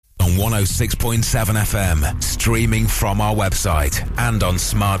106.7 FM, streaming from our website and on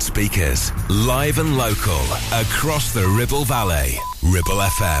smart speakers. Live and local, across the Ribble Valley. Ribble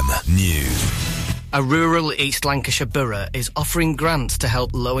FM News. A rural East Lancashire borough is offering grants to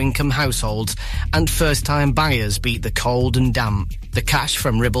help low-income households and first-time buyers beat the cold and damp. The cash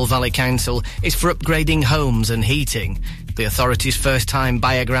from Ribble Valley Council is for upgrading homes and heating. The authority's first-time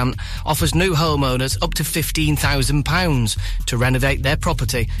buyer grant offers new homeowners up to £15,000 to renovate their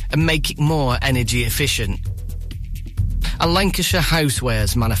property and make it more energy efficient. A Lancashire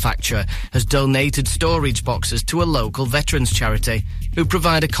housewares manufacturer has donated storage boxes to a local veterans charity who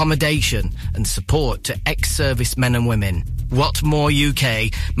provide accommodation and support to ex-service men and women. Whatmore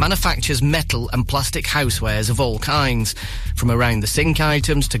UK manufactures metal and plastic housewares of all kinds, from around the sink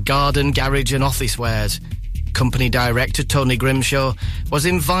items to garden, garage and office wares. Company director Tony Grimshaw was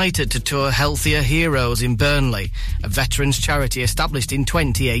invited to tour Healthier Heroes in Burnley, a veterans charity established in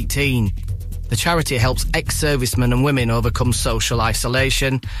 2018. The charity helps ex-servicemen and women overcome social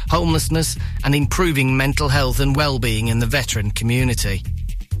isolation, homelessness and improving mental health and well-being in the veteran community.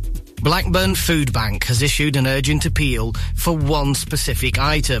 Blackburn Food Bank has issued an urgent appeal for one specific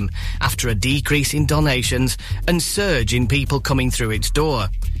item after a decrease in donations and surge in people coming through its door.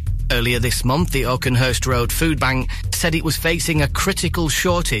 Earlier this month, the Oakenhurst Road Food Bank said it was facing a critical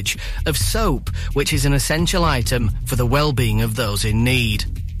shortage of soap, which is an essential item for the well-being of those in need.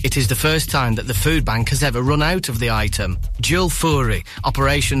 It is the first time that the food bank has ever run out of the item. Jill Fourie,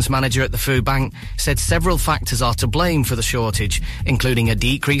 operations manager at the food bank, said several factors are to blame for the shortage, including a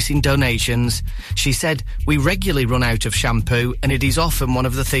decrease in donations. She said, "We regularly run out of shampoo and it is often one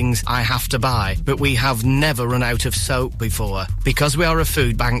of the things I have to buy, but we have never run out of soap before. Because we are a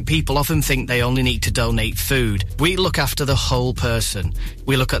food bank, people often think they only need to donate food. We look after the whole person.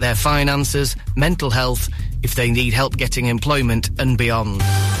 We look at their finances, mental health, if they need help getting employment and beyond."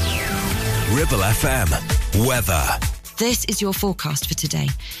 Ribble FM weather. This is your forecast for today.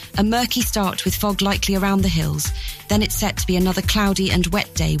 A murky start with fog likely around the hills. Then it's set to be another cloudy and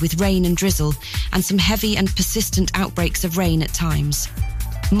wet day with rain and drizzle and some heavy and persistent outbreaks of rain at times.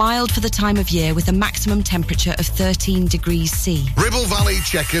 Mild for the time of year with a maximum temperature of 13 degrees C. Ribble Valley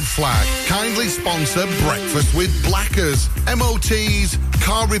Checkered Flag kindly sponsor Breakfast with Blackers. MOTs,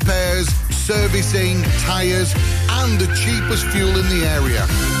 car repairs, servicing, tyres and the cheapest fuel in the area.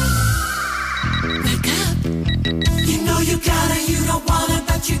 Wake up. You know you gotta, you don't wanna,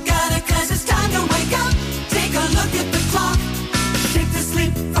 but you gotta, 'cause it's time to wake up. Take a look at the clock. Shake the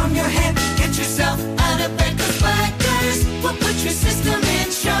sleep from your head. Get yourself out of bed, 'cause Blackers will put your system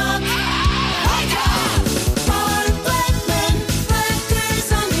in shock. Wake up! Ron Blackman,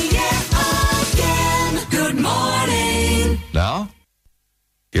 Blackers on the air again. Good morning. Now,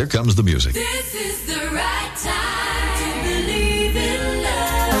 here comes the music. This is the right time to believe in love.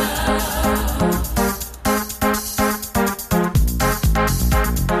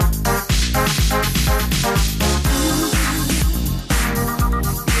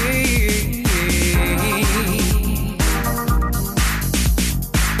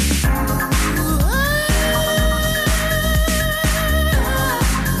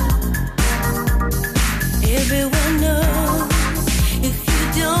 Everyone knows if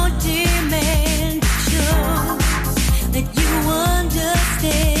you don't demand,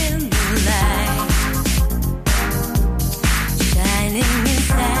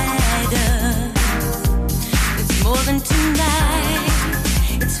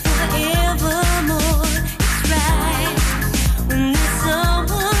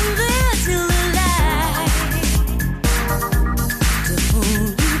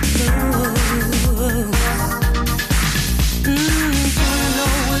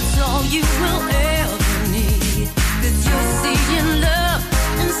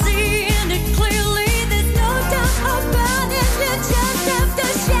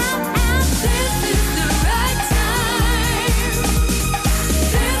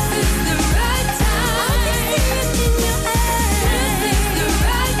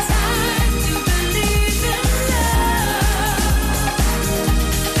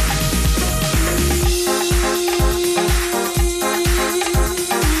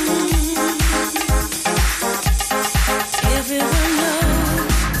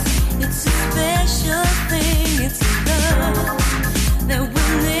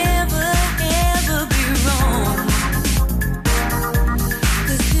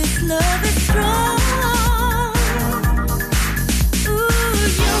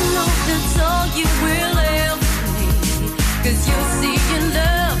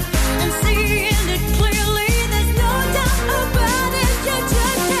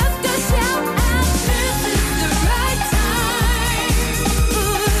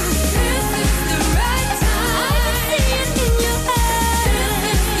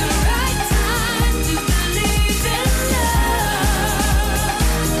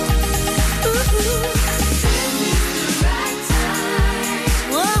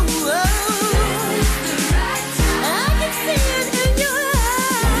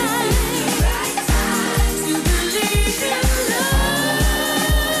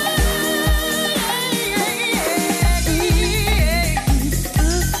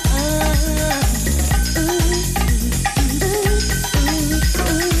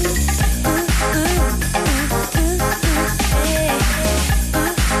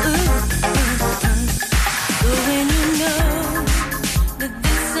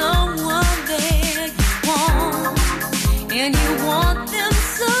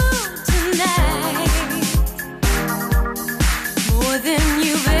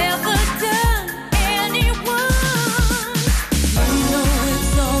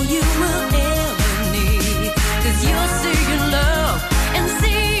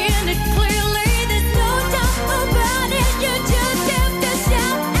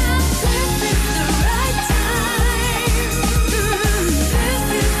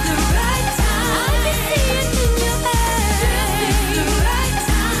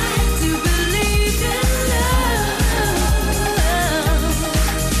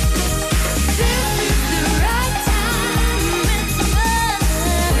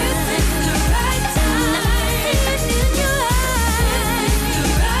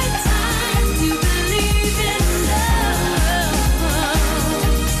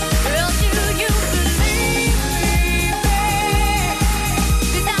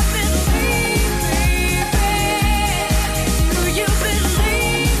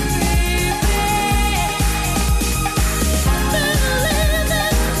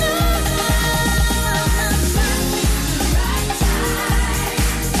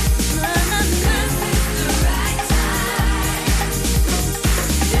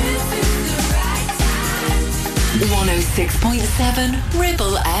 106.7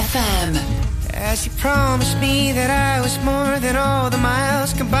 Ribble FM. As you promised me that I was more than all the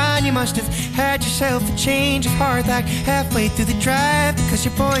miles combined, you must have had yourself a change of heart like halfway through the drive, because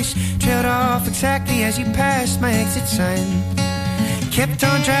your voice trailed off exactly as you passed my exit sign. Kept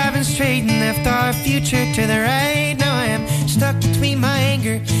on driving straight and left our future to the right. Now I am stuck between my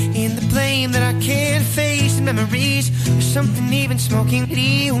anger and the blame that I can't face, and memories of something even smoking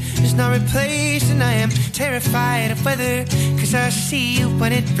you is not replaced. And I am terrified of weather, cause I see you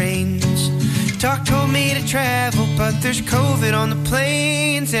when it rains. Doc told me to travel, but there's COVID on the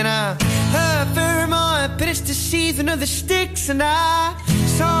planes. And I love Vermont, but it's the season of the sticks. And I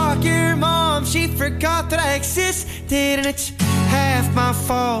saw your mom, she forgot that I existed. And it's half my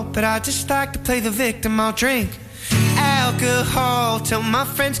fault, but I just like to play the victim. I'll drink alcohol till my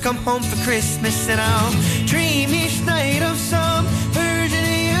friends come home for Christmas. And I'll dream each night of some version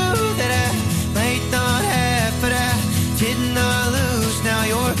of you that I might not have, but I did not lose. Now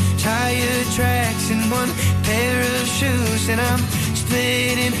you're tire tracks and one pair of shoes, and I'm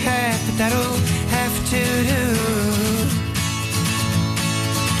split in half, but that'll have to do.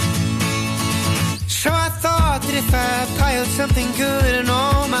 So I thought that if I piled something good and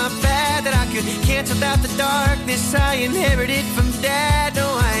all my bad, that I could cancel out the darkness I inherited from Dad. No,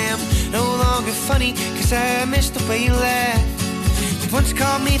 I am no longer funny, cause I missed the way you laughed. You once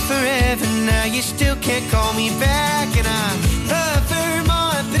called me forever, now you still can't call me back. And I love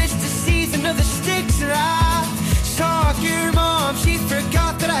Vermont, but it's the season of the sticks. And I saw your mom, she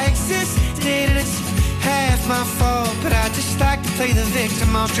forgot that I existed. And it's half my fault, but I just like to play the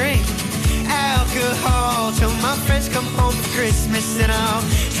victim. I'll drink alcohol till my friends come home for Christmas. And I'll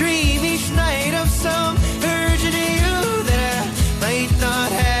dream each night of some version of you that I might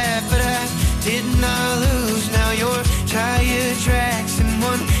not have, but I did not lose. Now you're tire tracks and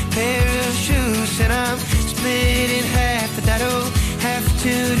one pair of shoes, and I'm split in half, but that'll have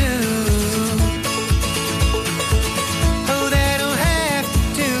to do. Oh, that'll have to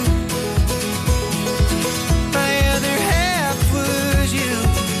do. My other half was you.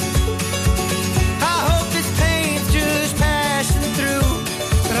 I hope this pain's just passing through,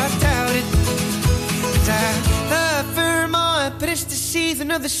 but I doubt it. 'Cause I love Vermont, but it's the season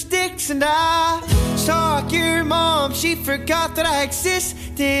of the sticks. And I saw your mom, she forgot that I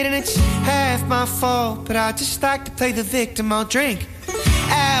existed. And it's half my fault, but I just like to play the victim. I'll drink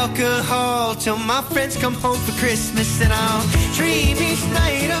alcohol till my friends come home for Christmas. And I'll dream each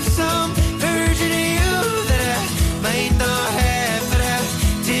night of some version of you that I might not have, but I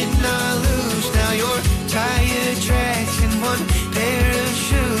did not lose. Now you're tire tracks and one pair of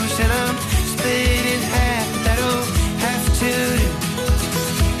shoes, and I'm split in half, but that'll have to do.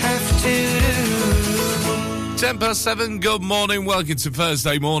 7:10, good morning, welcome to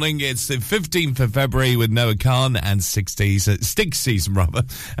Thursday morning. It's the 15th of February with Noah Khan and Stig Season,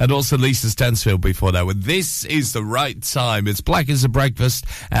 and also Lisa Stansfield before that. Well, this is the right time. It's Black as a Breakfast.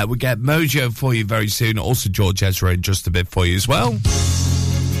 We'll get Mojo for you very soon. Also George Ezra in just a bit for you as well.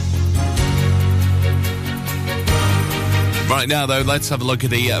 Right now, though, let's have a look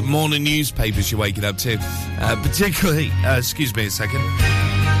at the morning newspapers you're waking up to. Particularly, excuse me a second.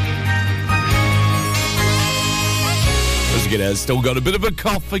 Still got a bit of a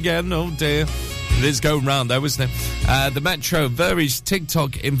cough again. Oh dear. It is going round though, isn't it? The Metro, various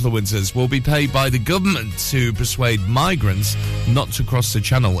TikTok influencers will be paid by the government to persuade migrants not to cross the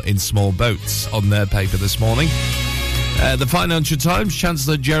channel in small boats, on their paper this morning. The Financial Times,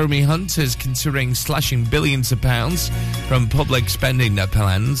 Chancellor Jeremy Hunt is considering slashing billions of pounds from public spending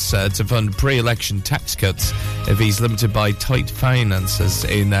plans to fund pre-election tax cuts if he's limited by tight finances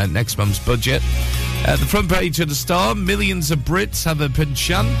in next month's budget. The front page of the Star, millions of Brits have a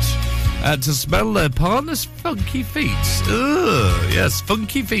penchant to smell their partner's funky feet. Ugh, yes,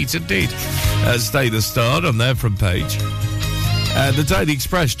 funky feet indeed. Stay the Star on their front page. The Daily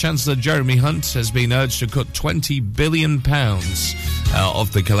Express, Chancellor Jeremy Hunt has been urged to cut £20 billion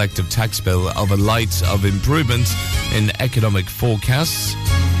off the collective tax bill of a light of improvement in economic forecasts.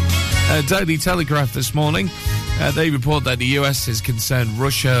 Daily Telegraph this morning, they report that the US is concerned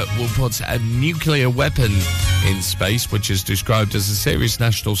Russia will put a nuclear weapon in space, which is described as a serious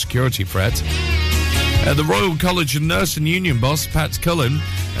national security threat. The Royal College of Nursing Union boss, Pat Cullen,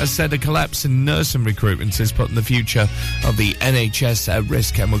 has said a collapse in nursing recruitment is putting the future of the NHS at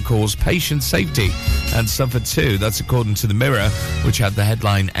risk and will cause patient safety and suffer too. That's according to the Mirror, which had the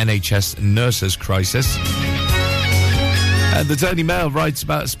headline NHS Nurses Crisis. The Daily Mail writes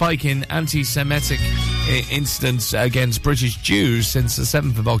about a spike in anti-Semitic incidents against British Jews since the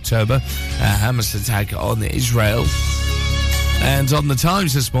 7th of October, a Hamas attack on Israel. And on the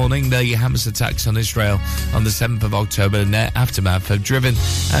Times this morning, the Hamas attacks on Israel on the 7th of October and their aftermath have driven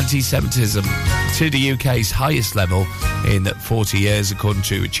anti-Semitism to the UK's highest level in 40 years, according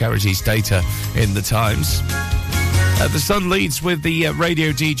to charities data in the Times. The Sun leads with the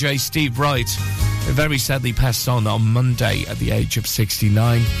radio DJ Steve Wright, who very sadly passed on Monday at the age of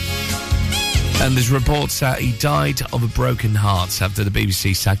 69. And there's reports that he died of a broken heart after the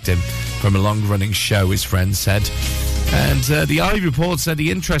BBC sacked him from a long-running show, his friends said. And the Eye reports that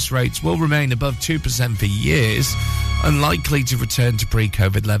the interest rates will remain above 2% for years, unlikely to return to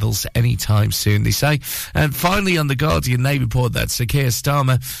pre-COVID levels anytime soon, they say. And finally, on The Guardian, they report that Sir Keir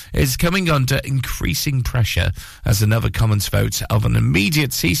Starmer is coming under increasing pressure as another Commons vote of an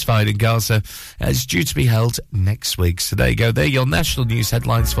immediate ceasefire in Gaza is due to be held next week. So there you go. They're your national news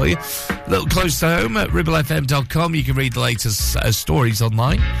headlines for you. A little close to home at ribblefm.com. You can read the latest stories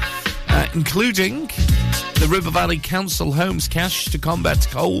online, including the Ribble Valley Council Homes Cash to combat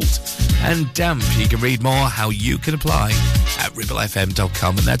cold and damp. You can read more how you can apply at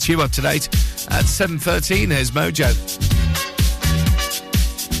ribblefm.com. And that's you up to date at 7:13. Here's Mojo.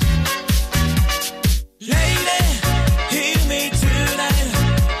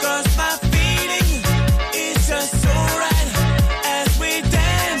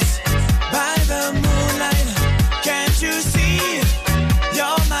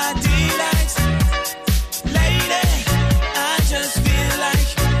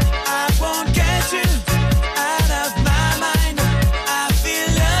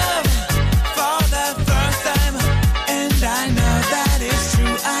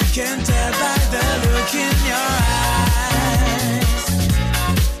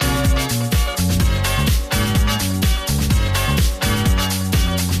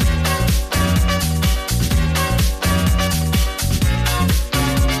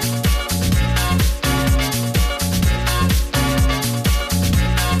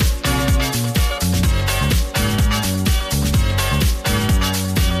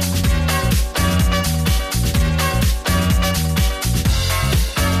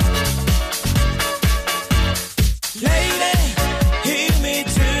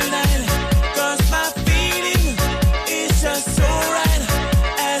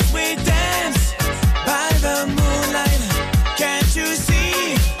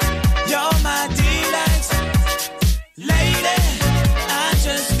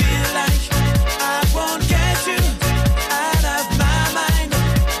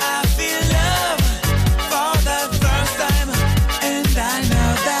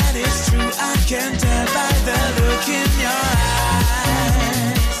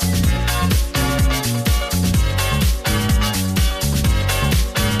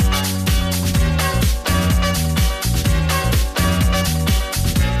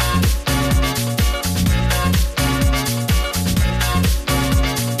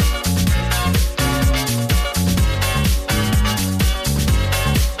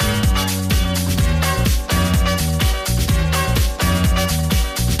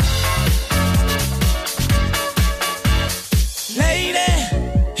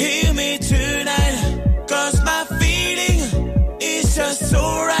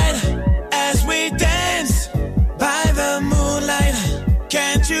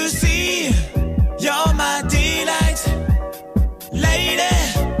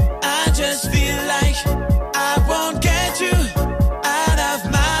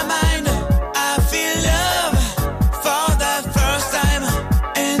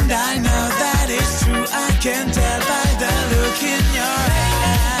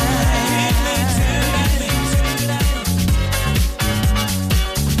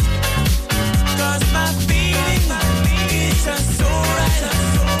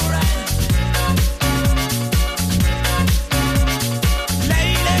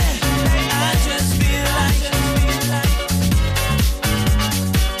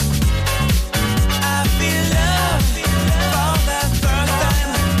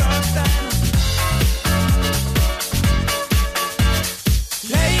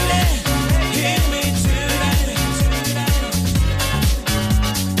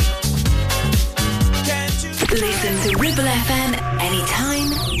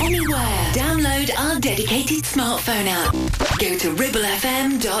 dedicated smartphone app. Go to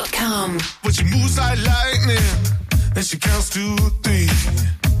ribblefm.com. But she moves like lightning, and she counts to 3.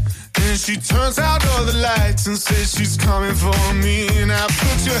 And she turns out all the lights and says she's coming for me. Now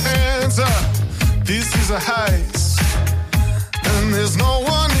put your hands up, this is a heist. And there's no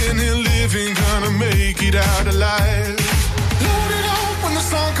one in here living gonna make it out alive. Load it up when the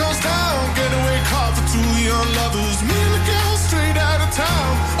sun comes down. Getaway car for 2 young lovers. Me and the girl straight out of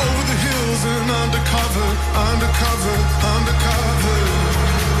town. Over the hills and undercover, undercover, undercover.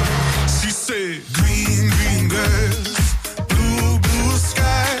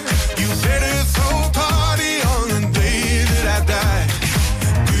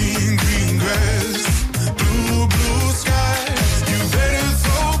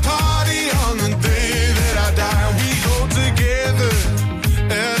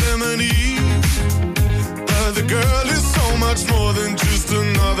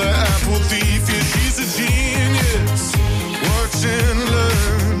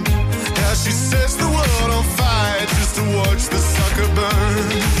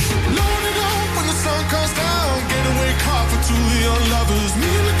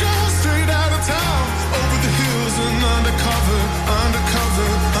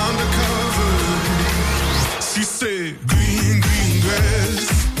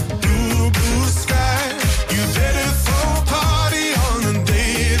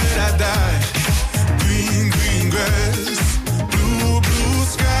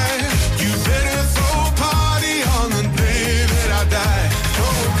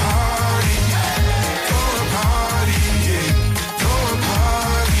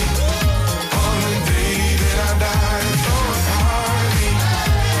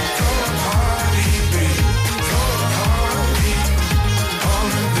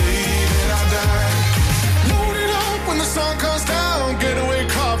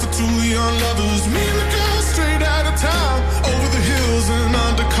 two young lovers, me and the girl straight out of town, over the hills and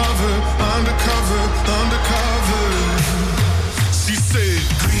undercover, undercover, undercover. She said,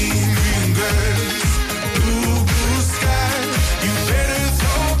 green, green grass, blue, blue sky. You better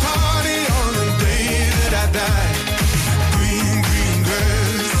throw a party on the day that I die. Green, green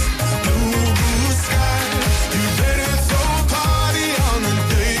grass, blue, blue sky. You better throw a party on the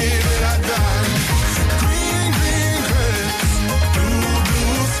day that I die. Green, green grass, blue,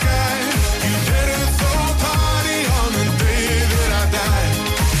 blue sky. You better throw a party on the day that I die.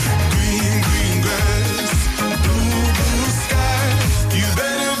 Green, green grass, blue, blue sky. You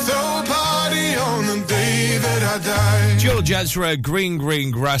better throw a party on the day that I die. George Ezra, Green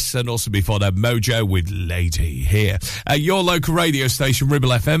Green Grass, and also before that, Mojo with Lady here at your local radio station, Ribble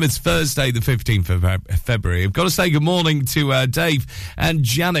FM. It's Thursday, the 15th of February. I've got to say good morning to Dave and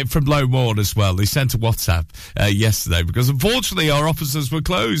Janet from Low Moor as well. They sent a WhatsApp yesterday because unfortunately our offices were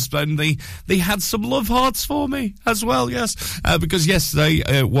closed, and they had some love hearts for me as well, yes, because yesterday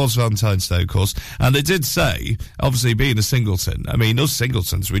was Valentine's Day, of course, and they did say, obviously being a singleton, I mean, us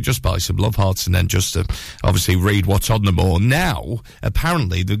singletons, we just buy some love hearts and then just obviously read what's on them all. Now,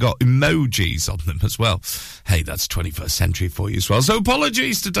 apparently, they've got emojis on them as well. Hey, that's 21st century for you as well. So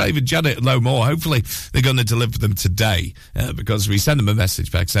apologies to David, Janet and Low Moor. Hopefully, they're going to deliver them today because we sent them a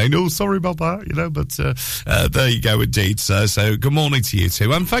message back saying, oh, sorry about that, you know, but there you go indeed, sir. So good morning to you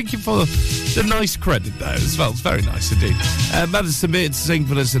two. And thank you for the nice credit there as well. It's very nice indeed. Madison Beard to sing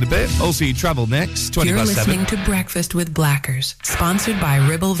for us in a bit. Also, you travel next, 20 You're past 7. listening to Breakfast with Blackers, sponsored by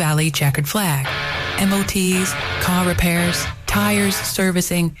Ribble Valley Checkered Flag. MOTs, car repairs, tires,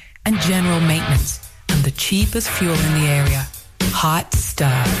 servicing, and general maintenance. And the cheapest fuel in the area. Hot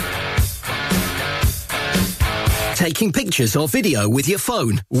stuff. Taking pictures or video with your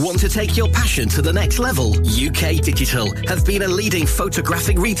phone? Want to take your passion to the next level? UK Digital have been a leading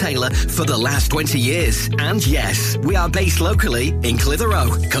photographic retailer for the last 20 years. And yes, we are based locally in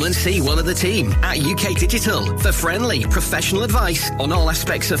Clitheroe. Come and see one of the team at UK Digital for friendly, professional advice on all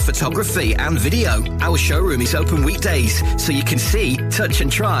aspects of photography and video. Our showroom is open weekdays, so you can see, touch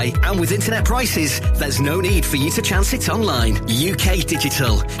and try. And with internet prices, there's no need for you to chance it online. UK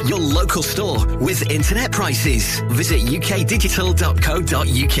Digital, your local store with internet prices. Visit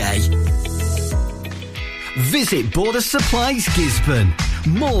ukdigital.co.uk. Visit Border Supplies Gisborne.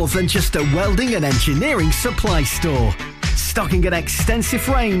 More than just a welding and engineering supply store. Stocking an extensive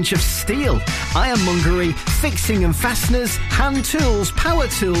range of steel, ironmongery, fixing and fasteners, hand tools, power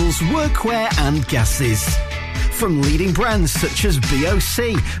tools, workwear and gases. From leading brands such as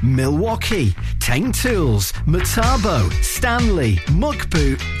BOC, Milwaukee, Teng Tools, Metabo, Stanley, Muck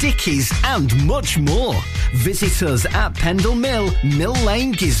Boot, Dickies and much more. Visit us at Pendle Mill, Mill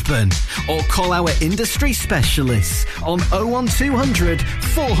Lane, Gisborne, or call our industry specialists on 01200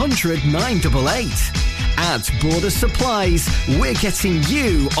 400 988. At Border Supplies, we're getting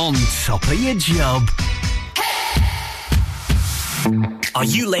you on top of your job. Are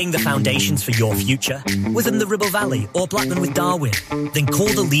you laying the foundations for your future? Within the Ribble Valley or Blackburn with Darwin? Then call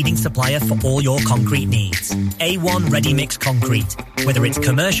the leading supplier for all your concrete needs. A1 Ready Mix Concrete. Whether it's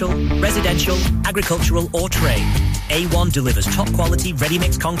commercial, residential, agricultural or trade, A1 delivers top quality ready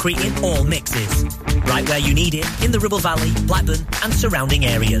mix concrete in all mixes. Right where you need it, in the Ribble Valley, Blackburn and surrounding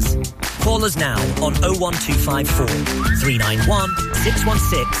areas. Call us now on 01254 391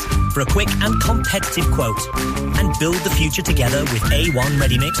 616 for a quick and competitive quote. And build the future together with A1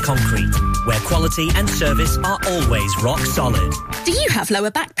 Ready Mix Concrete, where quality and service are always rock solid. Do you have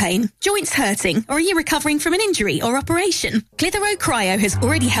lower back pain, joints hurting, or are you recovering from an injury or operation? Clitheroe Cryo has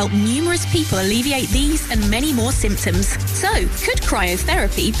already helped numerous people alleviate these and many more symptoms. So, could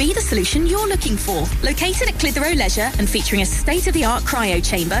cryotherapy be the solution you're looking for? Located at Clitheroe Leisure and featuring a state-of-the-art cryo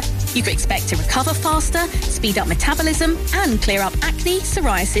chamber, you can expect to recover faster, speed up metabolism, and clear up acne,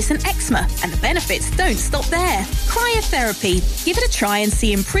 psoriasis, and eczema. And the benefits don't stop there. Cryotherapy. Give it a try and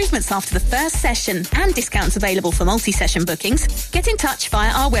see improvements after the first session, and discounts available for multi-session bookings. Get in touch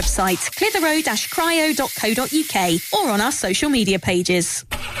via our website, clitheroe-cryo.co.uk, or on our social media pages.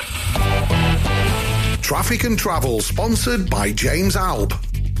 Traffic and Travel, sponsored by James Alb.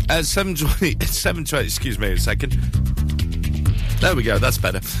 7:20, excuse me a second. There we go, that's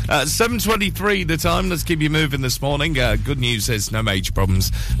better. 7:23 the time. Let's keep you moving this morning. Good news is no major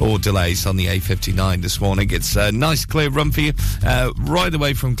problems or delays on the A59 this morning. It's a nice clear run for you, right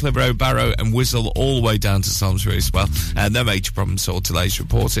away from Clitheroe, Barrow and Whistle all the way down to Salisbury as well. No major problems or delays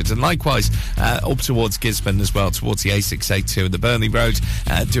reported. And likewise, up towards Gisborne as well, towards the A682 and the Burnley Road,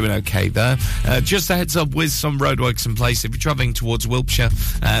 doing okay there. Just a heads up with some roadworks in place. If you're travelling towards Wiltshire,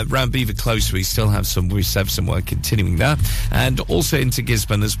 round Beaver Close, we still have some reception work continuing there. And also into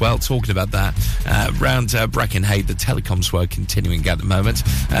Gisborne as well, talking about that. Around Brackenhay, the telecoms work continuing at the moment.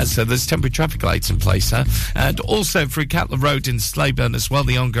 So there's temporary traffic lights in place there. And also through Catler Road in Slaburn as well,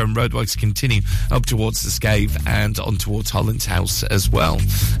 the ongoing roadworks continue up towards the Scave and on towards Holland's House as well.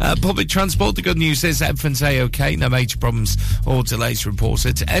 Public transport, the good news is everything's A-OK, no major problems or delays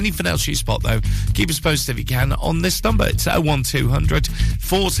reported. Anything else you spot, though, keep us posted if you can on this number. It's 01200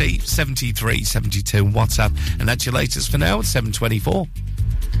 40 73 72 WhatsApp, and that's your latest for now at 7:24.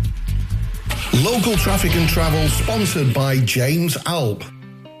 Local traffic and travel sponsored by James Alp.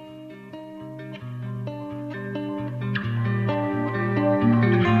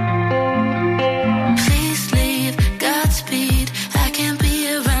 Please leave, Godspeed. I can't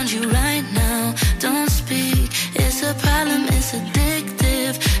be around you right now. Don't speak, it's a problem, it's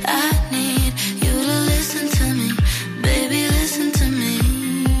addictive. I need you to listen to me, baby, listen to me.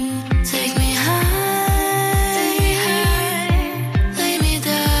 Take me high, lay me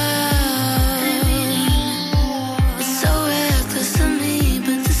down. It's so reckless to me,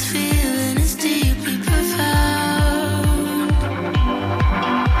 but this feeling is deeply profound.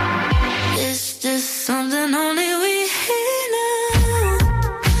 It's just something only we know.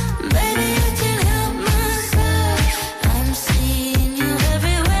 Baby, I can't help myself. I'm seeing you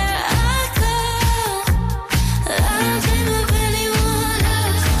everywhere I go. I don't dream of anyone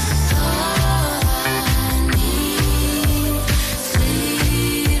else. All I need,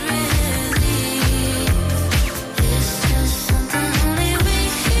 sweet relief. It's just something only we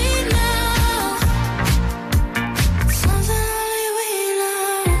know. Something only we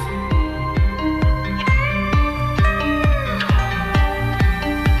know.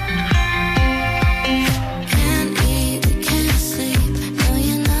 Can't eat, can't sleep. No,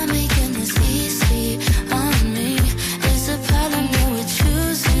 you're not making this easy on me. It's a problem that we're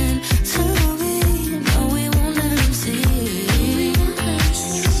choosing to be. No, we won't let them see.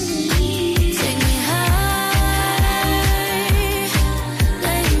 Take me high,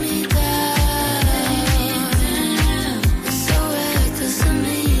 lay me down. It's so reckless to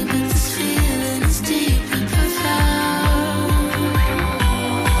me, but this feeling is deeply profound.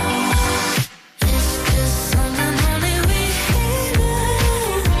 It's just something only we know.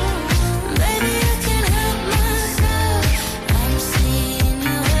 Baby, I can't help myself. I'm seeing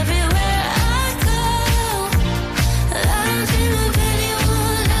you everywhere I go. I don't dream of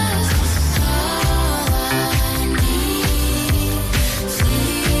anyone else. All I need,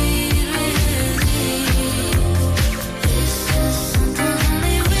 sweet relief. It's just something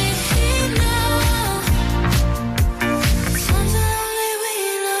only we know. Something only we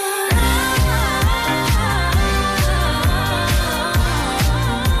know.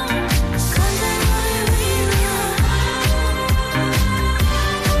 Something only we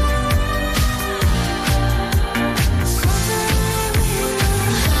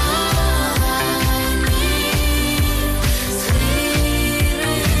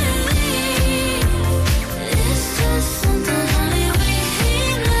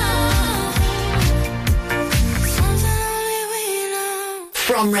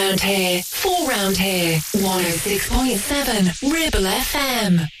From round here, for round here, 106.7 Ribble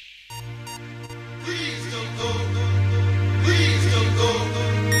FM.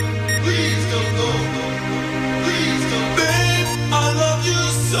 Babe, I love you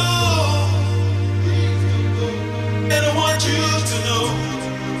so, and I want you to know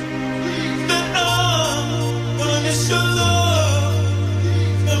that I'm gonna miss your love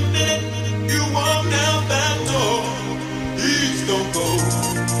the minute you walk down that door. Please don't go.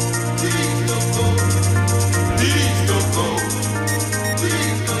 Please don't go. Please don't go.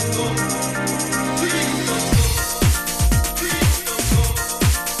 Please don't go.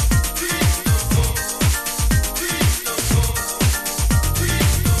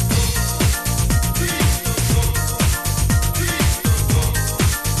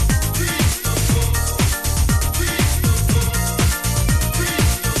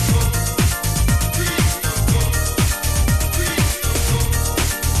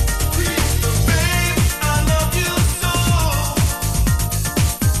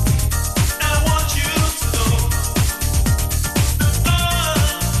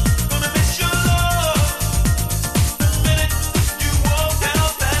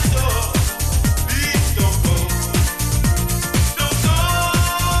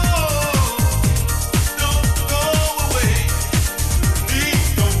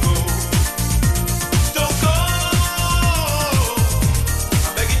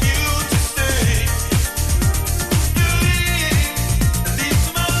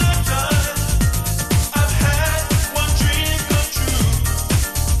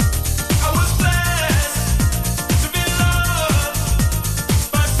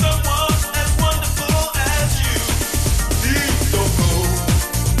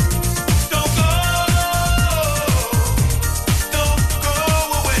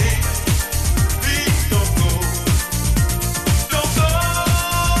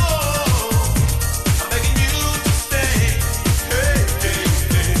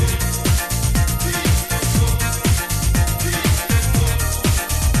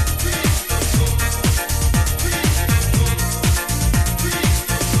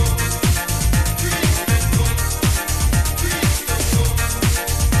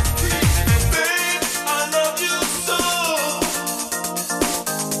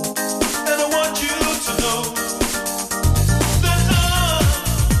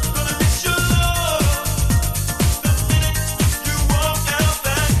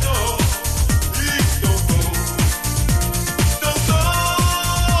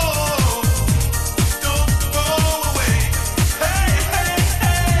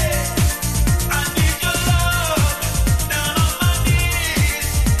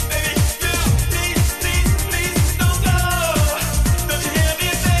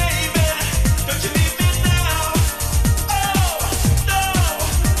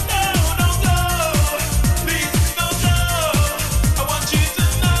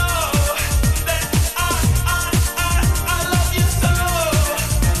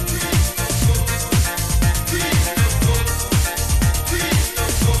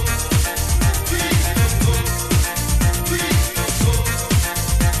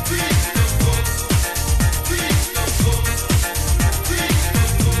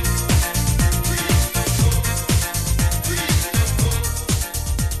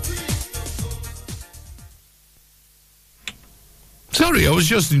 Sorry, I was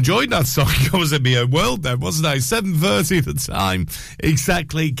just enjoying that song. I was in my own world then, wasn't I? 7:30 at the time,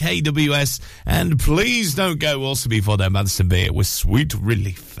 exactly, KWS. And please don't go also before that, Madison Beer with Sweet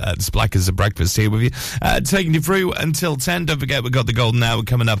Relief. It's Black as a Breakfast here with you. Taking you through until 10. Don't forget, we've got the golden hour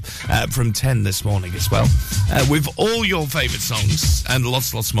coming up from 10 this morning as well. With all your favourite songs and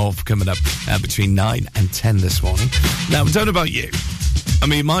lots more coming up between 9 and 10 this morning. Now, I don't know about you. I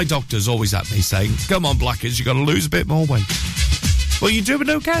mean, my doctor's always at me saying, come on, Blackers, you've got to lose a bit more weight. Well, you're doing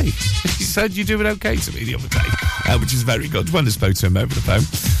okay. He said you're doing okay to me the other day, which is very good when I spoke to him over the phone.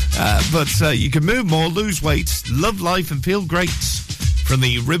 But you can move more, lose weight, love life and feel great from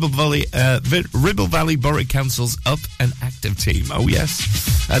the Ribble Valley Borough Council's Up and Active team. Oh,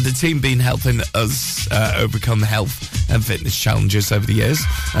 yes. The team been helping us overcome health and fitness challenges over the years.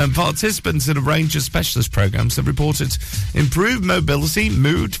 And participants in a range of specialist programmes have reported improved mobility,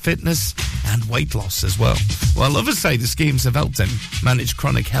 mood, fitness and weight loss as well. While others say the schemes have helped them manage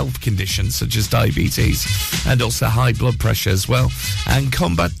chronic health conditions such as diabetes and also high blood pressure as well, and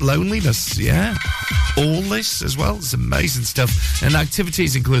combat loneliness. Yeah, all this as well. It's amazing stuff. And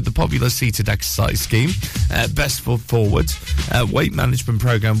activities include the popular seated exercise scheme, Best Foot Forward, weight management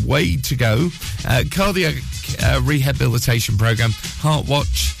programme Way to Go, cardiac rehabilitation programme Heart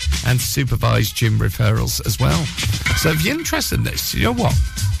Watch, and supervised gym referrals as well. So if you're interested in this, you know what?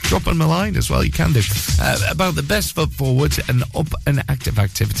 Drop on my line as well, you can do. About the Best Foot Forward and Up and Active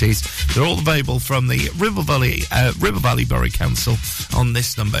activities. They're all available from the Ribble Valley Borough Council on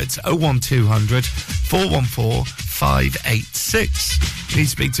this number. It's 01200 414 586. You need to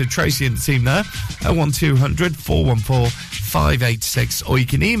speak to Tracy and the team there. 01200 414 586. Or you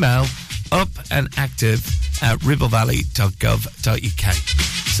can email upandactive@ribblevalley.gov.uk.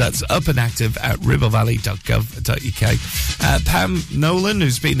 So that's upandactive@ribblevalley.gov.uk. Pam Nolan,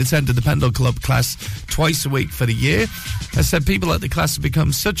 who's been attending the Pendle Club class twice a week for the year, has said people at the class have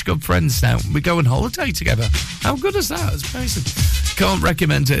become such good friends now. We go on holiday together. How good is that? It's amazing. Can't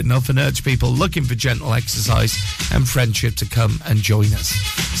recommend it enough and urge people looking for gentle exercise and friendship to come and join us.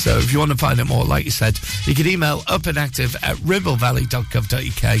 So if you want to find out more, like you said, you can email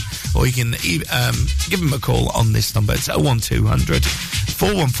upandactive@ribblevalley.gov.uk, or you can give them a call on this number. It's 01200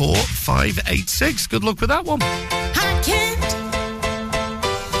 414 586. Good luck with that one. I can't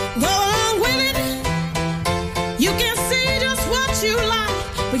go along with it. You can say just what you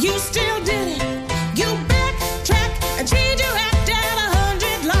like, but you still did it. You backtrack and change your act at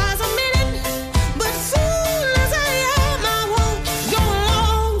 100 lies a minute. But fool as I am, I won't go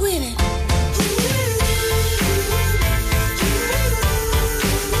along with it.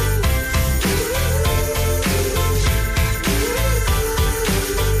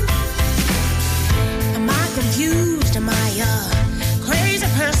 Am I confused? Am I a crazy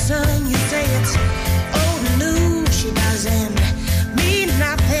person? You say it's old news. She doesn't mean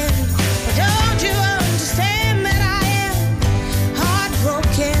nothing. But don't you understand that I am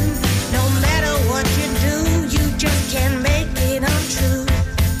heartbroken? No matter what you do, you just can't make it untrue.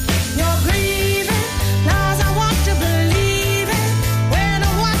 You're grieving, lies I want to believe it. When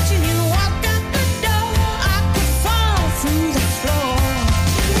I'm watching you walk out the door, I could fall through the floor.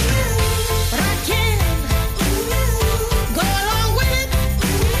 But I can't go along with it.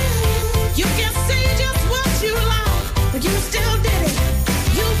 You can say just what you like, but you still did it.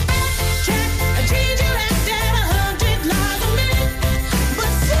 You backtrack and change your act at 100 lies a minute.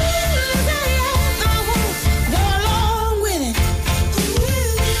 But fool as I am, I won't go along with it.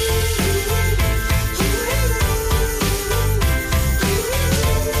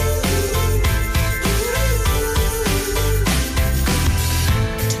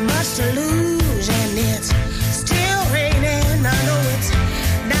 Too much to lose and it's still raining. I know it's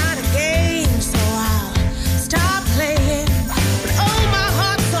not a game, so I'll stop playing. But oh, my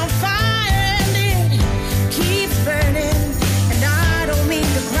heart's on fire and it keeps burning. And I don't mean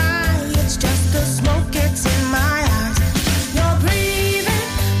to cry, it's just the smoke gets in my eyes. You're breathing,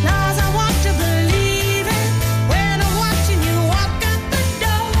 lies I want to believe it. When I'm watching you walk out the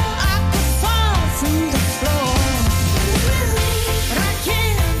door, I could fall through the floor. But I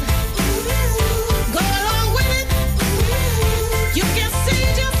can't go along with it. You can say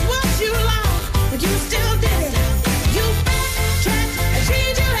just what you like, but you still did it. You backtrack and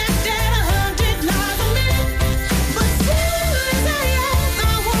change your act at 100 lies a minute. But fool as I am, I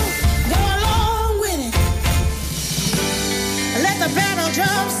won't go along with it. Let the battle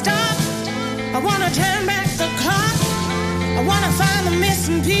drum stop. I wanna turn back the clock. I wanna find the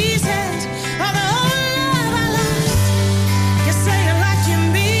missing pieces of the whole love I lost. You say it like you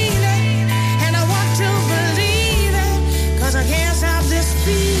mean it, and I want to believe it, 'cause I can't stop this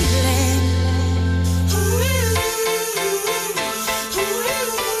feeling.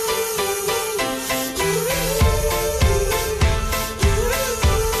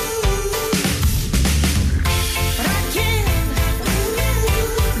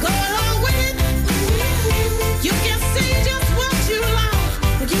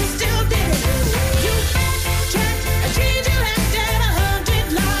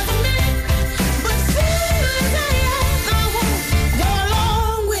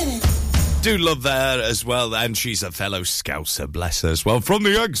 Do love that as well, and she's a fellow Scouser, bless her as well. From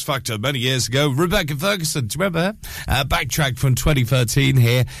the X Factor many years ago, Rebecca Ferguson, do you remember her? Backtrack from 2013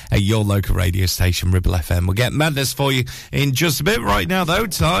 here at your local radio station, Ribble FM. We'll get madness for you in just a bit. Right now, though,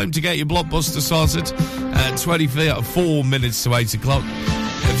 time to get your blockbuster sorted. 24 minutes to 8 o'clock.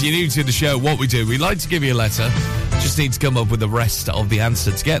 If you're new to the show, what we do, we like to give you a letter. Just need to come up with the rest of the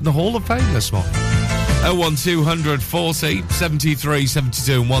answer to get in the Hall of Fame this morning. 01200 40 73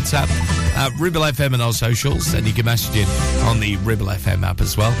 72 on WhatsApp at Ribble FM and our socials, and you can message in on the Ribble FM app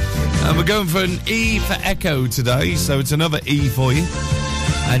as well. And we're going for an E for Echo today, so it's another E for you.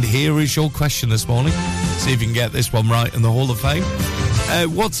 And here is your question this morning. See if you can get this one right in the Hall of Fame.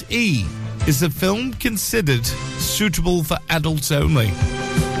 What's E? Is the film considered suitable for adults only?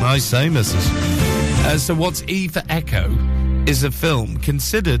 I say, missus. So what's E for Echo? Is a film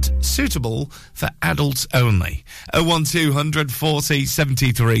considered suitable for adults only? 01200 40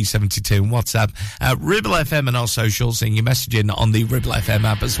 73 72 on WhatsApp at Ribble FM and our socials, and you message in on the Ribble FM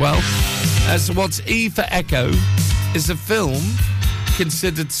app as well. So what's E for Echo? Is a film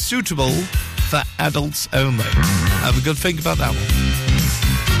considered suitable for adults only? Have a good think about that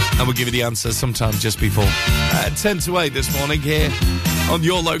one, and we'll give you the answer sometime just before 10 to 8 this morning here on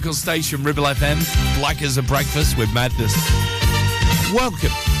your local station, Ribble FM. Black as a breakfast with madness.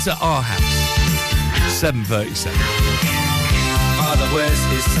 Welcome to our house. 7:37. Father wears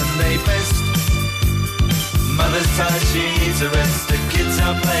his Sunday best. Mother's tired, she needs a rest. The kids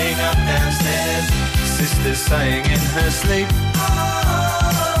are playing up downstairs. Sister's sighing in her sleep.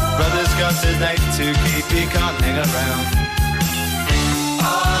 Brother's got a date to keep, he can't hang around.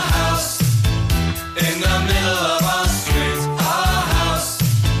 Our house in the middle of our street. Our house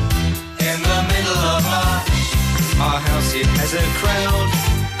in the middle of our house, it has a crowd.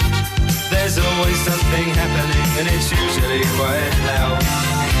 There's always something happening, and it's usually quite loud.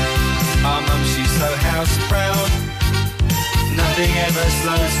 Our mum, she's so house proud. Nothing ever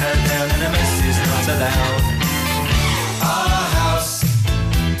slows her down, and a mess is not allowed. Our house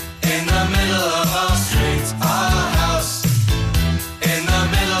in the middle of our street. Our house in the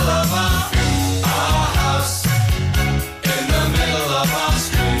middle of our house in the middle of our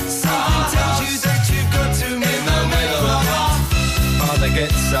street. Something tells you that you've got to in the middle of our. Father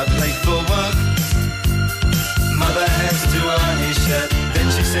gets up late for work. Mother has to iron his shirt. Then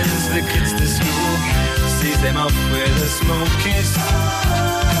she sends the kids to school. Sees them off with a small kiss.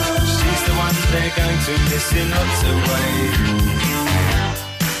 She's the one they're going to miss in lots of ways.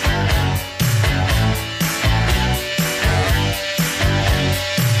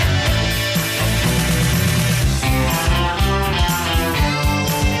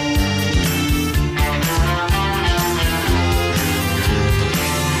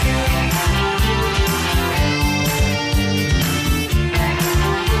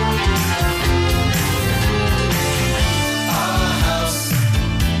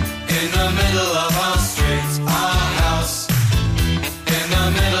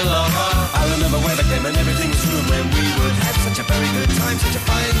 And everything was new when we would have such a very good time, such a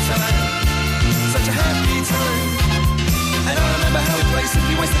fine time, such a happy time. And I remember how we'd play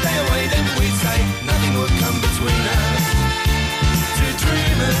simply waste the day away. Then we'd say nothing would come between us, two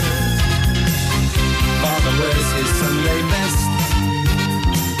dreamers. Father wears his Sunday best.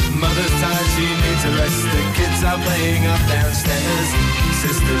 Mother's tired, she needs a rest. The kids are playing up downstairs.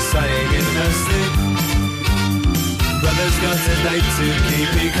 Sister's sighing in her sleep. Brother's got a date to keep,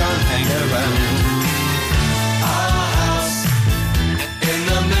 he can't hang around. Our house in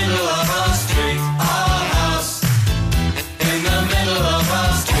the middle of our street. Our house in the middle of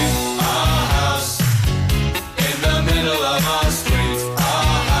our street. Our house in the middle of our street.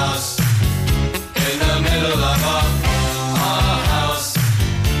 Our house in the middle of our house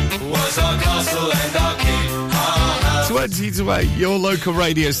was our castle and our keep. 20 to 8, your local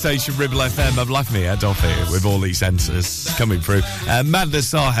radio station, Ribble FM. I'm laughing my head off here with all these answers coming through.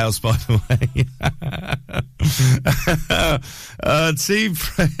 Madness Our House, by the way. Team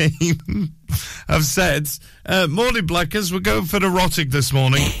Frame have said, morning Blackers, we're going for erotic this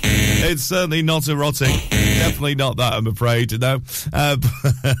morning. It's certainly not erotic. Definitely not that, I'm afraid. No.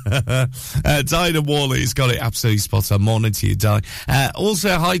 Dinah Worley's got it absolutely spot on. Morning to you, Di.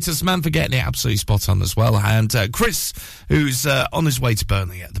 Also, hi to Samantha for getting it absolutely spot on as well. And Chris, who's on his way to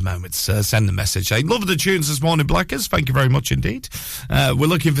Burnley at the moment, send a message saying, love the tunes this morning, Blackers. Thank you very much indeed. We're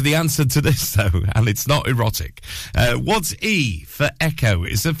looking for the answer to this, though, and it's not erotic. What's E for Echo?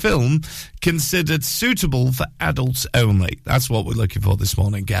 Is a film considered suitable for adults only? That's what we're looking for this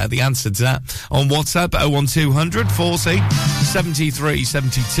morning. The answer to that on WhatsApp, 01200 40 73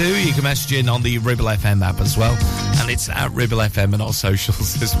 72. You can message in on the Ribble FM app as well. And it's at Ribble FM and our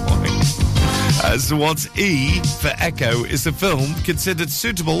socials this morning. So what's E for Echo is a film considered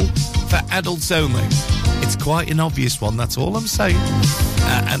suitable for adults only. It's quite an obvious one, that's all I'm saying.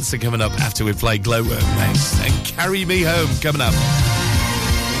 Answer coming up after we play Glowworm next. And Carry Me Home coming up.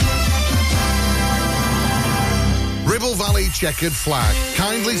 Ribble Valley Checkered Flag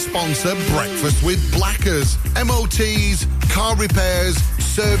kindly sponsor Breakfast with Blackers. MOTs, car repairs,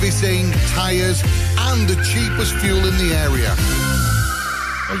 servicing, tyres, and the cheapest fuel in the area.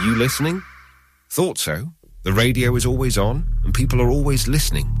 Are you listening? Thought so. The radio is always on, and people are always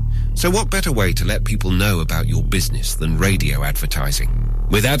listening. So what better way to let people know about your business than radio advertising?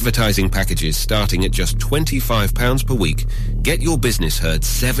 With advertising packages starting at just £25 per week, get your business heard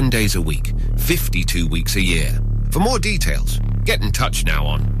 7 days a week, 52 weeks a year. For more details, get in touch now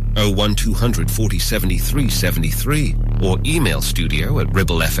on 01200 40 73 73 or email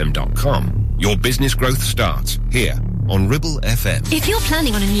studio@ribblefm.com. Your business growth starts here on Ribble FM. If you're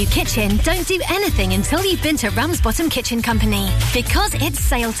planning on a new kitchen, don't do anything until you've been to Ramsbottom Kitchen Company, because it's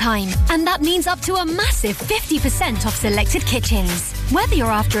sale time, and that means up to a massive 50% off selected kitchens. Whether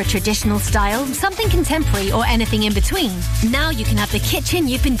you're after a traditional style, something contemporary, or anything in between, now you can have the kitchen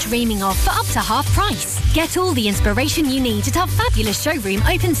you've been dreaming of for up to half price. Get all the inspiration you need at our fabulous showroom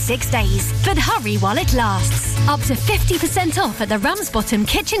open 6 days, but hurry while it lasts. Up to 50% off at the Ramsbottom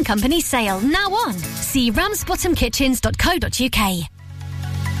Kitchen Company sale now on. See ramsbottomkitchens.co.uk.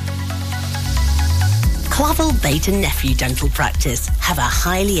 Clavel Bait and Nephew Dental Practice have a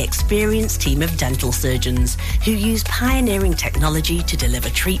highly experienced team of dental surgeons who use pioneering technology to deliver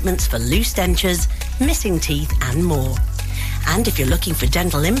treatments for loose dentures, missing teeth and more. And if you're looking for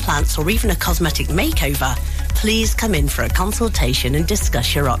dental implants or even a cosmetic makeover, please come in for a consultation and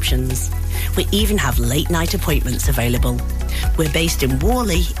discuss your options. We even have late night appointments available. We're based in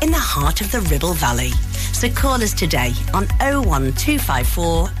Worley in the heart of the Ribble Valley. So call us today on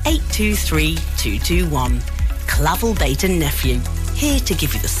 01254 823 221. Clavel Bait and Nephew, here to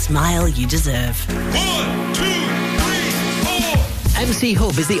give you the smile you deserve. 1, 2, 3, 4. MC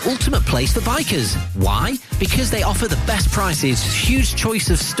Hub is the ultimate place for bikers. Why? Because they offer the best prices, huge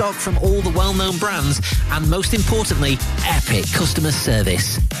choice of stock from all the well-known brands, and most importantly, epic customer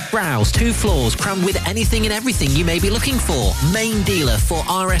service. Browse 2 floors crammed with anything and everything you may be looking for. Main dealer for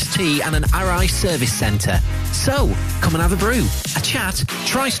RST and an RI service centre. So, come and have a brew, a chat,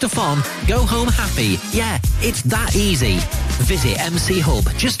 try stuff on, go home happy. Yeah, it's that easy. Visit MC Hub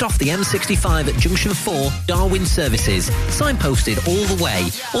just off the M65 at Junction 4, Darwin Services, signposted all the way,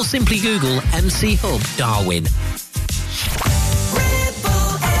 or simply Google MC Hub Darwin.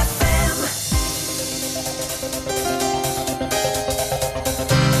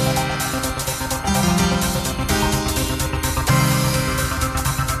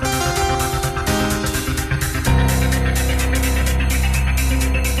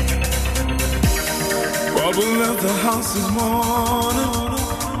 Bubba left the house this morning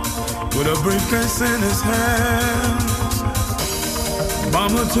with a briefcase in his hand.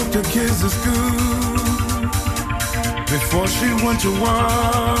 Mama took the kids to school before she went to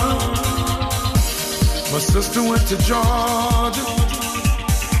work. My sister went to Georgia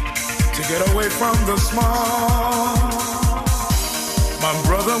to get away from the smog. My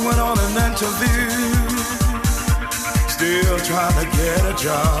brother went on an interview, still trying to get a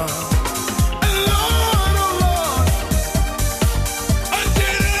job.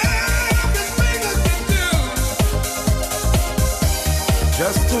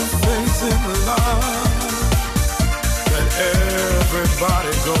 Just to face in life that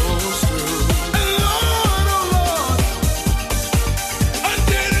everybody goes through. And Lord, oh Lord, I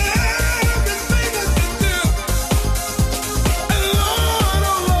did everything I could do. And Lord,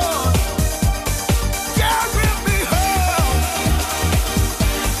 oh Lord, carry me home.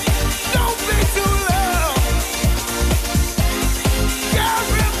 Don't be too loud.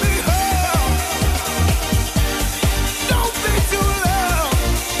 Carry me home. Don't be too loud.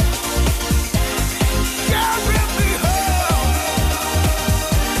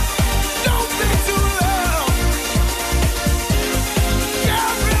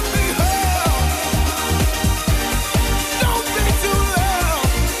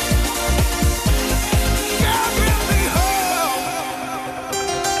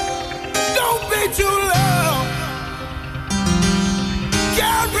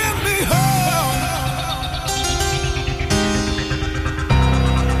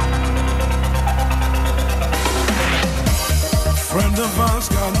 Friend of ours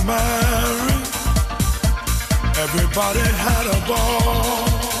got married. Everybody had a ball.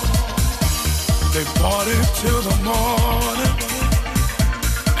 They party till the morning,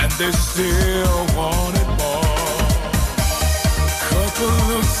 and they still wanted more. Couple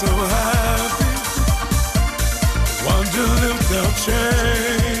looks so happy, wonder if they'll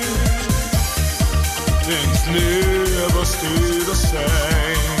change. Things never stay the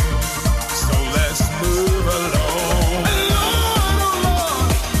same, so let's move along.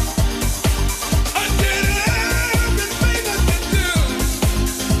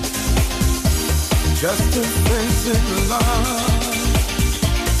 Just a phase in love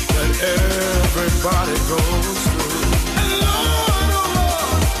that everybody goes through. And Lord, oh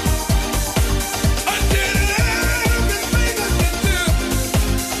Lord, I did everything I could do.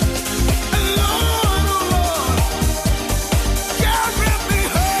 And Lord, oh Lord, carry me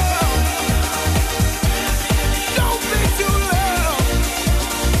home. Don't be too loud.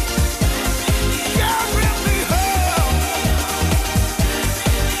 Carry me home.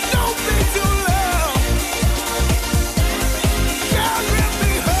 Don't be too loud.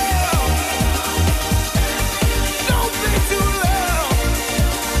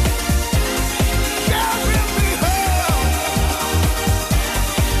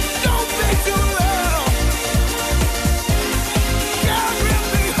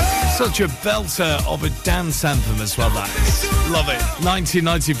 Such a belter of a dance anthem as well, that is. Love it.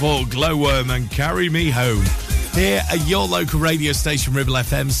 1994, Glowworm and Carry Me Home. Here at your local radio station, Ribble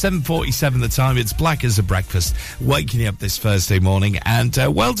FM, 7:47 the time. It's Black as a Breakfast, waking you up this Thursday morning. And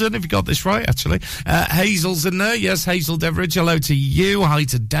well done if you got this right, actually. Hazel's in there. Yes, Hazel Deveridge. Hello to you. Hi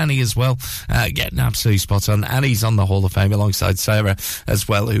to Danny as well. Getting absolutely spot on. Annie's on the Hall of Fame alongside Sarah as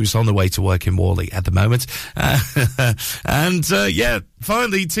well, who's on the way to work in Worley at the moment. Yeah,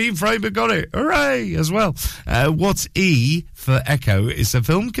 finally, Team Framer got it. Hooray! As well. What's E for Echo? Is a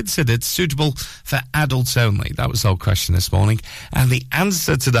film considered suitable for adults only? That was our question this morning. And the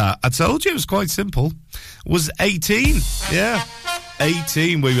answer to that, I told you it was quite simple, was 18. Yeah,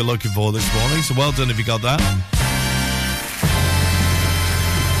 18 we were looking for this morning. So well done if you got that.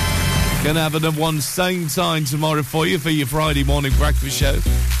 Gonna have another one same time tomorrow for your Friday morning breakfast show.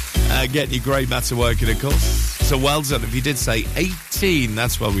 Getting your grey matter working, of course. So well done if you did say 18.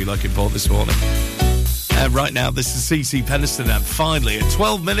 That's what we're looking for this morning. Right now, this is CC Peniston, and finally at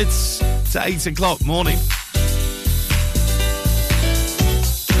 12 minutes to 8 o'clock morning.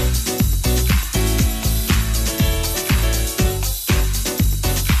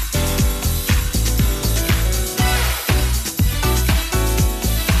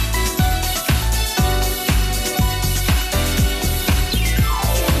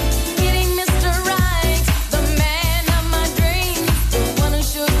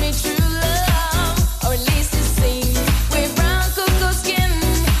 We're brown cocoa skin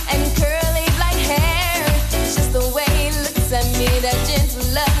and curly black hair.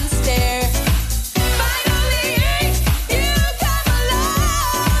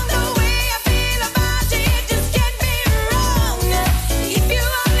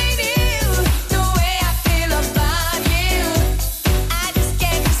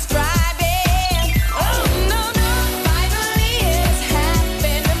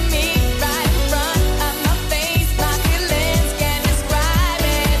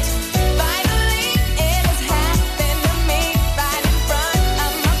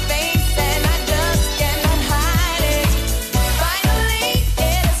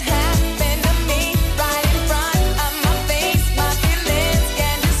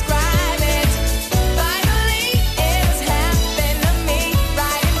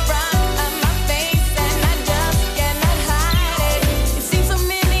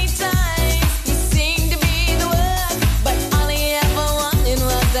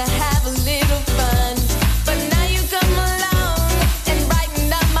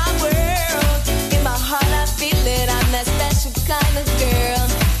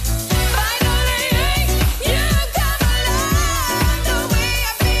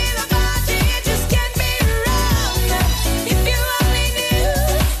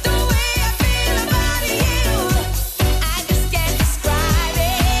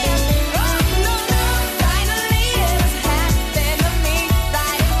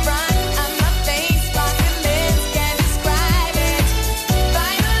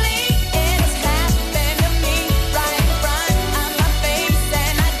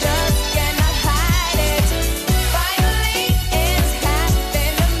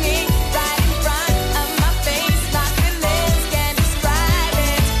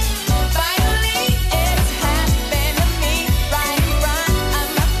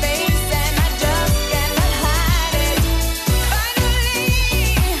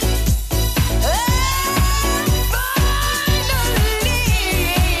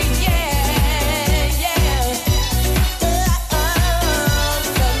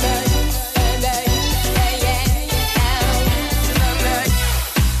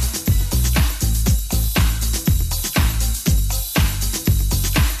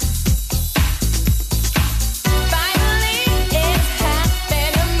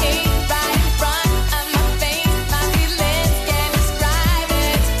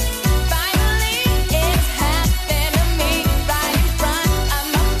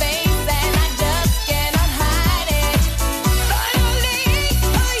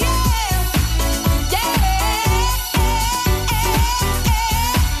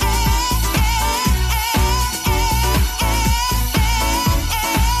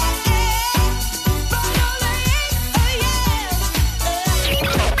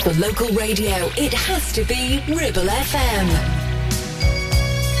 local radio, it has to be Ribble FM.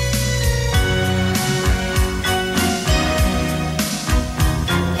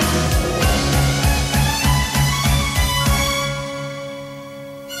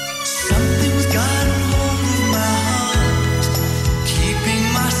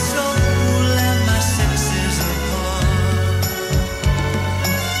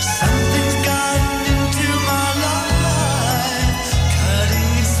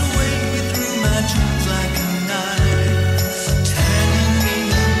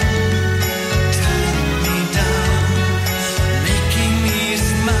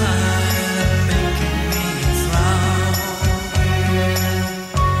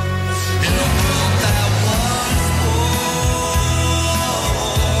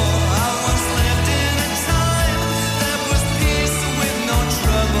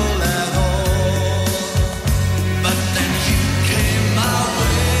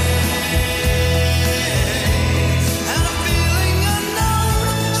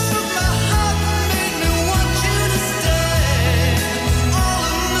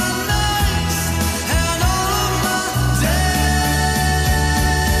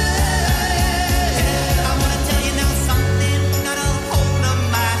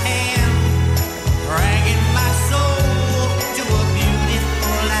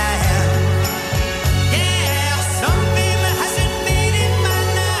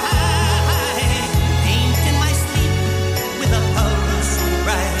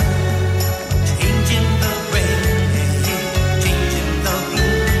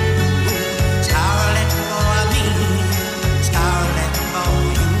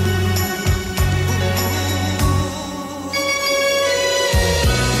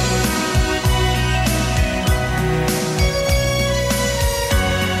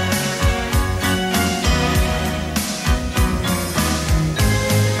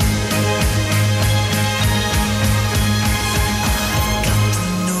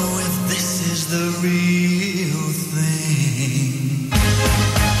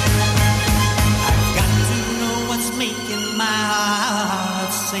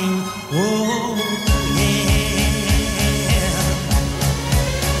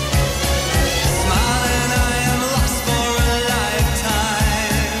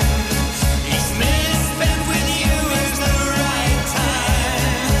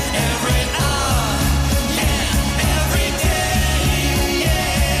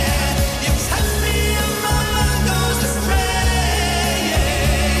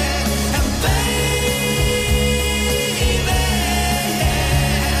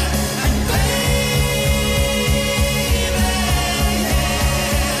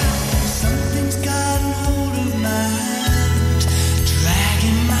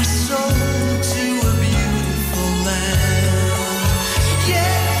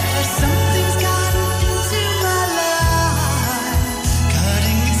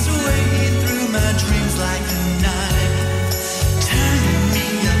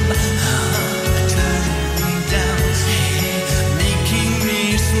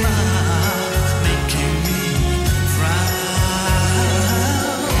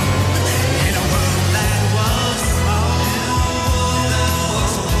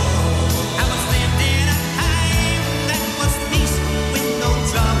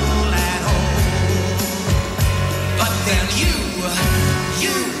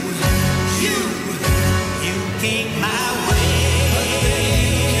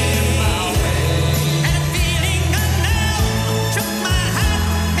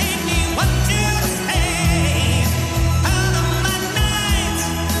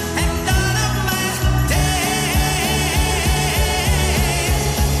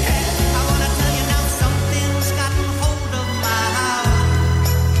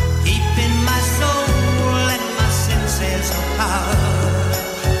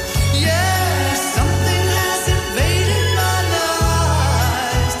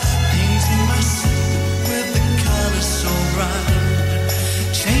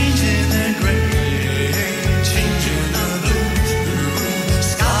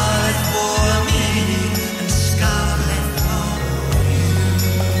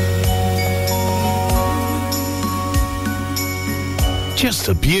 Just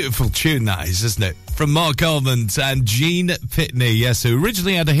a beautiful tune that is, isn't it? From Mark Almond and Gene Pitney, yes, who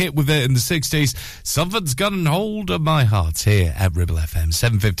originally had a hit with it in the 60s. Something's gotten hold of my heart here at Ribble FM.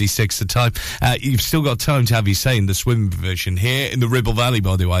 7:56 the time. You've still got time to have you say in the swimming provision here in the Ribble Valley,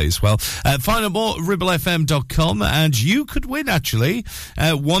 by the way, as well. Find out more at ribblefm.com, and you could win, actually,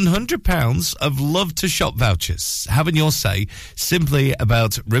 £100 of Love to Shop vouchers. Having your say simply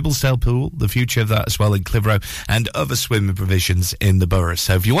about Ribblesdale Pool, the future of that as well in Clitheroe, and other swimming provisions in the borough borough.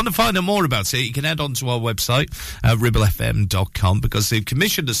 So if you want to find out more about it, you can head on to our website, ribblefm.com, because they've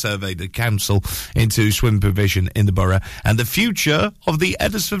commissioned a survey to council into swim provision in the borough and the future of the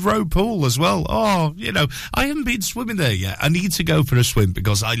Edisford Road pool as well. Oh, you know, I haven't been swimming there yet. I need to go for a swim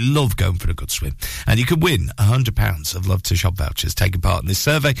because I love going for a good swim. And you can win £100 of Love to Shop vouchers taking part in this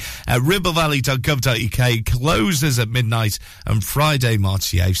survey at ribblevalley.gov.uk. Closes at midnight on Friday, March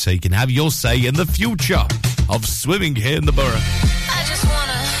the 8th, so you can have your say in the future of swimming here in the borough.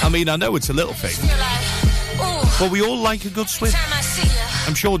 I mean, I know it's a little thing, but we all like a good swim.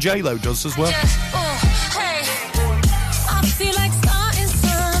 I'm sure J-Lo does as well. I feel like starting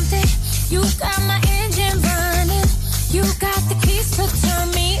something. You got my engine running. You got the keys to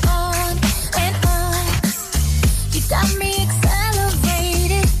turn me on and on. You got me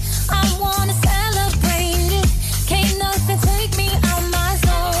accelerated. I wanna celebrate it. Can't nothing take me out my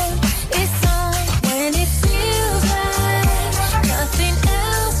zone. It's on when it feels like nothing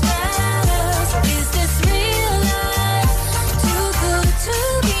else matters. Is this real life? Too good to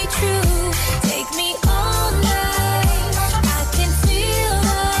be true. Take me all night. I can feel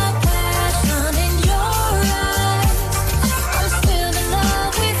the passion in your eyes. I'm still in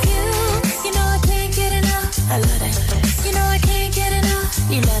love with you. You know I can't get enough. I love it. You know I can't get enough.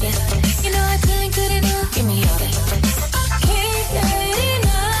 You love it. You know I can't get enough. Give me all that. Can't get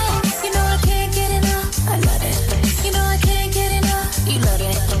enough. You know I can't get enough. I love it. You know I can't get enough. You love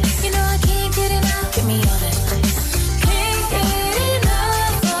it. You know I can't get enough. Give me all that. Can't get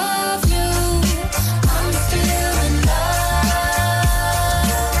enough of you. I'm still in love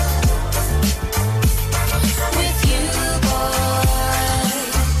with you, boy.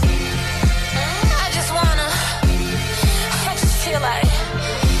 I just feel like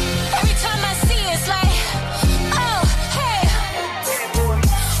every time I see you, it's like, oh, hey.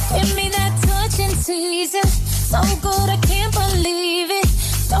 Give me that touch and teasing. So good, I can't believe it.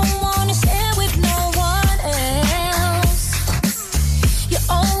 Don't wanna share with no one else. You're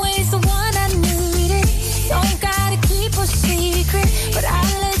always the one I needed. Don't gotta keep a secret, but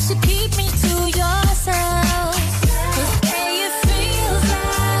I'll let you keep me to yourself. 'Cause hey, it feels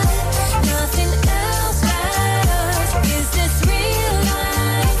like nothing else matters. Is this real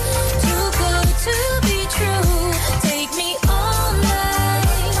life? Too good to be true. Take me all night.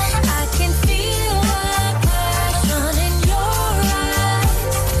 I can feel the passion in your eyes.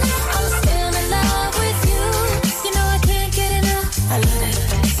 I'm still in love with you. You know I can't get enough. I love it.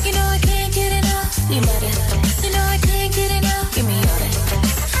 You know I can't get enough. You love it. You know I can't get enough. Give me all that.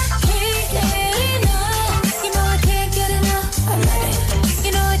 Can't get enough. You know I can't get enough. I love it.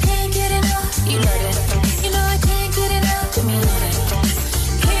 You know I can't get enough. You love it. You know I can't get enough. Give me all that.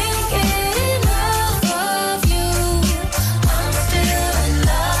 Can't get enough of you. I'm still in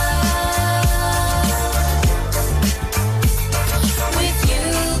love with you,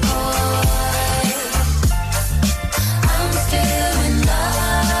 boy. I'm still in love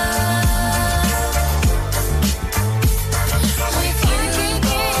with you. Can't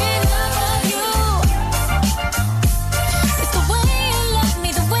get enough of you. It's the way you love me,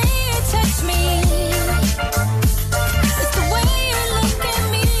 the way you touch me. It's the way you look at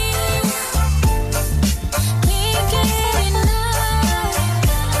me. Can't get enough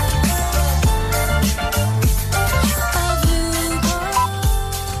of you, boy.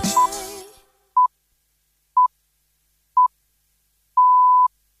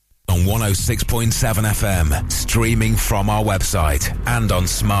 On 106.7 FM, streaming from our website and on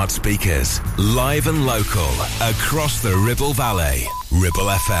smart speakers, live and local, across the Ribble Valley. Ribble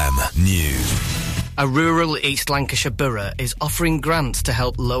FM News. A rural East Lancashire borough is offering grants to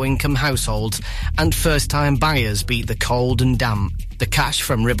help low-income households and first-time buyers beat the cold and damp. The cash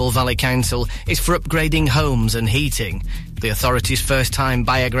from Ribble Valley Council is for upgrading homes and heating. The authority's first-time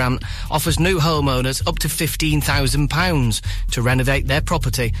buyer grant offers new homeowners up to £15,000 to renovate their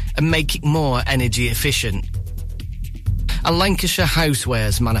property and make it more energy efficient. A Lancashire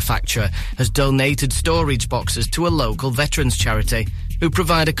housewares manufacturer has donated storage boxes to a local veterans charity who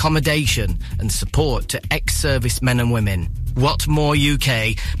provide accommodation and support to ex-service men and women. Whatmore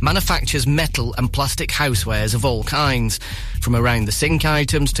UK manufactures metal and plastic housewares of all kinds, from around the sink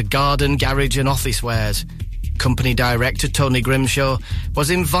items to garden, garage and office wares. Company director Tony Grimshaw was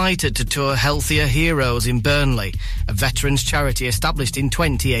invited to tour Healthier Heroes in Burnley, a veterans charity established in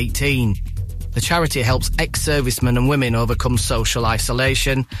 2018. The charity helps ex-servicemen and women overcome social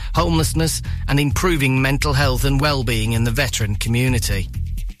isolation, homelessness and improving mental health and well-being in the veteran community.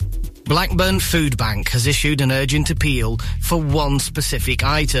 Blackburn Food Bank has issued an urgent appeal for one specific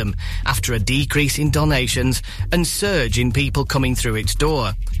item after a decrease in donations and surge in people coming through its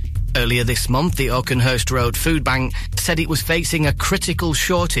door. Earlier this month, the Oakenhurst Road Food Bank said it was facing a critical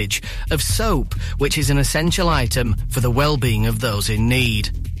shortage of soap, which is an essential item for the well-being of those in need.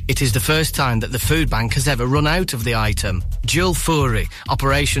 It is the first time that the food bank has ever run out of the item. Jill Foury,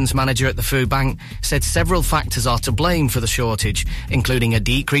 operations manager at the food bank, said several factors are to blame for the shortage, including a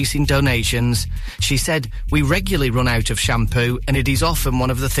decrease in donations. She said, "We regularly run out of shampoo and it is often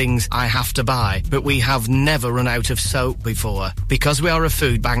one of the things I have to buy, but we have never run out of soap before. Because we are a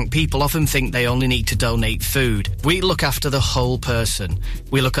food bank, people often think they only need to donate food. We look after the whole person.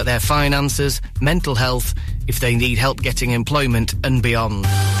 We look at their finances, mental health, if they need help getting employment and beyond."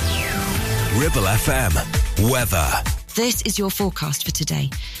 Ribble FM. Weather. This is your forecast for today.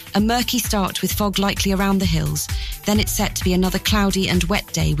 A murky start with fog likely around the hills. Then it's set to be another cloudy and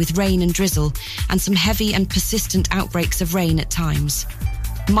wet day with rain and drizzle and some heavy and persistent outbreaks of rain at times.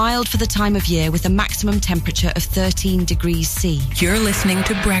 Mild for the time of year with a maximum temperature of 13 degrees C. You're listening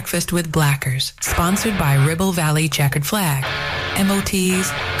to Breakfast with Blackers, sponsored by Ribble Valley Checkered Flag. MOTs,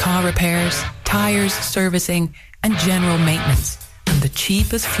 car repairs, tires, servicing, and general maintenance. And the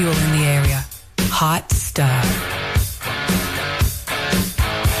cheapest fuel in the area. Hot stuff.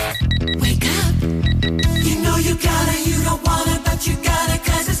 Wake up. You know you gotta, you don't wanna, but you gotta,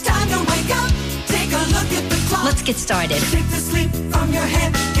 'cause it's time to wake up. Take a look at the clock. Let's get started. Take the sleep from your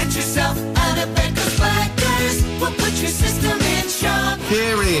head. Get yourself out of bed, 'cause Blackers will put your system in shock.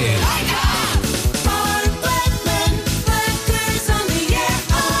 Here he is. Wake up. Mark Blackman. Blackers on the air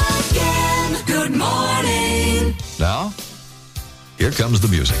again. Good morning. Now, here comes the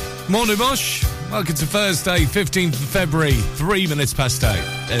music. Morning, Mosh. Welcome to Thursday, 15th of February, 3 minutes past 8.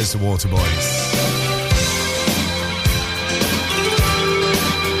 There's the Waterboys.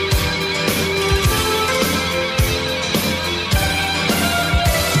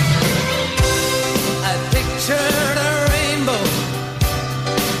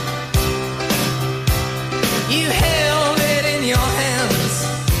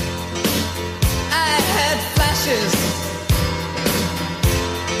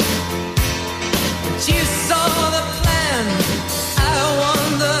 You saw the plan. I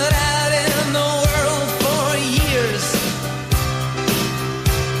wandered out in the world for years,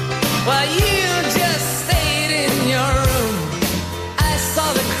 while you just stayed in your room. I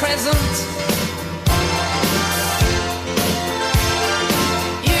saw the crescent.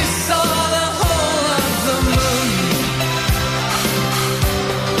 You saw the whole of the moon.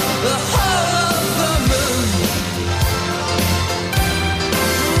 The whole of the moon.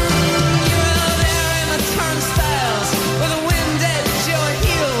 Turnstiles with the wind at your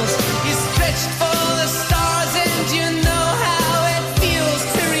heels. You stretched for the stars and you know how it feels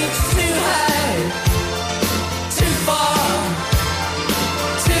to reach too high, too far,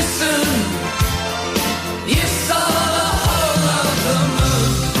 too soon.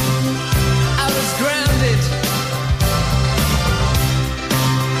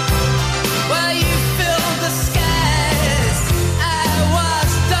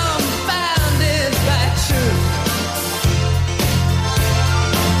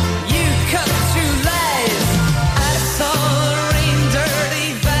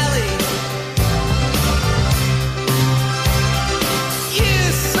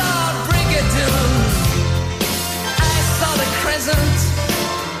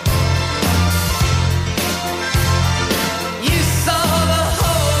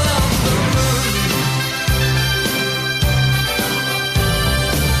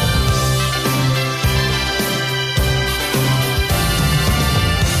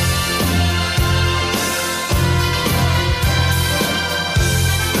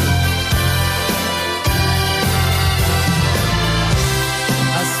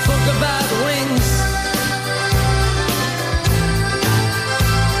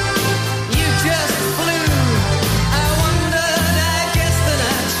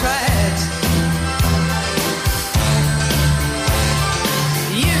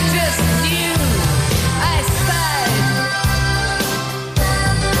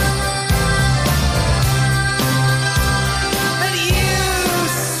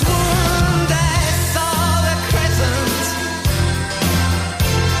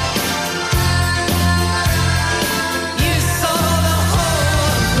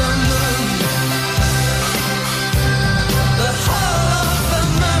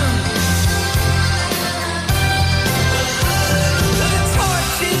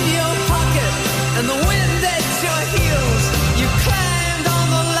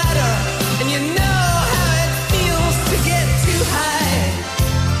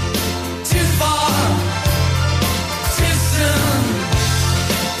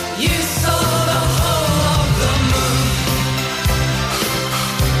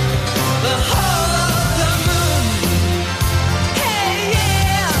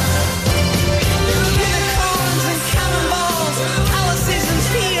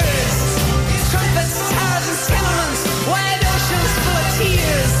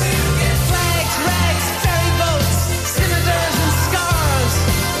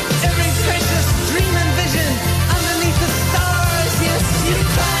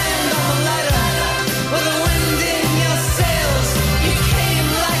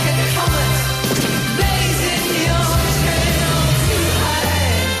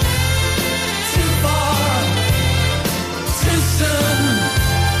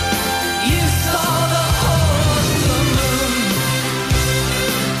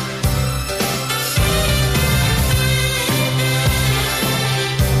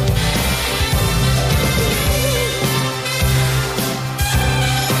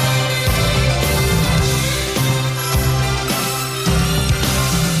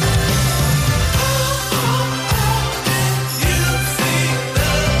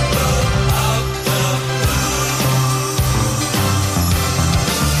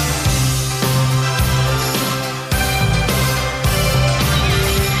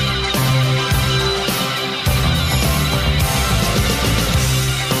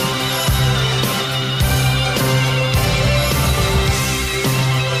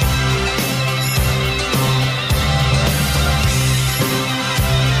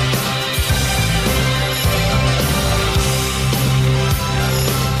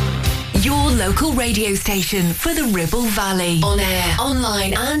 radio station for the Ribble Valley. On air,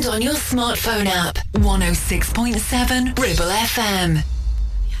 online and on your smartphone app. 106.7 Ribble FM.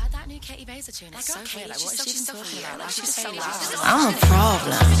 Katie Baser tune. It's so weird. Like, what is she talking about? Like, she's so loud. I'm a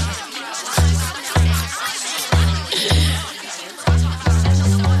problem.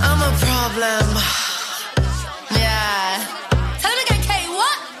 I'm a problem. Yeah. Tell him again, Katie,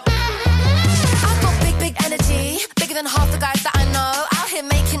 what? I've got big energy. Bigger than half the guys that I know. Out here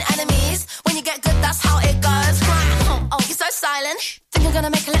making enemies. When you get good, that's how it goes. Oh, you're so silent. Think you're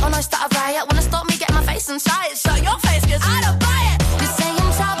gonna make a little noise, start a riot. Wanna stop me, get my face inside. Shut your face, cause I don't buy it. You say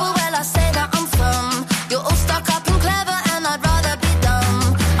I'm trouble, well, I say that I'm from. You're all stuck up and clever, and I'd rather be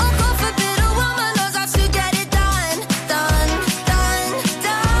dumb. Oh, God forbid a woman knows how to get it done. Done.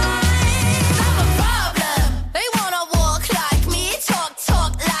 I'm a problem. They wanna walk like me,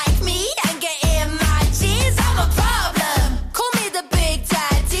 talk like me, and get in my jeans. I'm a problem. Call me the big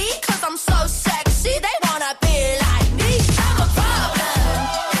daddy, cause I'm so sexy. They wanna be like me. I'm a problem.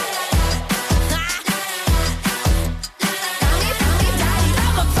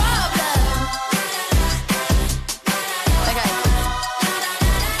 I'm a problem. Okay.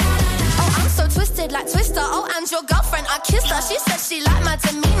 Oh, I'm so twisted like Twister. Oh, and your girlfriend, I kissed her. She said she liked my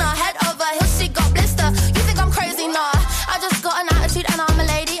demeanor. Head over heels, she got blister. You think I'm crazy? Nah. I just got an attitude and I'm a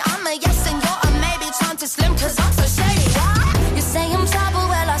lady. I'm a yes and you're a maybe. Trying to slim cause I'm so shady. What? You say I'm trouble,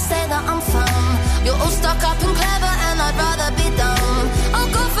 well, I say that I'm fun. You're all stuck up and clever and I'd rather be dumb. Oh,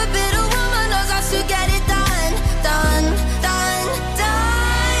 God forbid a woman knows how to get it done. Done.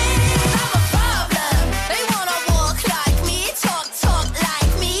 I'm a problem. They wanna walk like me, talk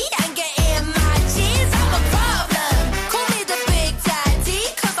like me, and get in my jeans. I'm a problem. Call me the big daddy,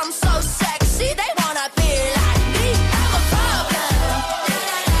 cause I'm so sexy. They wanna be like me. I'm a problem.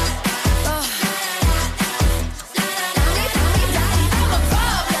 I'm a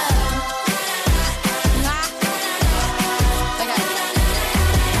problem.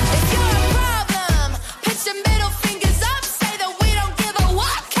 If you're a problem, put your middle fingers up, say that we don't give a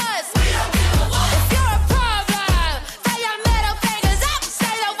what, cause we don't give a what. If you're a problem, throw your middle fingers up,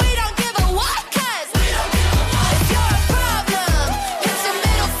 say that we don't give a what, cause we don't give a what. If you're a problem, put your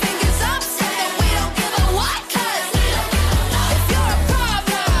middle fingers up, say that we don't give a what, cause we don't give a what. If you're a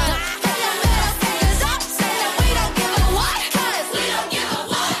problem, throw your middle fingers up, say that we don't give a what, cause we don't give a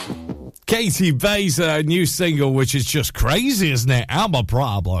what. Katie Baser, new single, which is just crazy, isn't it? I'm a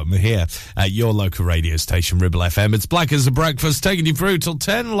problem here at your local radio station, Ribble FM. It's Black as a Breakfast, taking you through till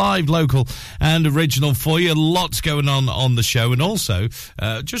 10, live, local and original for you. Lots going on the show, and also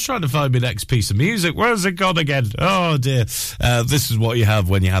just trying to find my next piece of music. Where's it gone again? Oh, dear. This is what you have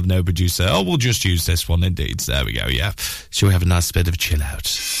when you have no producer. Oh, we'll just use this one, indeed. There we go, yeah. Shall we have a nice bit of chill out?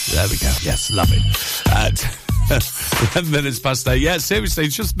 There we go. Yes, love it. 11 minutes past 8. Yeah, seriously,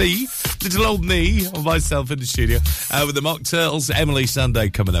 it's just me, little old me, or myself in the studio, with the Mock Turtles. Emily Sunday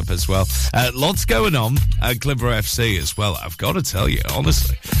coming up as well. Lots going on at Clitheroe FC as well, I've got to tell you,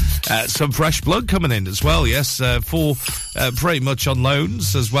 honestly. Some fresh blood coming in as well, yes, for pretty much on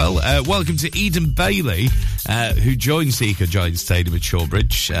loans as well. Welcome to Eden Bailey, who joins the Eco Giants Stadium at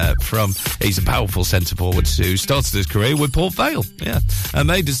Shawbridge. He's a powerful centre-forward who started his career with Port Vale, and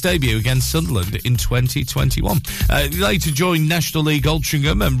made his debut against Sunderland in 2021. He later joined National League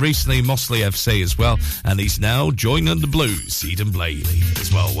Altrincham and recently Mossley FC as well, and he's now joining the Blues, Eden Bailey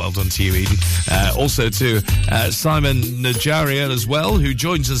as well. Well done to you, Eden. Also to Simon Najaria as well, who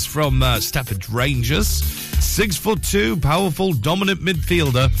joins us from Stafford Rangers. 6'2", powerful, dominant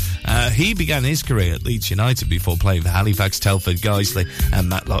midfielder. He began his career at Leeds United before playing for Halifax, Telford, Guiseley and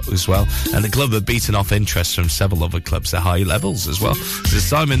Matlock as well. And the club have beaten off interest from several other clubs at high levels as well. So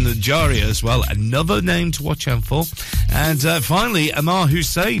Simon Najaria as well, another name to watch out for. And finally, Amar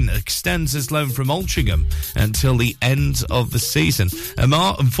Hussein extends his loan from Altrincham until the end of the season.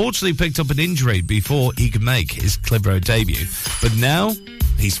 Amar unfortunately picked up an injury before he could make his Clitheroe debut, but now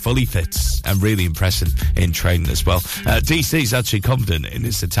he's fully fit and really impressive in training as well. DC's actually confident in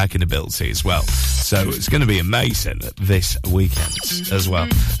his attacking ability as well. So it's going to be amazing this weekend as well.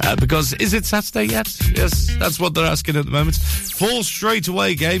 Because is it Saturday yet? Yes, that's what they're asking at the moment. 4 straight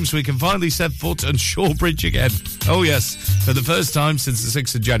away games. We can finally set foot on Shawbridge again. Oh yes, for the first time since the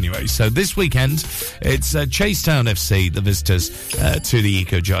 6th of January. So this weekend, it's Chasetown FC, the visitors to the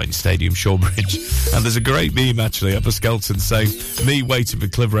Eco Giants Stadium, Shawbridge. And there's a great meme actually up at Skelton saying, me waiting for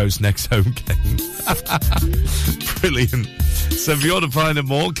Clitheroe's next home game. Brilliant. So if you want to find out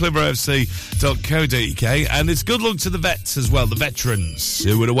more, clitheroefc.co.uk. And it's good luck to the vets as well, the veterans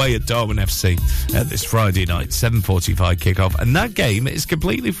who were away at Darwin FC this Friday night, 7:45 kickoff. And that game is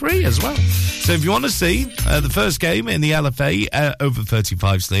completely free as well. So if you want to see the first game in the LFA over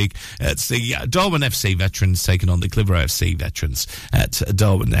 35s League, it's the Darwin FC veterans taking on the Clitheroe FC veterans at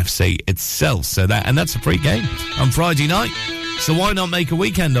Darwin FC itself. So that's a free game on Friday night. So why not make a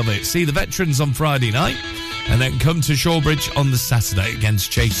weekend of it? See the veterans on Friday night, and then come to Shawbridge on the Saturday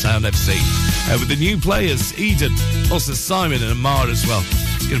against Chase Sound FC. With the new players, Eden, also Simon and Amar as well.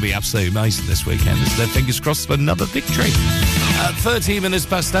 It's going to be absolutely amazing this weekend. As their fingers crossed for another victory. 13 minutes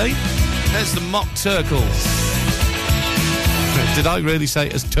past 8. There's the Mock Turkles. Did I really say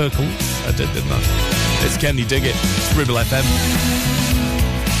it as Turkles? I did, didn't I? It's Kenny Diggett. It's Ribble FM.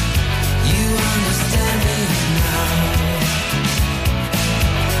 You understand me now.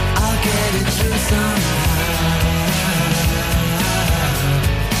 I'll get it through somehow.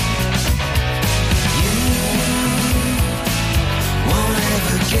 You won't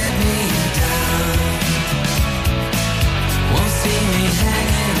ever get me down. Won't see me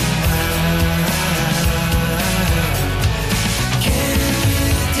hanging around. Can you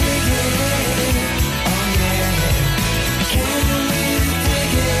dig it? Oh yeah. Can you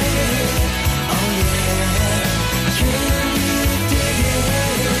dig it? Oh yeah. Can you dig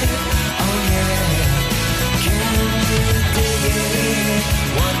it? Oh yeah. Can you dig it?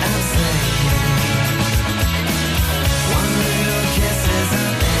 What I'm saying. One little kiss is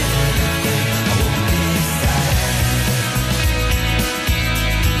everything. I won't be sad.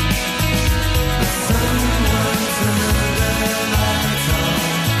 But someone turned the lights on.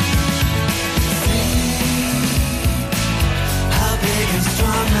 See how big and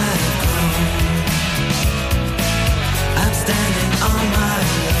strong I've grown. I'm standing on my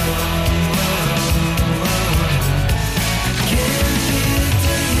own. Can you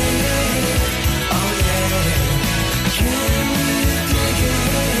dig it? Oh yeah. Can you dig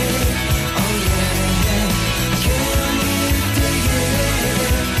it? Oh yeah. Can you dig it?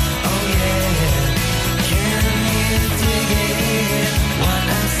 Oh yeah. Can you dig it? What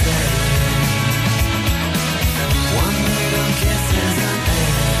I'm saying. One little kiss is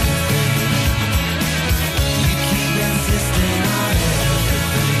everything. You keep insisting on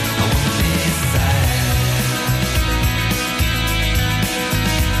everything. I won't be sad.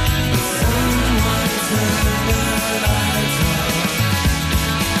 But someone turned the lights on.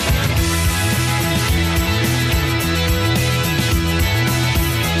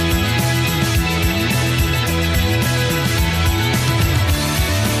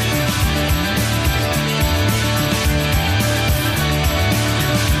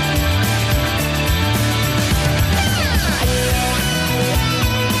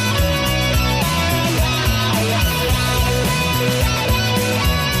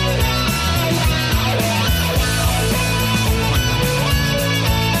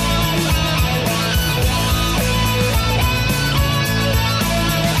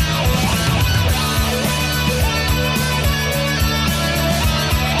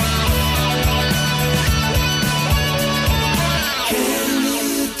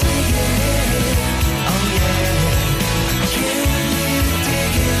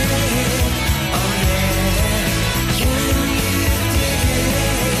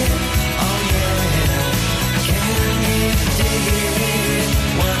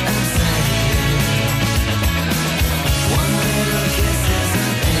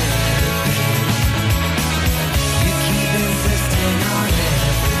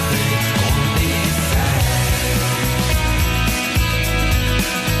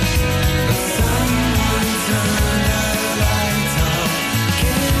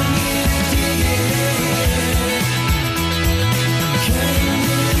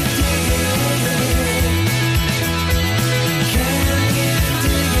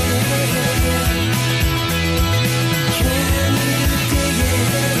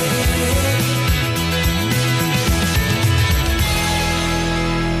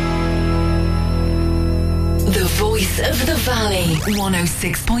 The voice of the valley,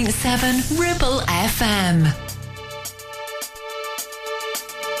 106.7 Ribble FM.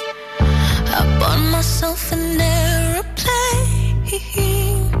 I bought myself an aeroplane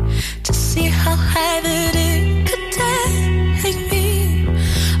to see how high that it could take me.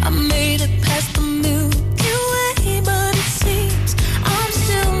 I made it past the Milky Way, but it seems I'm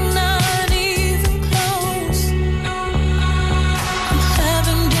still not even close. I'm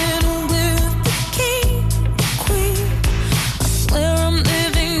having dinner with the king, the queen. I swear I'm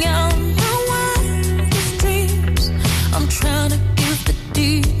living out my wildest dreams. I'm trying to give the deep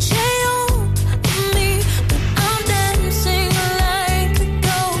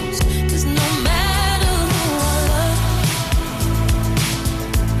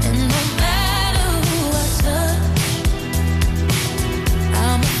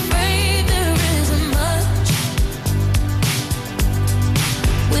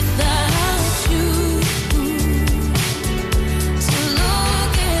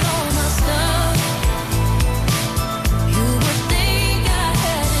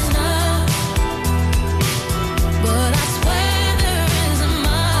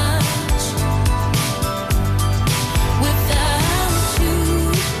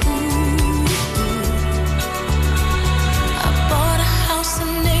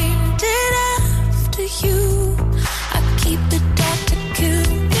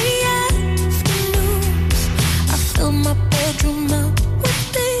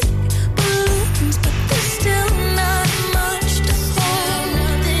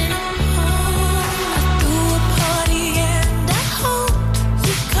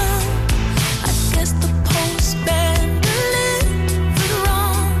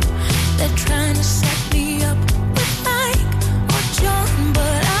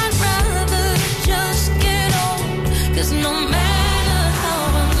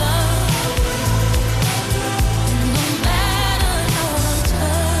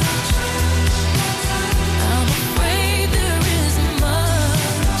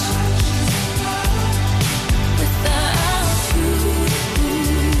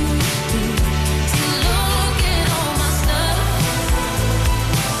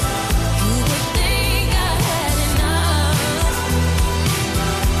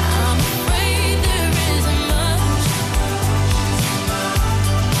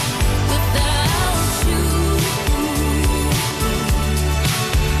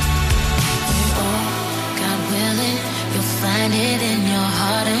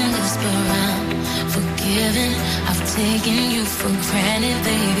pardon whisper around. Forgiven, I've taken you for granted,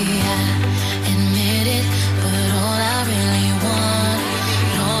 baby. I admit it, but all I really want,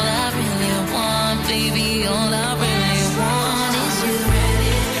 baby, all I really want is you.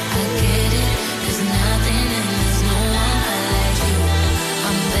 I get it, there's nothing and there's no one like you.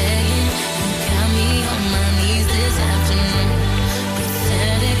 I'm begging, you got me on my knees this afternoon.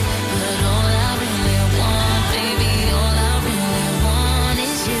 Pathetic, but all I really want, baby, all I really want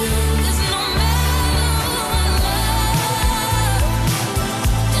is you. There's no matter who I love,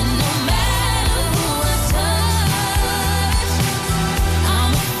 and no matter who I touch,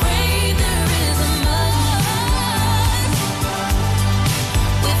 I'm afraid there isn't much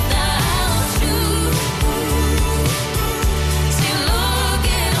without you. See, look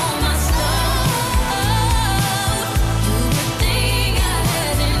at all my stuff. You would think I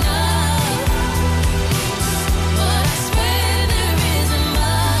had enough, but I swear there isn't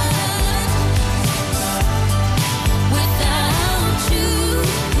much without you.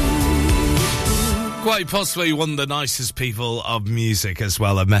 Quite possibly one of the nicest people of music as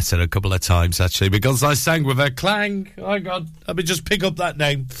well. I've met her a couple of times, actually, because I sang with her. Clang. Oh, God. Let me just pick up that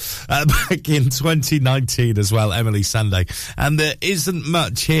name. Back in 2019 as well, Emily Sunday. And there isn't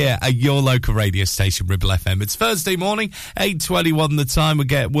much here at your local radio station, Ribble FM. It's Thursday morning, 8:21 the time. We'll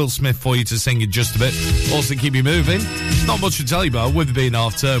get Will Smith for you to sing in just a bit. Also keep you moving. Not much to tell you about with it being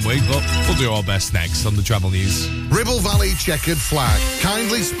half-term week, but we'll do our best next on the Travel News. Ribble Valley Checkered Flag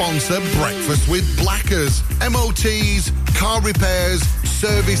kindly sponsor Breakfast with Blackers. MOTs, car repairs,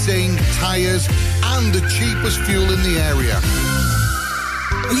 servicing, tyres, and the cheapest fuel in the area.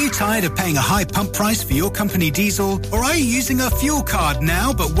 Are you tired of paying a high pump price for your company diesel? Or are you using a fuel card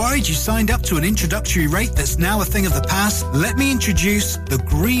now but worried you signed up to an introductory rate that's now a thing of the past? Let me introduce the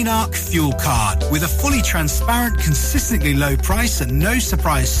Green Arc Fuel Card. With a fully transparent, consistently low price and no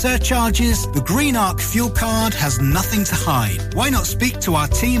surprise surcharges, the Green Arc Fuel Card has nothing to hide. Why not speak to our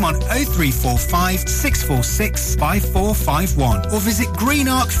team on 0345 646 5451 or visit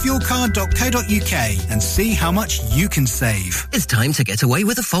greenarcfuelcard.co.uk and see how much you can save. It's time to get away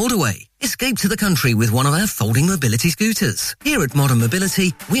with a foldaway. Escape to the country with one of our folding mobility scooters. Here at Modern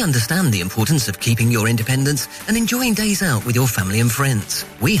Mobility, we understand the importance of keeping your independence and enjoying days out with your family and friends.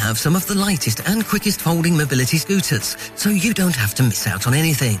 We have some of the lightest and quickest folding mobility scooters, so you don't have to miss out on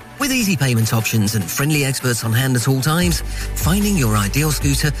anything. With easy payment options and friendly experts on hand at all times, finding your ideal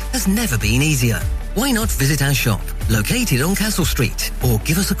scooter has never been easier. Why not visit our shop, located on Castle Street, or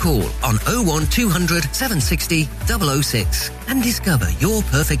give us a call on 01200 760 006 and discover your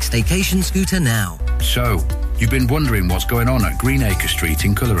perfect staycation scooter now. So, you've been wondering what's going on at Greenacre Street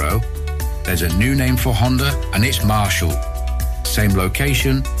in Clitheroe? There's a new name for Honda, and it's Marshall. Same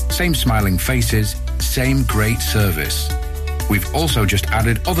location, same smiling faces, same great service. We've also just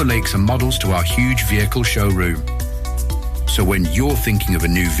added other lakes and models to our huge vehicle showroom. So when you're thinking of a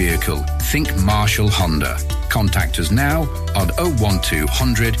new vehicle, think Marshall Honda. Contact us now on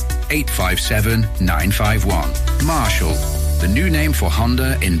 01200 857 951. Marshall, the new name for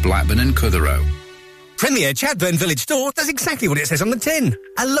Honda in Blackburn and Clitheroe. Premier Chatburn Village Store does exactly what it says on the tin.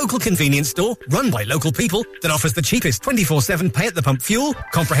 A local convenience store run by local people that offers the cheapest 24/7 pay-at-the-pump fuel,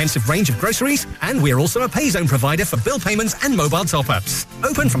 comprehensive range of groceries, and we're also a pay zone provider for bill payments and mobile top-ups.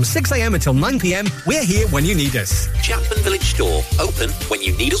 Open from 6 a.m. until 9 p.m. We're here when you need us. Chatburn Village Store, open when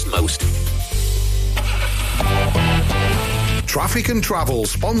you need us most. Traffic and Travel,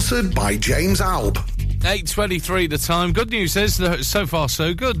 sponsored by James Alb. 8:23 the time. Good news is that so far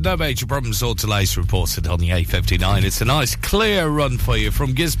so good. No major problems or delays reported on the A59. It's a nice clear run for you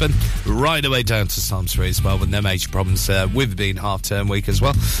from Gisborne right away down to Samsbury as well, with no major problems with being half-term week as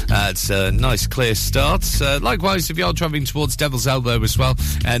well. It's a nice clear start. Likewise, if you're travelling towards Devil's Elbow as well,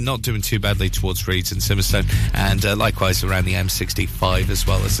 and not doing too badly towards Reeds and Simmerstone, and likewise around the M65 as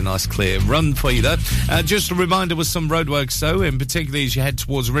well. It's a nice clear run for you there. Just a reminder with some roadworks though, in particular as you head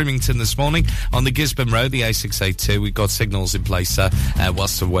towards Rimington this morning on the Gisborne Road, the A682. We've got signals in place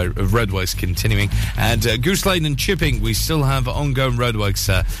whilst the roadworks continuing. And Goose Lane and Chipping, we still have ongoing roadworks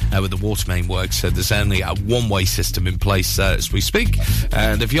with the water main works. There's only a one-way system in place as we speak.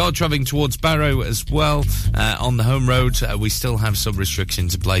 And if you are travelling towards Barrow as well, on the home road, we still have some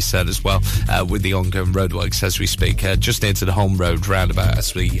restrictions in place as well with the ongoing roadworks as we speak. Just near to the home road roundabout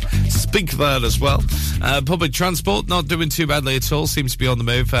as we speak there as well. Public transport, not doing too badly at all. Seems to be on the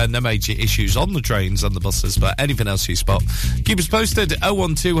move. No major issues on the trains, on the buses, but anything else you spot, keep us posted.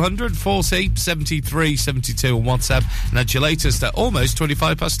 01200 40 73 72 on WhatsApp, and at your latest at almost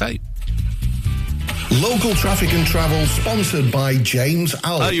 8:25. Local Traffic and Travel, sponsored by James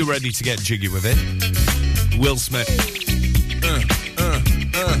Allen. Are you ready to get jiggy with it? Will Smith.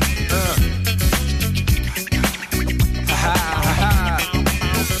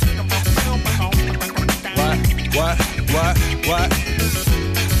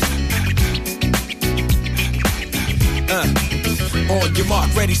 On your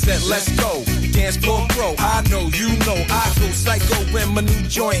mark, ready, set, let's go. Dance floor pro, I know, you know, I go psycho when my new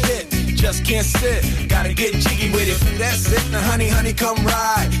joint hit. Just can't sit, gotta get jiggy with it. Ooh, that's it, now honey, honey, come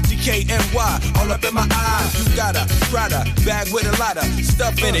ride. GKNY, all up in my eyes. You got a Prada bag with a lot of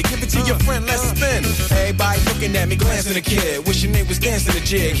stuff in it. Give it to your friend, let's spin. Everybody looking at me, glancing a kid. Wishing they was dancing a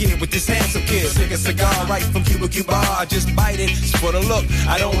jig here with this handsome kid. Sick a cigar right from Cuba Cuba. I just bite it, it's for the look,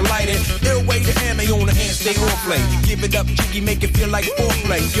 I don't light it. Ill way to ammo on the hand, stay on play. Give it up, jiggy, make it feel like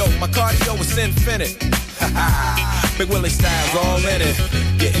foreplay. Yo, my cardio is infinite. Big Willie style's all in it.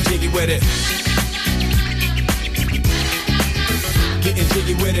 Getting jiggy with it. Getting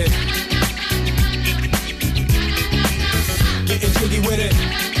jiggy with it. Getting jiggy with it.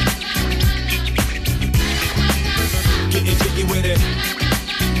 Getting jiggy with it.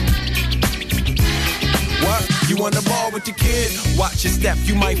 What? You on the ball with the kid? Watch your step,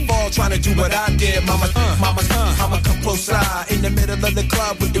 you might fall trying to do what I did. Mama, I'ma come close side in the middle of the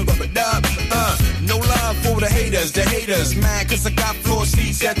club with the rubber dub. No love for the haters. Mad cause I got floor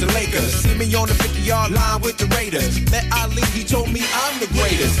seats at the Lakers. See me on the 50-yard line with the Raiders. Met Ali, he told me I'm the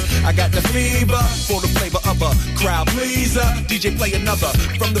greatest. I got the fever for the flavor of a crowd pleaser. DJ play another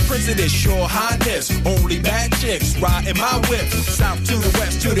from the president, Your Highness. Only bad chicks riding my whip. South to the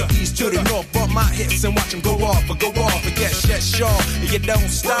west, to the east, to the north. Bump my hips and watch them go off. And get shut short. And you don't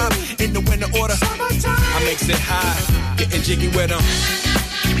stop in the winter order. I makes it high, getting jiggy with them.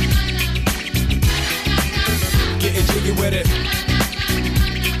 Getting jiggy with it.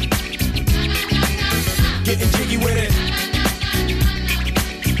 Getting jiggy with it.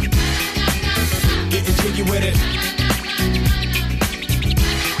 Getting jiggy with it.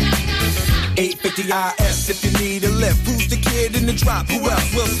 850 IS if you need a lift. Who's the kid in the drop? Who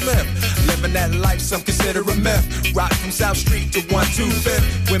else? Will Smith. Living that life, some consider a myth. Rock from South Street to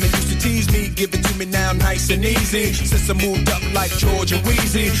 125th. Women used to tease me, give it to me now nice and easy. Since I moved up like George and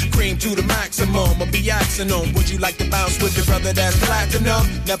Wheezy, cream to the maximum, I'll be axing them. Would you like to bounce with your brother that's platinum?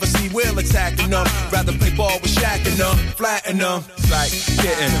 Never see Will attacking them. Rather play ball with Shaq and them, flatten them. Like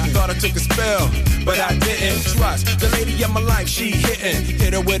getting, thought I took a spell, but I didn't. Trust the lady of my life, she hitting.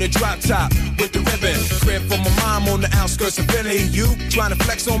 Hit her with a drop top, with the ribbon. Crib for my mom on the outskirts of Philly. You trying to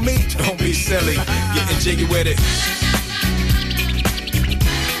flex on me? Don't be silly. Getting jiggy with it.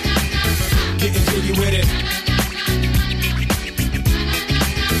 Getting jiggy with it.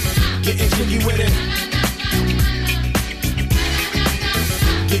 Getting jiggy with it.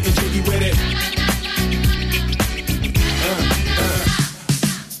 Getting jiggy with it.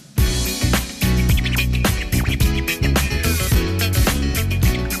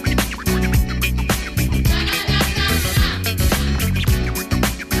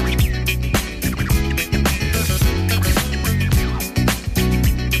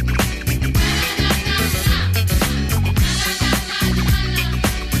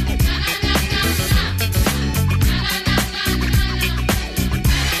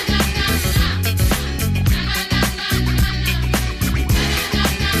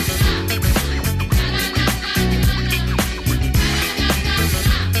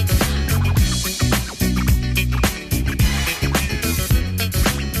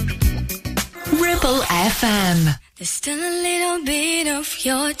 FM. There's still a little bit of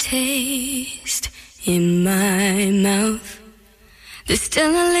your taste in my mouth. There's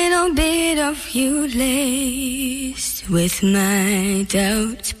still a little bit of you laced with my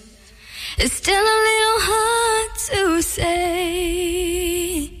doubt. It's still a little hard to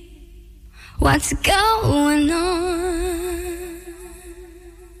say what's going on.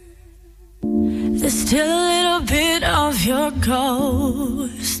 There's still a little bit of your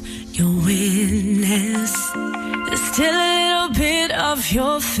ghost, your witness. There's still a little bit of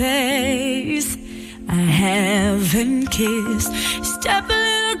your face I haven't kissed. Step a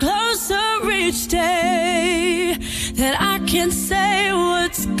little closer each day that I can say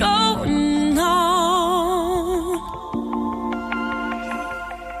what's going on.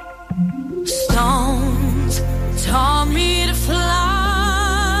 Stones taught me to fly.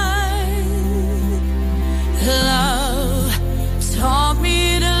 Love taught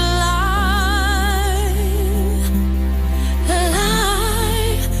me to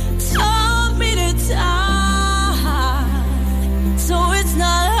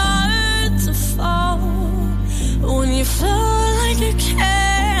you flow like a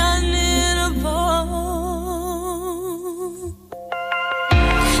cannonball.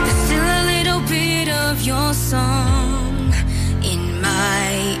 There's still a little bit of your song in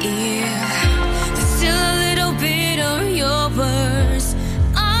my ear. There's still a little bit of your words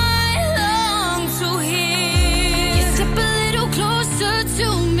I long to hear. You step a little closer to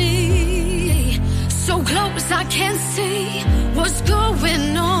me, so close I can't see what's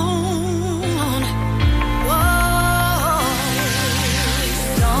going on. Whoa,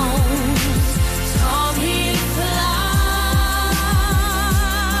 stones taught me to fly.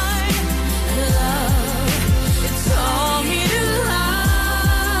 Love, it taught me to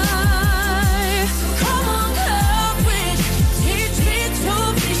lie. So come on, courage, teach me to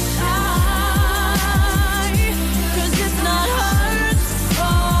be shy. 'Cause it's not hard to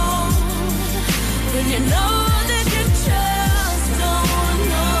fall when you know that you just don't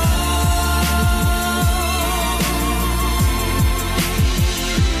know.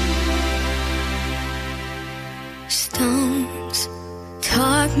 Stones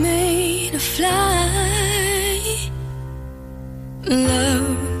taught me to fly.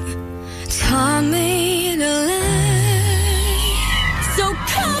 Love taught me to lie. So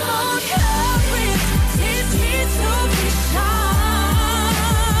come on, courage, teach me to be shy.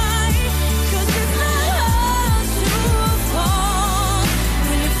 'Cause it's not hard to fall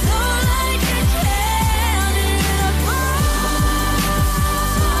when you flow like a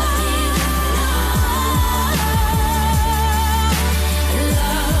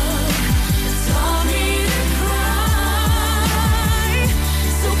taught me to cry.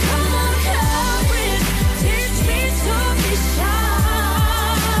 So come on, courage, teach me to be shy.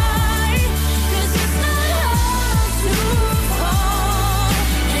 'Cause it's not hard to fall,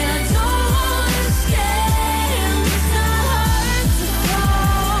 and I don't wanna scare. It's not hard to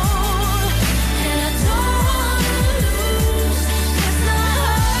fall, and I don't wanna lose. It's not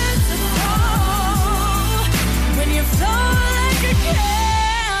hard to fall when you flow like a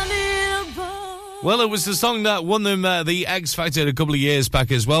cannonball. Well, it was the song that won them the X Factor a couple of years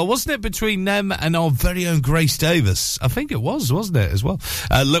back as well, wasn't it? Between them and our very own Grace Davis. I think it was, wasn't it, as well?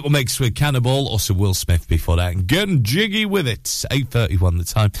 Little Mix with Cannonball, also Will Smith before that, and getting jiggy with it. 8:31 the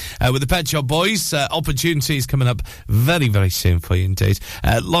time. With the Pet Shop Boys, opportunities coming up very, very soon for you indeed.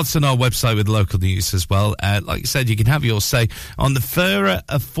 Lots on our website with local news as well. Like I said, you can have your say on the fairer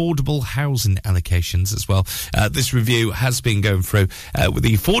affordable housing allocations as well. This review has been going through with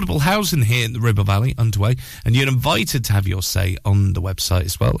the affordable housing here in the Ribble Valley underway, and you're invited to have your say on the website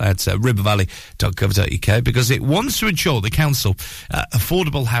as well at ribblevalley.gov.uk, because it wants to ensure the council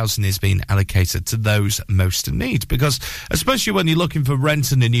affordable housing is being allocated to those most in need, because especially when you're looking for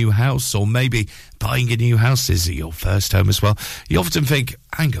renting a new house or maybe buying a new house, is it your first home as well, you often think,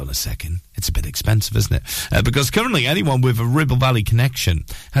 hang on a second, it's a bit expensive, isn't it? Because currently anyone with a Ribble Valley connection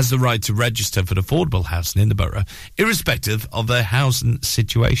has the right to register for affordable housing in the borough, irrespective of their housing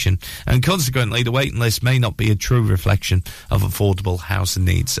situation. And consequently, the waiting list may not be a true reflection of affordable housing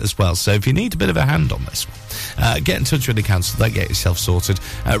needs as well. So if you need a bit of a hand on this one, get in touch with the council. They get yourself sorted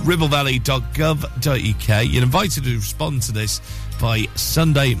at ribblevalley.gov.uk. You're invited to respond to this by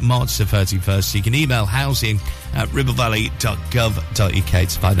Sunday, March the 31st. You can email housing at ribblevalley.gov.uk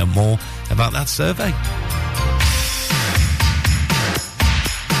to find out more about that survey.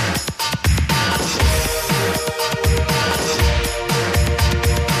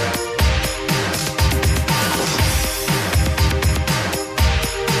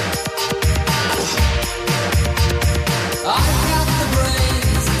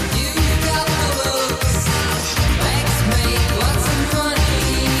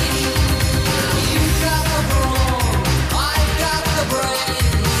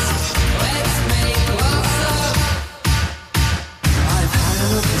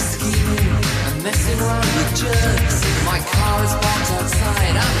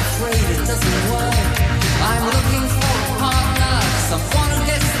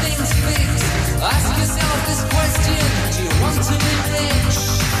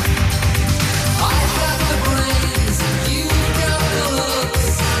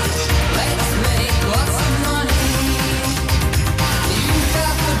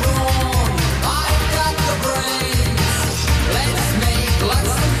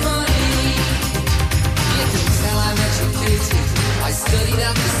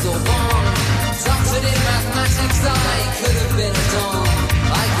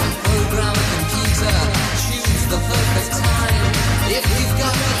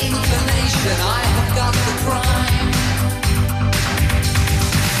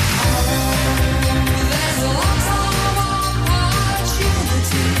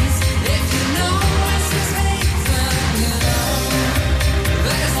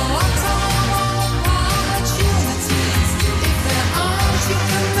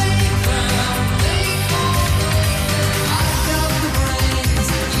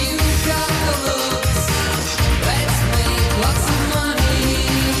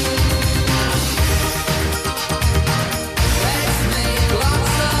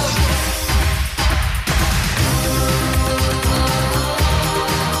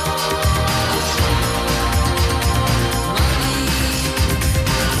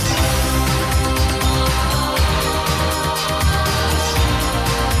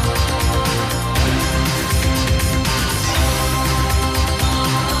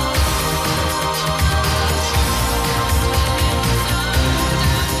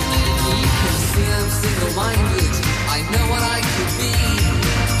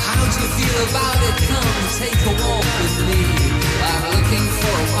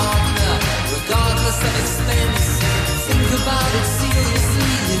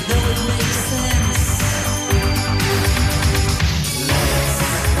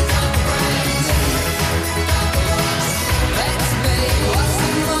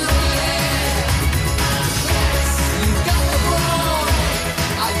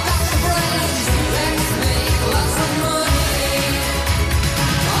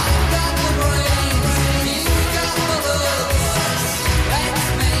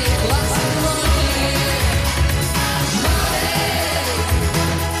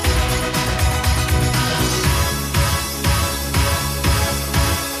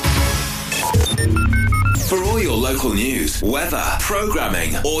 For all your local news, weather,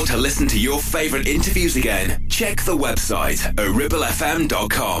 programming, or to listen to your favourite interviews again, check the website at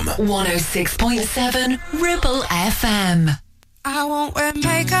ribblefm.com. 106.7 Ribble FM. I won't wear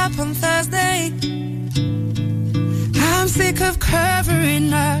makeup on Thursday. I'm sick of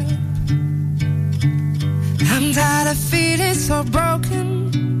covering up. I'm tired of feeling so broken.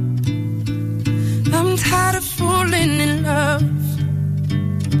 I'm tired of falling in love.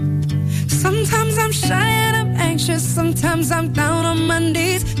 Sometimes I'm shy and I'm anxious. Sometimes I'm down on my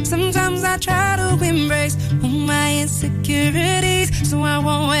knees. Sometimes I try to embrace all my insecurities. So I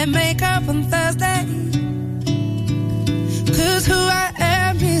won't wear makeup on Thursday. 'Cause who I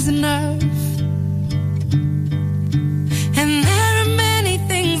am is enough. And there are many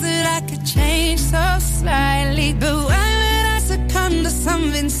things that I could change so slightly. But why would I succumb to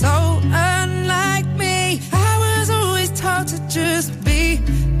something so unlike me? I was always taught to just be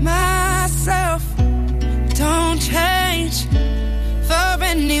myself. Don't change for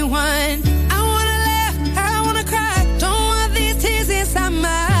anyone. I wanna laugh, I wanna cry. Don't want these tears inside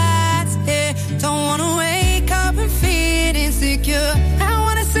my eyes. Yeah. Don't wanna wake up and feel insecure. I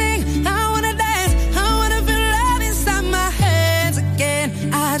wanna sing, I wanna dance. I wanna feel love inside my hands again.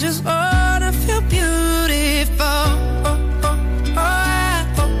 I just wanna feel beautiful.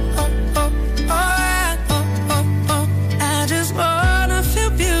 I just wanna feel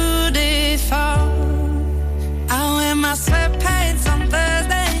beautiful. I wear my sweatpants on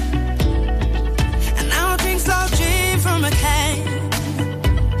Thursday, and I'll drink slow gin from a can.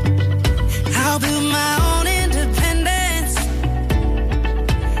 I'll build my own independence.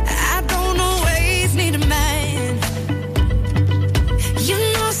 I don't always need a man. You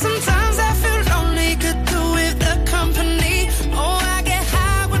know, sometimes I feel lonely, could do with the company. Oh, I get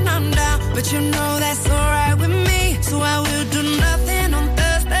high when I'm down, but you know that's alright with me. So I will do nothing on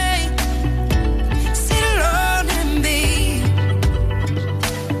Thursday. Sit alone and be.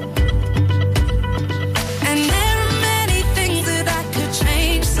 And there are many things that I could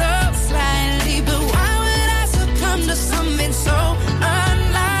change so slightly. But why would I succumb to something so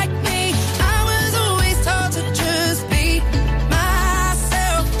unlike me? I was always taught to just be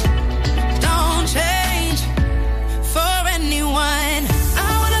myself. Don't change for anyone. I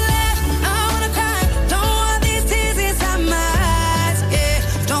wanna laugh, I wanna cry. Don't want these tears inside my eyes. Yeah,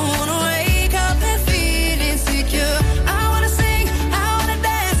 don't wanna wake up and feel insecure. I wanna sing, I wanna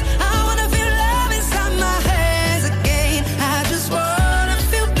dance. I wanna feel love inside my hands again. I just wanna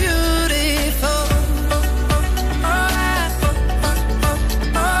feel beautiful. I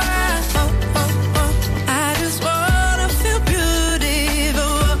just wanna feel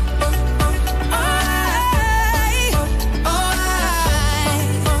beautiful.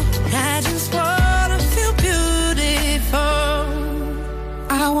 I just wanna feel beautiful.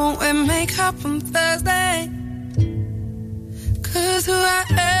 I won't wear makeup on Thursday. 'Cause who I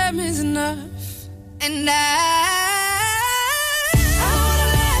am is enough. And I wanna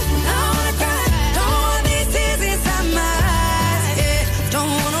laugh, I wanna cry. Don't want these tears inside my eyes. Yeah,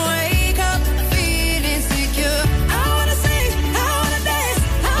 don't wanna wake up and feel insecure. I wanna sing, I wanna dance.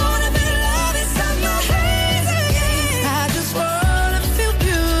 I wanna feel love inside my hands again. I just wanna feel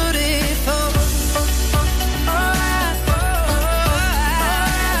beautiful.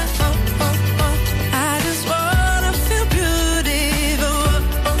 I just wanna feel beautiful.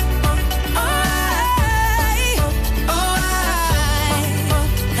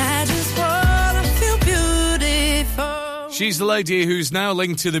 I just wanna feel beautiful. She's the lady who's now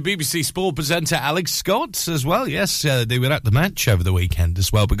linked to the BBC Sport presenter Alex Scott as well. Yes, they were at the match over the weekend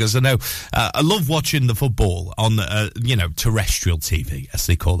as well, because I know I love watching the football on, terrestrial TV, as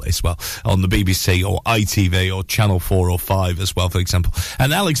they call it as well, on the BBC or ITV or Channel 4 or 5 as well, for example.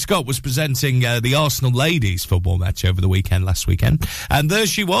 And Alex Scott was presenting the Arsenal ladies football match over the weekend, last weekend. And there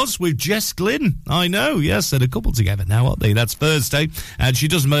she was with Jess Glynn. I know, yes, they're a couple together now, aren't they? That's Thursday. And she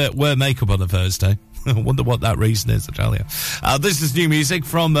doesn't wear makeup on a Thursday. I wonder what that reason is, I tell you. This is new music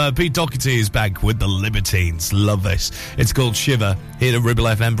from Pete Doherty is back with the Libertines. Love this. It's called Shiver here at Ribble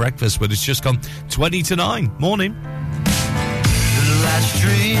FM Breakfast, but it's just gone 20 to 9. Morning. The last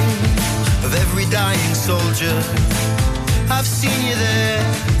dream of every dying soldier. I've seen you there,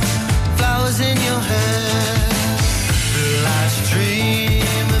 flowers in your hair. The last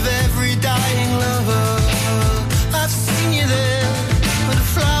dream of every dying lover. I've seen you there, with the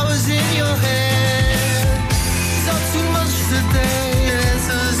flowers in your hair. Too much today,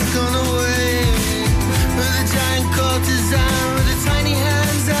 answers gone away. With a giant courtesan, with the tiny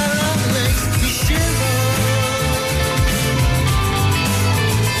hands that love makes me shiver.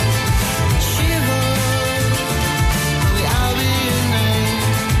 Shiver, I'll be your name.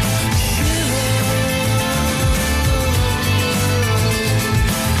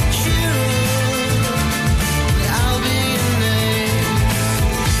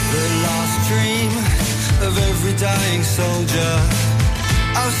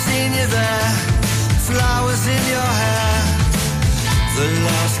 I've seen you there, flowers in your hair. The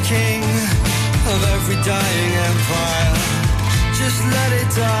last king of every dying empire. Just let it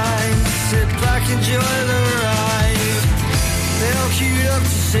die, sit back, enjoy the ride. They all queued up to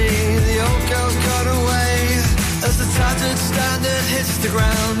see the old girl's gone away. As the tattered standard hits the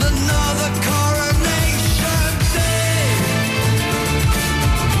ground, another coronation day.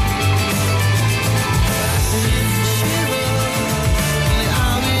 Shiver, the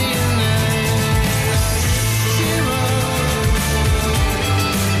army in name. Shiver,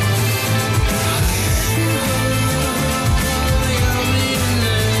 the army in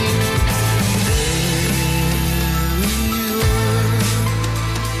name.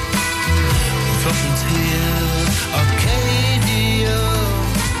 Frontier, Arcadia,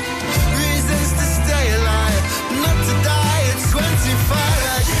 reasons to stay alive, not to die at 25.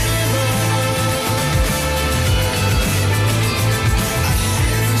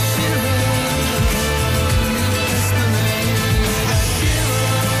 I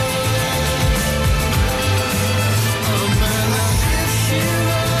shiver, oh man, I shiver.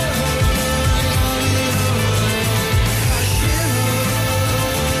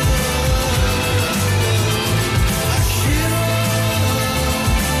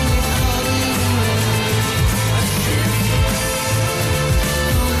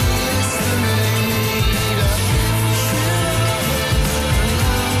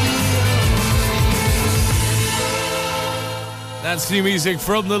 That's new music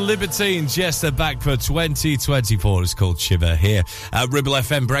from the Libertines. Yes, they're back for 2024. It's called Shiver here at Ribble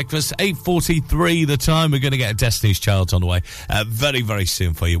FM Breakfast. 8:43 the time. We're going to get a Destiny's Child on the way very, very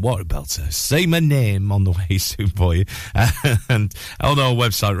soon for you. What a belter. Say my name on the way soon for you. And on our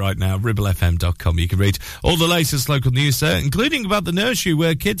website right now, ribblefm.com, you can read all the latest local news there, including about the nursery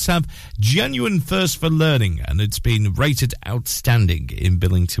where kids have genuine thirst for learning, and it's been rated outstanding in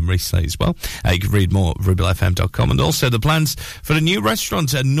Billington recently as well. You can read more at ribblefm.com, and also the plans for a new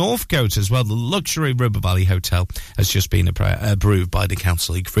restaurant at Northcote as well. The luxury Ribble Valley Hotel has just been approved by the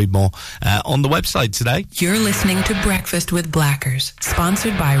council. You can read more on the website today. You're listening to Breakfast with Blackers,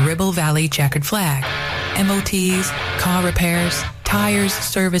 sponsored by Ribble Valley Checkered Flag. MOTs, car repairs, tires,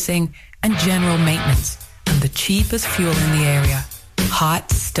 servicing, and general maintenance. And the cheapest fuel in the area. Hot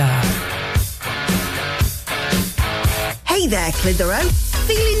stuff. Hey there, Clitheroe.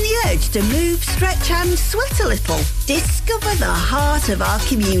 Feeling the urge to move, stretch and sweat a little? Discover the heart of our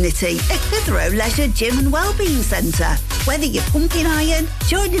community at Clitheroe Leisure Gym and Wellbeing Centre. Whether you're pumping iron,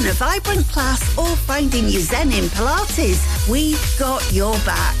 joining a vibrant class or finding your zen in Pilates, we've got your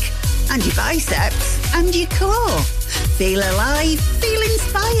back. And your biceps and your core. Feel alive, feel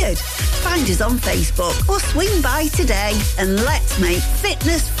inspired. Find us on Facebook or swing by today and let's make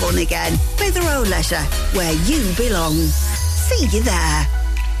fitness fun again. Clitheroe Leisure, where you belong. See you there.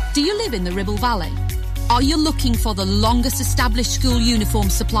 Do you live in the Ribble Valley? Are you looking for the longest established school uniform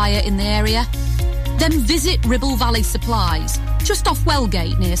supplier in the area? Then visit Ribble Valley Supplies, just off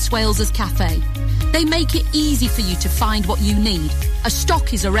Wellgate near Swales's Cafe. They make it easy for you to find what you need, as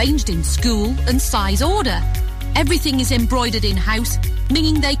stock is arranged in school and size order. Everything is embroidered in-house,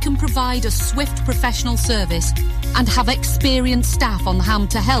 meaning they can provide a swift professional service and have experienced staff on hand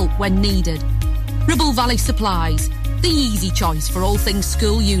to help when needed. Ribble Valley Supplies, the easy choice for all things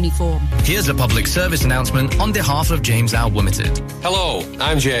school uniform. Here's a public service announcement on behalf of James Howe Limited. Hello,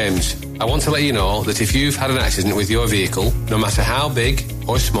 I'm James. I want to let you know that if you've had an accident with your vehicle, no matter how big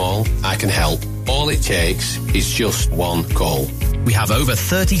or small, I can help. All it takes is just one call. We have over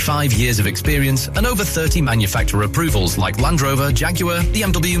 35 years of experience and over 30 manufacturer approvals like Land Rover, Jaguar,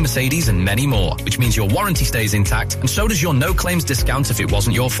 BMW, Mercedes and many more, which means your warranty stays intact and so does your no claims discount if it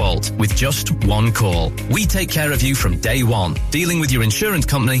wasn't your fault, with just one call. We take care of you from day one, dealing with your insurance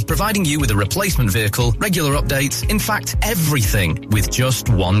company, providing you with a replacement vehicle, regular updates, in fact everything, with just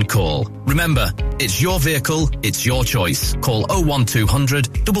one call. Remember, it's your vehicle, it's your choice. Call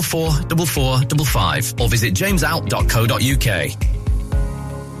 01200 444455 or visit jamesout.co.uk.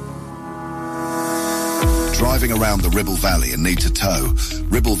 Driving around the Ribble Valley and need to tow?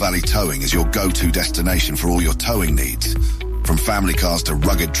 Ribble Valley Towing is your go-to destination for all your towing needs. From family cars to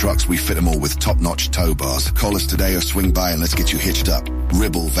rugged trucks, we fit them all with top-notch tow bars. Call us today or swing by and let's get you hitched up.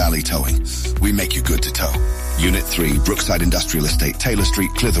 Ribble Valley Towing. We make you good to tow. Unit 3, Brookside Industrial Estate, Taylor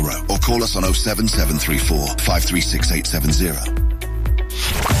Street, Clitheroe. Or call us on 07734 536870.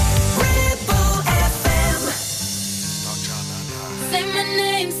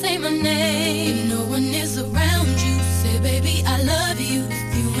 Say my name. If no one is around you, say, baby, I love you.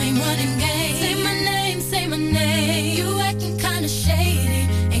 If you ain't running game, say my name, say my name. You acting kinda shady,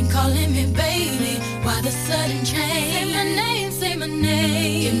 ain't calling me baby. Why the sudden change? Say my name, say my name.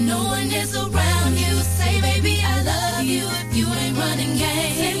 name. If no one is around you, say, baby, I love you. If you ain't running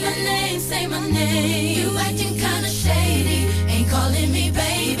game, say my name, say my name. You acting kinda shady, ain't calling me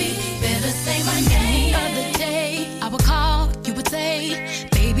baby. Better say my name. The other day, I would call, you would say,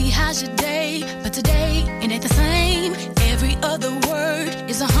 baby, how's your day? But today, it ain't the same. Every other word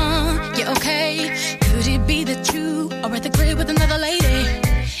is a yeah, okay. Could it be that you are at the crib with another lady?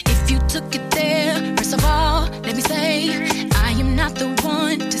 If you took it there, first of all, let me say, I am not the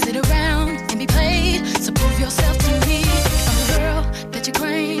one to sit around and be played. So prove yourself to me. If I'm the girl that you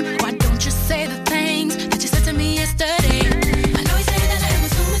claim, why don't you say the things that you said to me yesterday? I know you say that I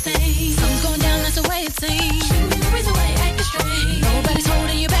was doing things. Something's going down, that's the way it seems. The reason why you acting strange. Nobody's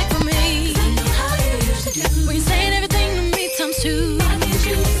holding you back from me. I know how you used to do. When you're saying everything to me times two. I need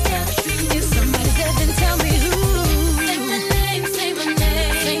you to tell the truth. If somebody's dead, then tell me who. Say my name, say my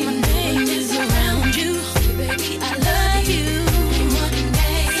name. Say my name is around you. Baby, I love you.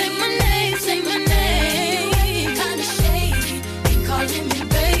 Say my name, say my name. Kinda shady, ain't calling me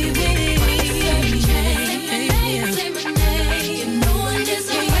baby. Say my name, say my name. If no one is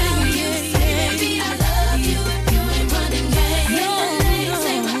around you, say baby, I love you. You ain't running game.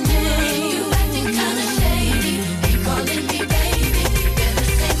 Say my name, you acting kinda shady, ain't calling me baby. Better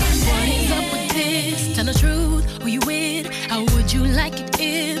say my name. What's up with this? Tell the truth, who you with? How would you like it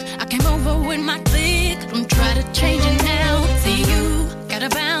if I came over with my clique? Don't try to change it now. See you gotta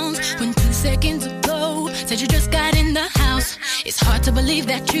bounce when 2 seconds ago said you just got in the house. It's hard to believe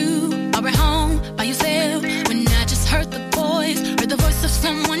that you are at home by yourself when I just heard the voice, heard the voice of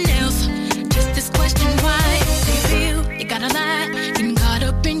someone else. Just this question, why do you feel you gotta lie? Getting caught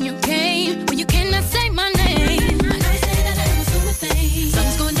up in your game when you cannot say my name. I know you say that I was doing things.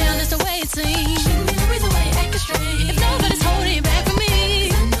 Something's going down, that's the way it seems. The reason why you acting strange. If nobody's holding you back from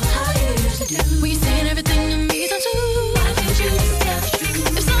me, I know how you used to do. When you're saying everything to me, don't you? I need you to tell the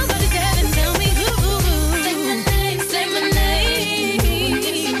truth. If somebody's dead, then tell me who. Say my name, say my name.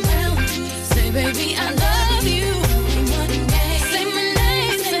 Say, baby, I love you. Say my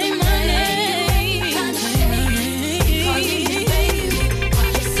name, say my name.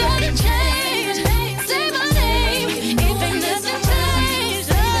 Sudden change, say my name. Even doesn't change.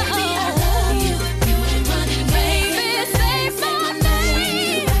 Baby, I love you. You ain't running, baby. Say my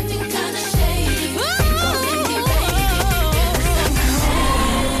name. Acting kinda shady.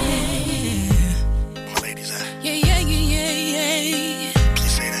 Yeah, yeah, yeah, yeah, yeah. Can you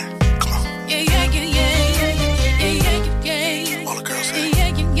say that? Come on. Yeah, yeah, yeah, yeah, yeah, yeah, yeah, yeah. All the girls say it. Yeah,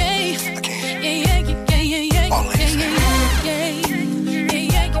 yeah, yeah. I can't. Yeah, yeah, yeah, yeah, yeah. All the ladies say it. Yeah, yeah,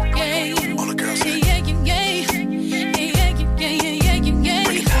 yeah, yeah. All the girls say it. Yeah, yeah, yeah, yeah, yeah, yeah, yeah, yeah.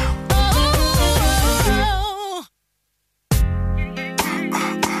 Bring it down. Oh.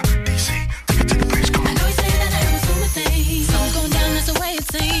 DC, take it to the place. Come on. I know you say that I was doing things. Something's going down, that's the way it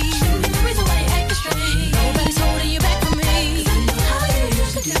seems. The reason why you acting strange. Nobody's holding you back from me. I know how you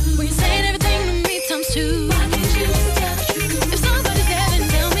used to do. When you're saying everything to me times two. I need you to tell the truth. If somebody's dead, then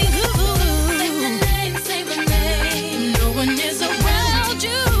tell me who. Say my name, say my name. No one is around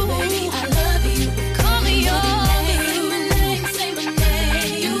you. Baby, I love you. Call me yours. Say my name, say my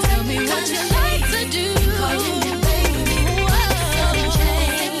name. You tell me what you like to do. Calling me baby. Sudden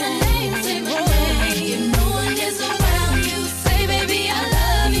change. Say my name, say my name. If no one is around you, say baby, I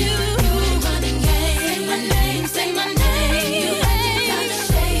love you. You ain't running game. Say my name, say my name. You acting kinda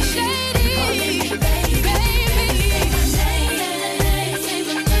shady. Calling me baby. Say my name, say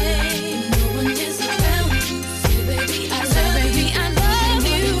my name. If no one is around you, say baby, I love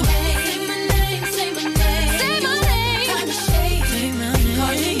you. Say my name, say my name. Say my name. Kinda shady.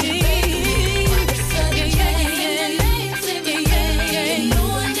 Calling me baby. Sudden change. Say my name. If no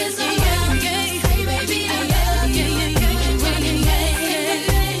one is around you, say baby, I love you. You ain't running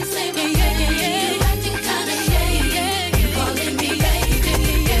game. Say my name. You acting kinda shady. Calling me baby.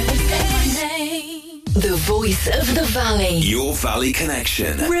 Say my name. The voice of the valley. Your Valley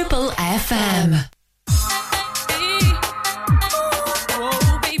Connection. Ribble FM.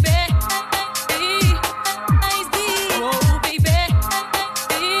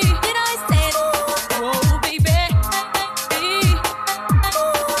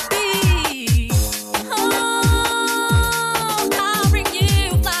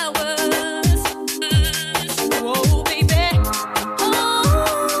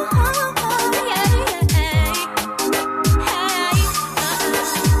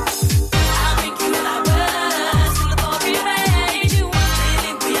 I'll bring you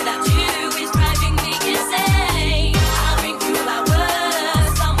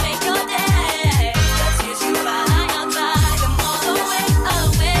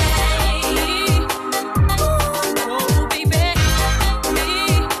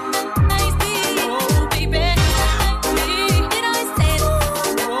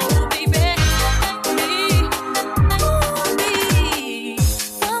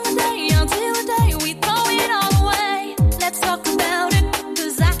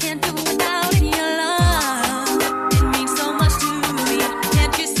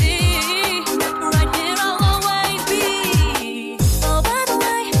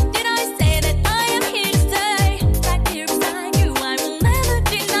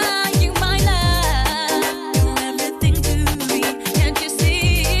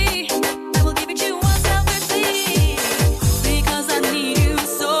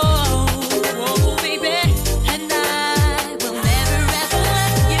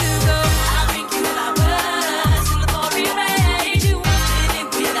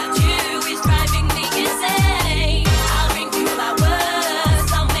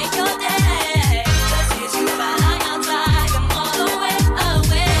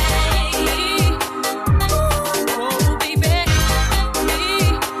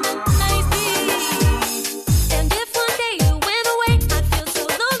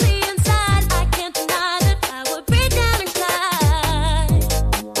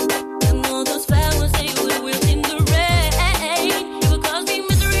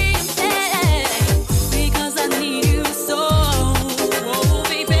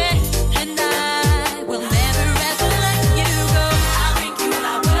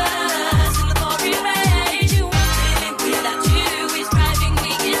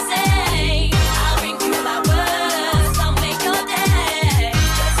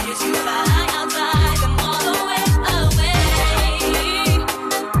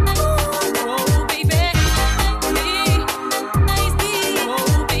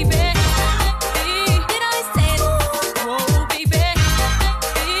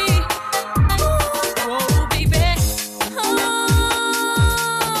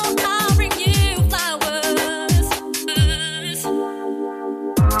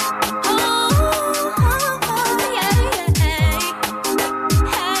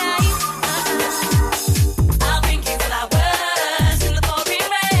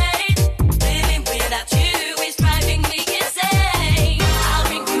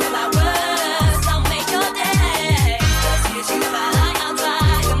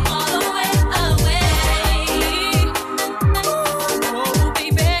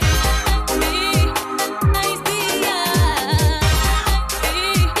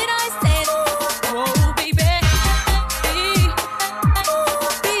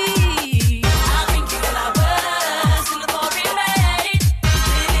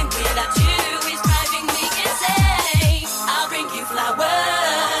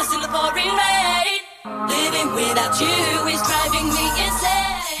without you is driving me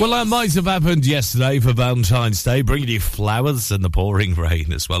insane. Well, that might have happened yesterday for Valentine's Day, bringing you flowers and the pouring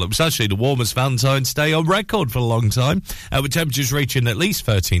rain as well. It was actually the warmest Valentine's Day on record for a long time, with temperatures reaching at least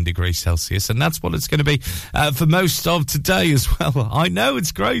 13 degrees Celsius, and that's what it's going to be for most of today as well. I know,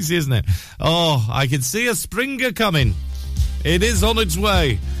 it's crazy, isn't it? Oh, I can see a springer coming. It is on its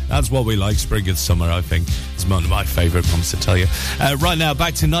way. That's what we like, spring and summer, I think. It's one of my favourite ones to tell you. Right now,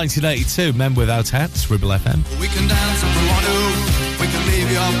 back to 1982, Men Without Hats, Ribble FM. We can dance if we want to. We can leave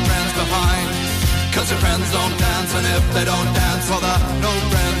your friends behind. Cause your friends don't dance, and if they don't dance, well, they're no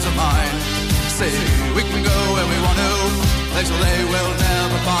friends of mine. See, we can go where we want to, places they will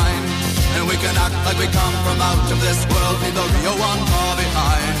never find. And we can act like we come from out of this world, leave the real one far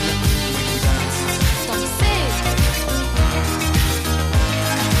behind. We can dance.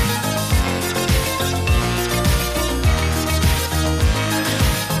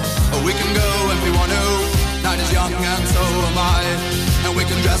 We can go if we want to. Night is young and so am I. And we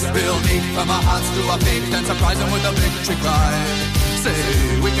can dress real neat from our hearts to our feet and surprise them with a victory cry. Say,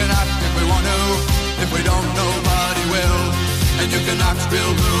 we can act if we want to. If we don't, nobody will. And you can act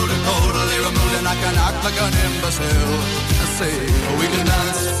real rude and totally removed, and I can act like an imbecile. Say, we can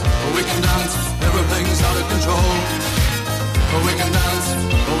dance, everything's out of control. We can dance,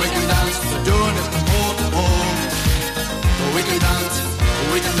 we're doing it from pole to pole. We can dance,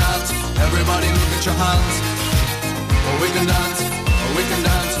 everybody look at your hands. We can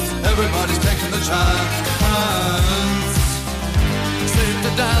dance, everybody's taking the chance. Safe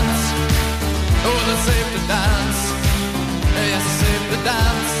to dance, oh, it's safe to dance. Yes, it's safe to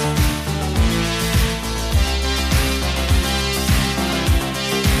dance.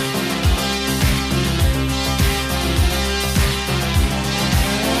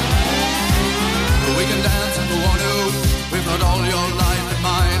 We can dance if we want to. We've got all your life in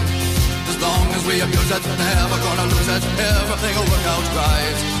mind. As long as we abuse it, never gonna lose it. Everything will work out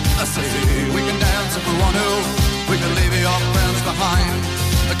right. I say we can dance if we want to. We can leave your friends behind.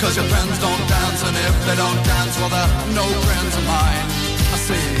 Because your friends don't dance, and if they don't dance, well, they're no friends of mine. I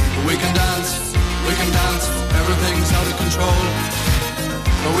say we can dance, everything's out of control.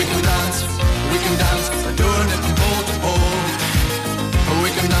 But we can dance, we're doing it from pole to pole. But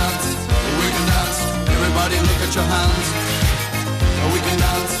we can dance, everybody look at your hands. But we can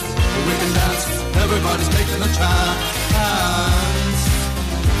dance, everybody's taking a chance.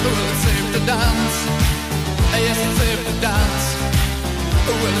 Well, it's safe to dance, yes, it's safe to dance.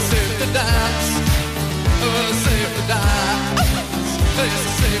 Well, it's safe to dance, well, it's safe to dance. Yes,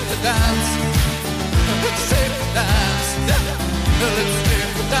 it's safe to dance, it's safe to dance. Well, it's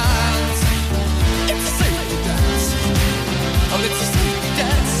safe to dance, it's safe to dance. Oh, it's safe to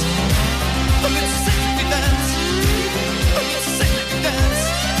dance, oh, it's safe to dance, oh, it's safe to dance,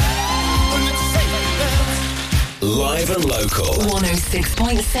 oh, it's safe to dance. Live and local.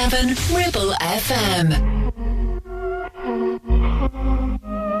 106.7 Ribble FM.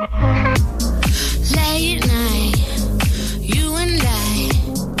 Late night, you and I,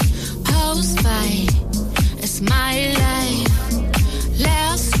 post fight, it's my life.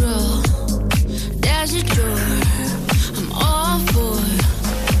 Last row, there's a door, I'm all for.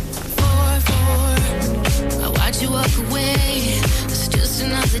 I watch you walk away, it's just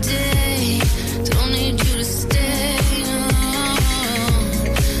another day, don't need you to stay.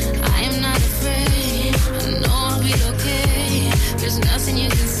 I am not afraid, I know I'll be okay, there's nothing you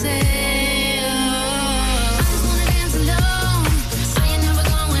can say.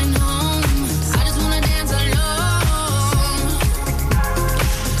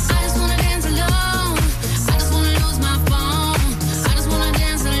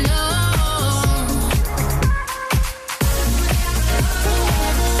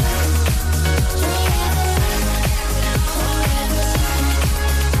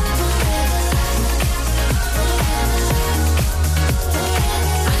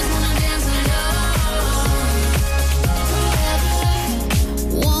 I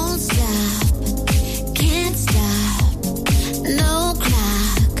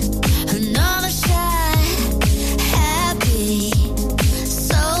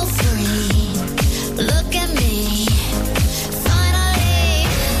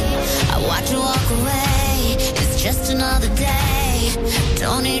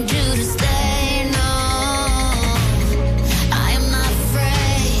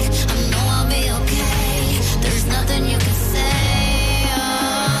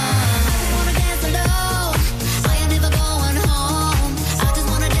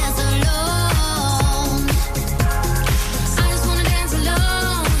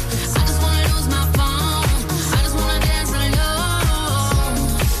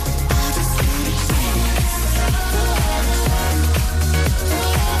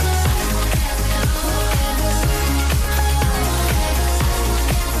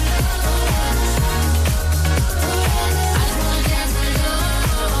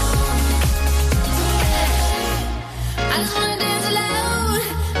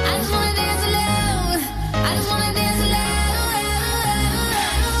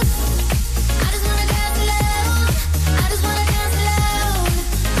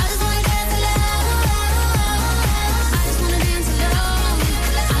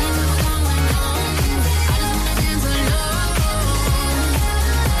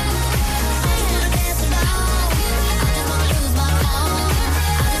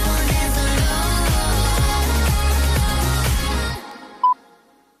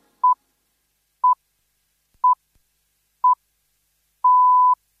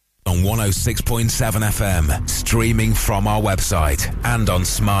 106.7 FM, streaming from our website and on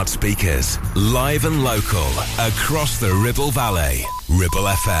smart speakers. Live and local, across the Ribble Valley. Ribble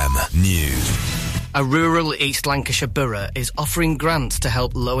FM News. A rural East Lancashire borough is offering grants to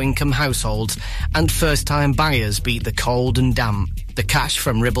help low-income households and first-time buyers beat the cold and damp. The cash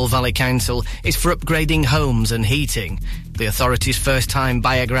from Ribble Valley Council is for upgrading homes and heating. The authority's first-time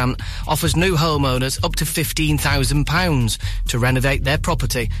buyer grant offers new homeowners up to £15,000 to renovate their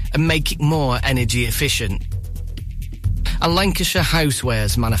property and make it more energy efficient. A Lancashire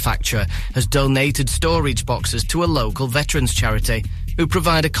housewares manufacturer has donated storage boxes to a local veterans charity who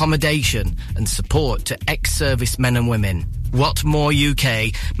provide accommodation and support to ex-service men and women. Whatmore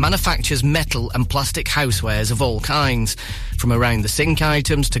UK manufactures metal and plastic housewares of all kinds, from around the sink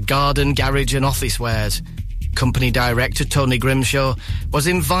items to garden, garage and office wares. Company director Tony Grimshaw was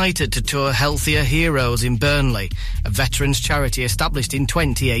invited to tour Healthier Heroes in Burnley, a veterans charity established in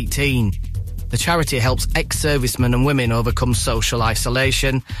 2018. The charity helps ex-servicemen and women overcome social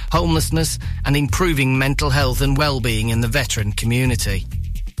isolation, homelessness and improving mental health and well-being in the veteran community.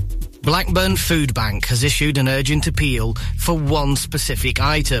 Blackburn Food Bank has issued an urgent appeal for one specific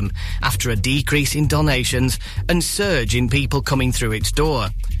item after a decrease in donations and surge in people coming through its door.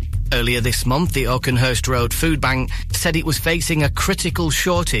 Earlier this month, the Oakenhurst Road Food Bank said it was facing a critical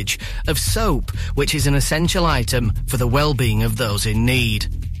shortage of soap, which is an essential item for the well-being of those in need.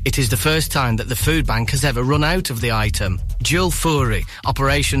 It is the first time that the food bank has ever run out of the item. Jill Fourie,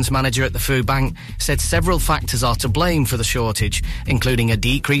 operations manager at the food bank, said several factors are to blame for the shortage, including a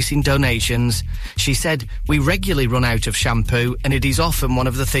decrease in donations. She said, "We regularly run out of shampoo and it is often one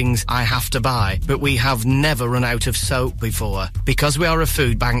of the things I have to buy, but we have never run out of soap before. Because we are a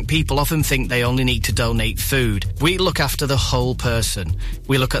food bank, people often think they only need to donate food. We look after the whole person.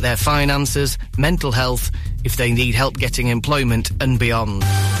 We look at their finances, mental health, if they need help getting employment and beyond."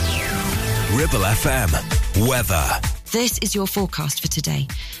 Ribble FM. Weather. This is your forecast for today.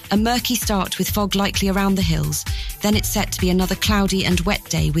 A murky start with fog likely around the hills. Then it's set to be another cloudy and wet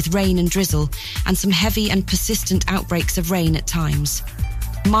day with rain and drizzle and some heavy and persistent outbreaks of rain at times.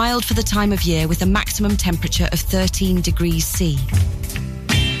 Mild for the time of year with a maximum temperature of 13 degrees C.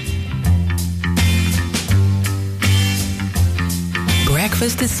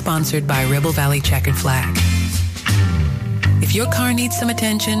 Breakfast is sponsored by Ribble Valley Checkered Flag. If your car needs some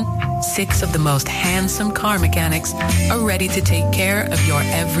attention, 6 of the most handsome car mechanics are ready to take care of your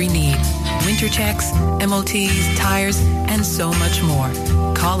every need. Winter checks, MOTs, tires, and so much more.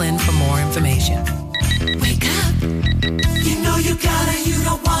 Call in for more information. Wake up. You know you gotta, you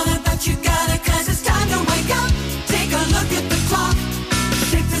don't wanna, but you gotta, 'cause it's time to wake up. Take a look at the clock.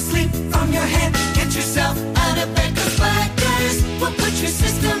 Shake the sleep from your head. Get yourself out of bed, 'cause Blackers will put your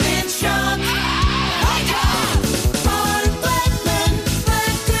system in shock. Wake up!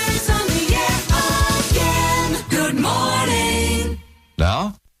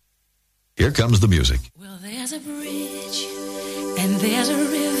 Now, here comes the music. Well, there's a bridge and there's a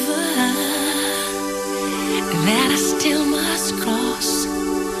river that I still must cross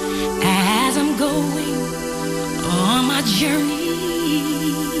as I'm going on my journey.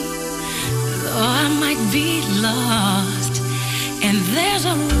 Though I might be lost, and there's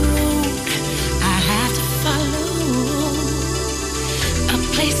a road I have to follow, a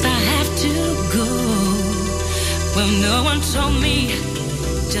place I have to go. Well, no one told me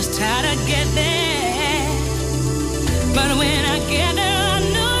just how to get there, but when I get there I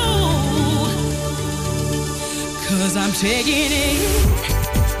know, 'cause I'm taking it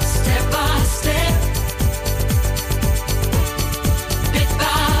step by step, bit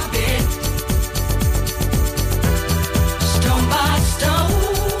by bit, stone by stone,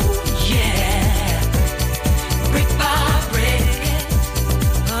 yeah, brick by brick,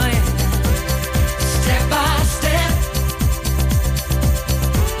 oh yeah, step by step,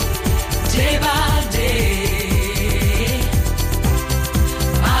 day by day,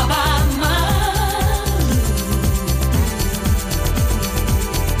 mile by mile.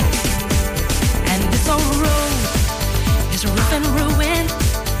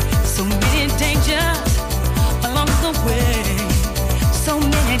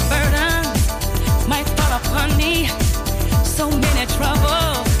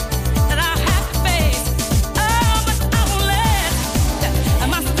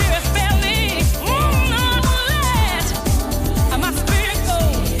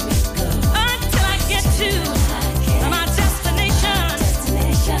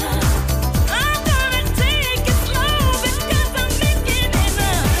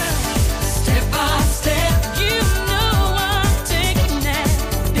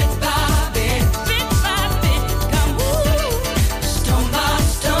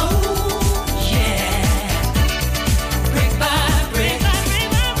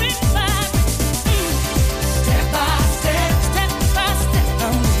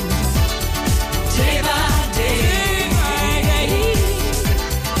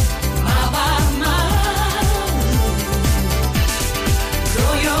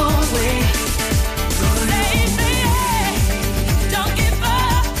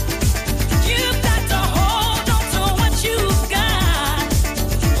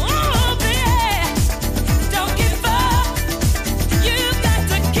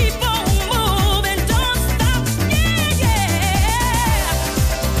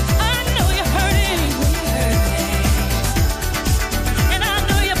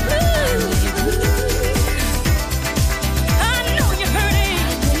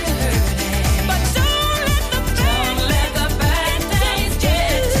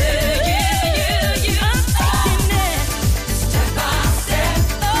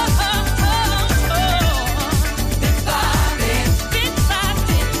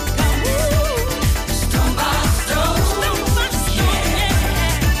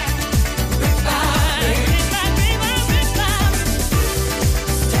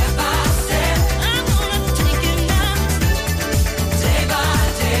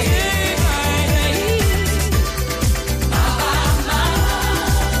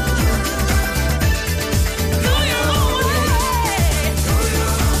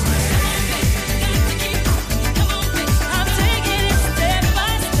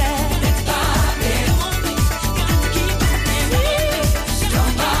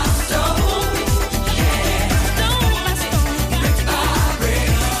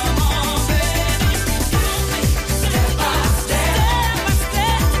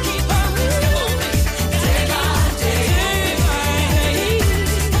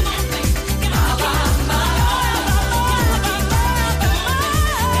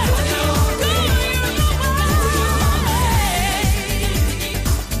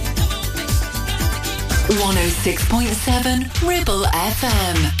 106.7 Ribble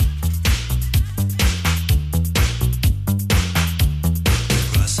FM.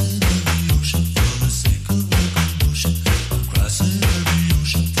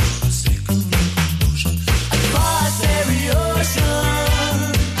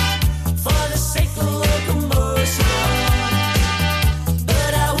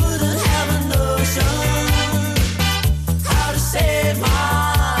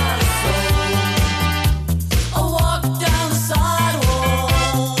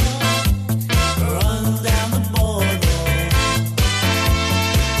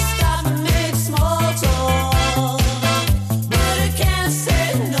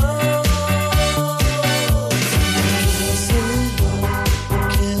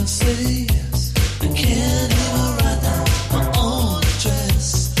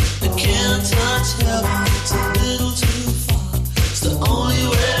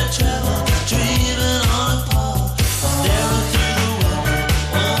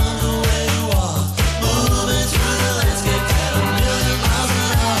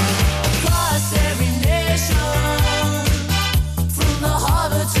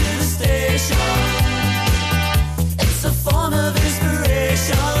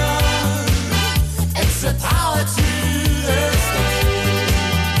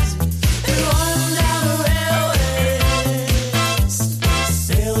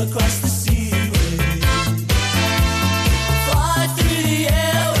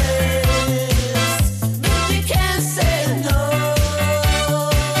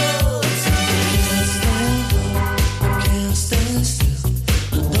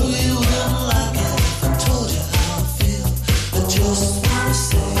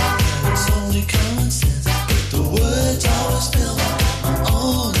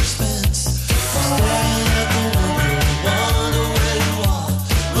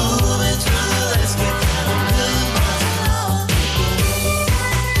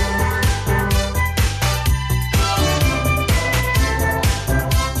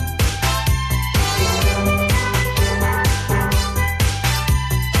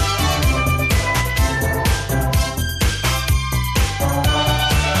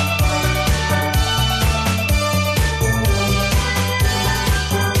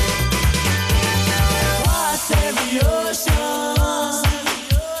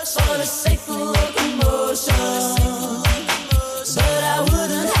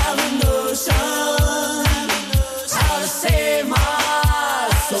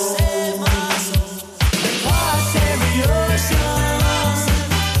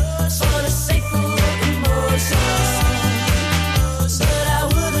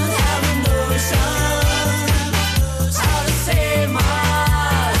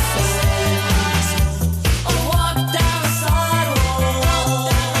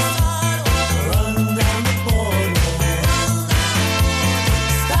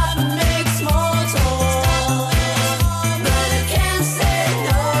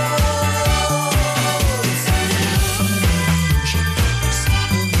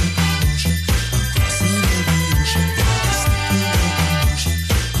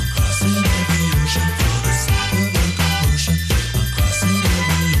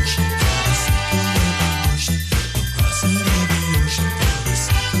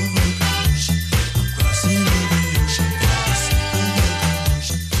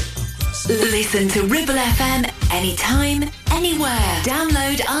 Listen to Ribble FM anytime, anywhere.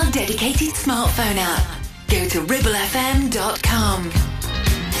 Download our dedicated smartphone app. Go to ribblefm.com.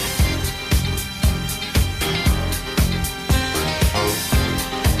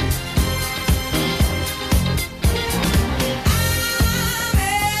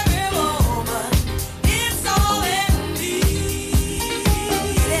 It's all in me.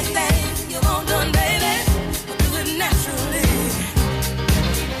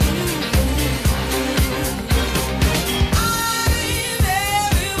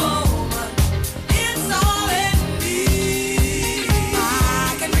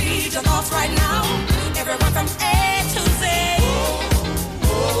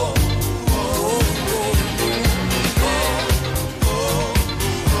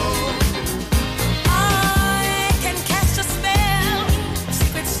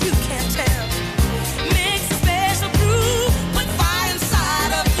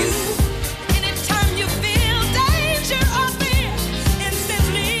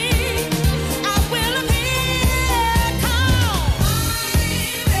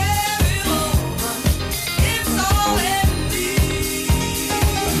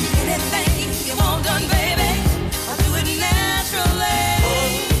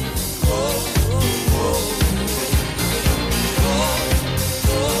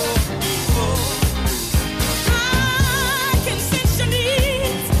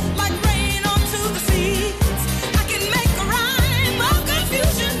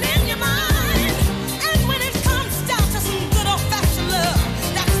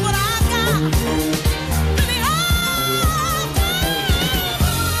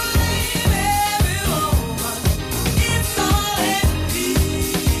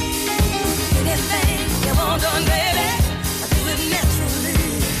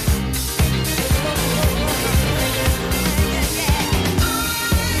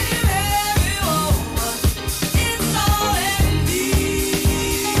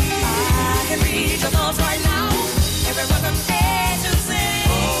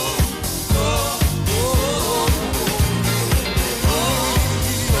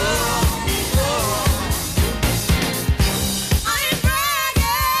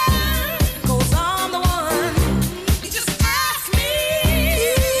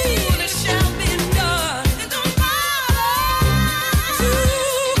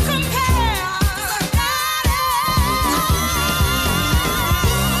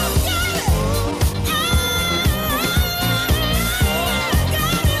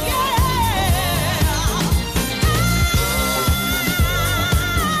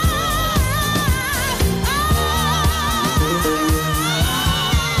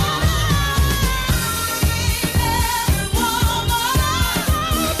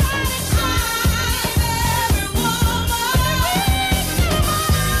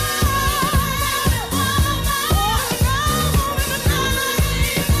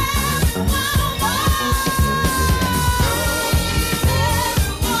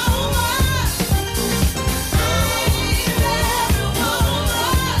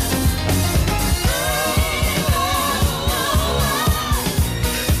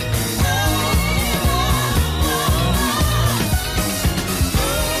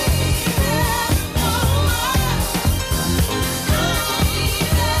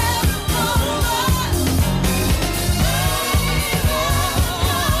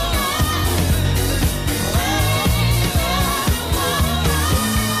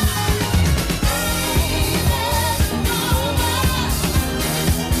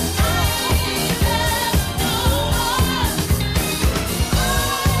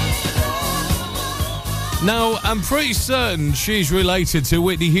 Now, I'm pretty certain she's related to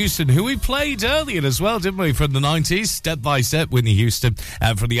Whitney Houston, who we played earlier as well, didn't we, from the 90s? Step by Step, Whitney Houston.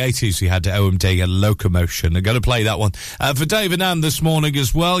 From the 80s, we had OMD and Locomotion. I'm going to play that one. For Dave and Anne this morning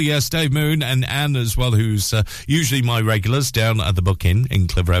as well. Yes, Dave Moon and Anne as well, who's usually my regulars down at the Book-In in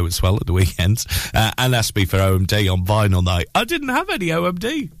Clitheroe as well at the weekends. Anne asked me for OMD on vinyl night. I didn't have any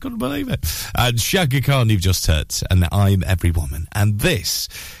OMD. Couldn't believe it. And Shaka Khan, you've just heard. And I'm Every Woman. And this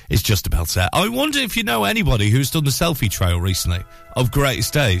is just about set. I wonder if you know anybody who's done the selfie trail recently of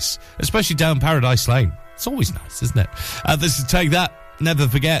Greatest Days, especially down Paradise Lane. It's always nice, isn't it? This is Take That, Never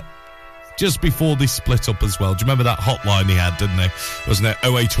Forget. Just before they split up as well. Do you remember that hotline he had, didn't he? Wasn't it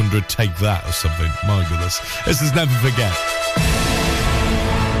 0800 Take That or something? My goodness. This is Never Forget.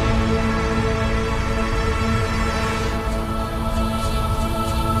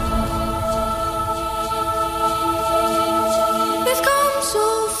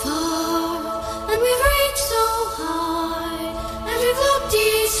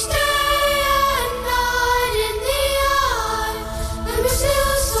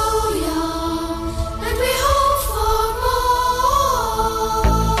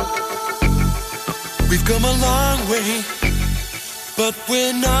 We've come a long way, but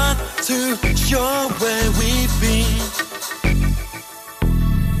we're not too sure where we've been.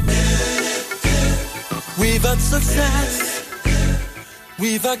 We've had success,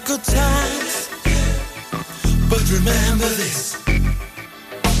 we've had good times, but remember this.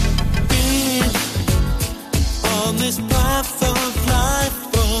 Being on this path of life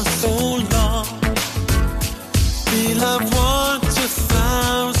for so long, we'll have walked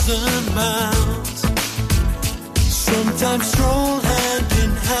 1,000 miles. Sometimes stroll hand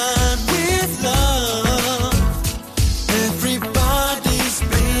in hand with love. Everybody's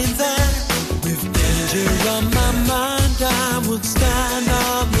been there. With danger on my mind, I would stand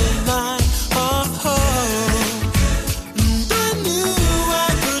on the line. Oh, and I knew I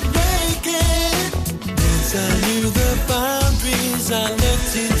could make it. Once I knew the boundaries, I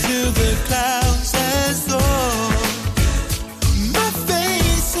looked into the clouds as though my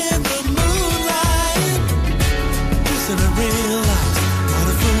face in the moonlight. And I realized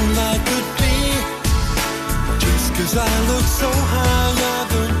what a fool I could be. Just 'cause I look so high, I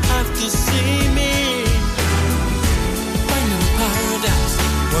don't have to see me. Finding paradise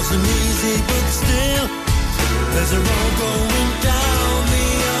wasn't easy, but still, there's a road going down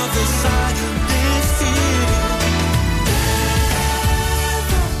the other side of this field.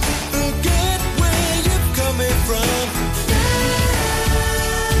 Never forget where you're coming from.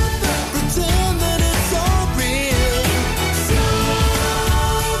 Pretend that it's all real.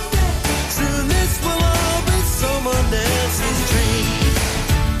 Someone else's dream.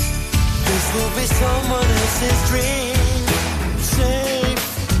 This will be someone else's dream. Safe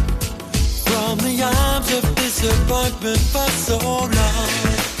from the arms of disappointment for so long.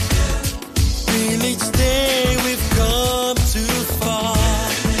 Feel each day we've come too far.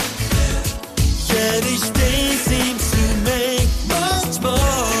 Yet each day seems to make much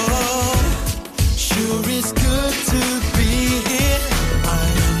more. Sure is good to be here. I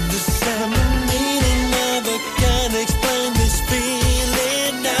understand the meaning of it. Can't explain this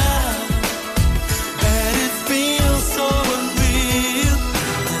feeling now. That it feels so unreal.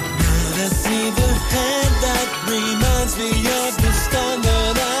 And now I see the hand that reminds me of the stand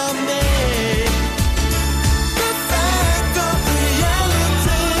that I made. The fact of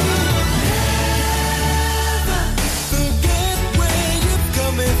reality. Never forget where you're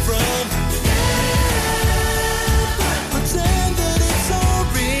coming from. Never pretend that it's all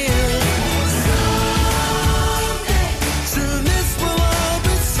real. Soon this will all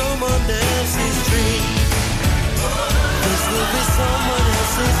be someone else's dream. This will be someone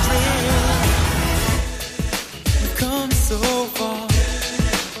else's dream. We've come so far,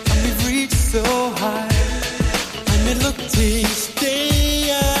 and we've reached so high, and we look each day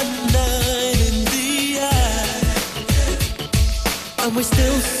and night in the eye, and we're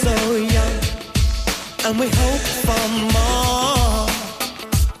still so young, and we hope for more.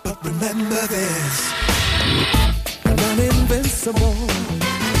 But remember this. We're not invincible.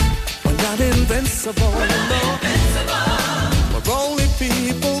 We're not invincible. No. We're only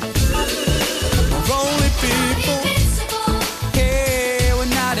people. We're only people. Yeah,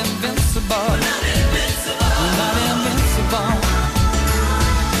 we're not invincible. We're not invincible.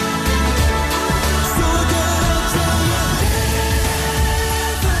 So again, I'll tell you,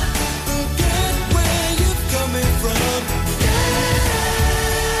 never forget where you're coming from.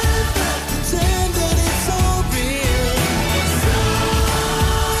 Never pretend that it's all real.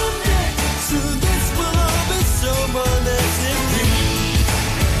 Someday, soon this will all be someone else's dream.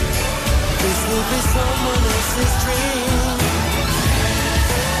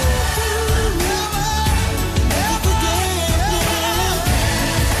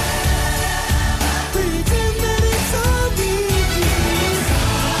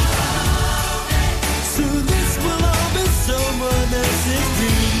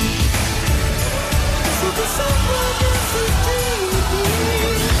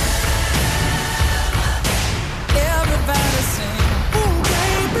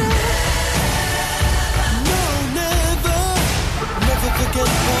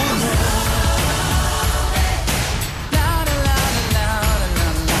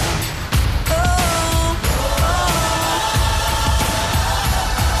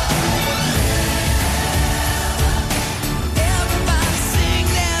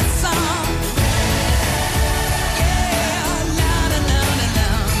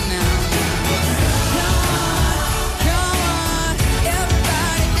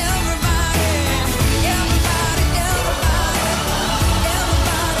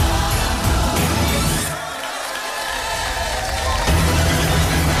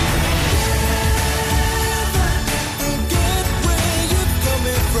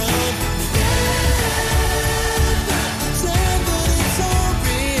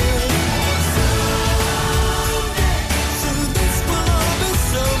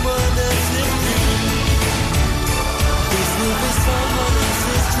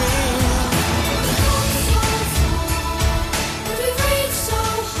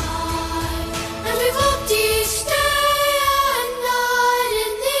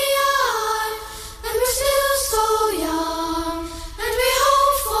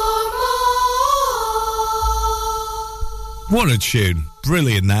 What a tune.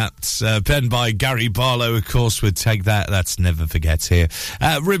 Brilliant, that. Penned by Gary Barlow, of course, would take that. That's Never Forget here.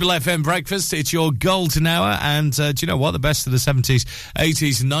 Ribble FM Breakfast, it's your golden hour. And do you know what? The best of the 70s,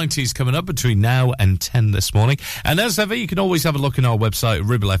 80s and 90s coming up between now and 10 this morning. And as ever, you can always have a look on our website,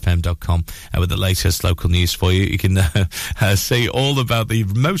 ribblefm.com, with the latest local news for you. You can see all about the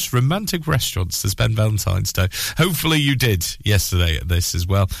most romantic restaurants to spend Valentine's Day. Hopefully you did yesterday at this as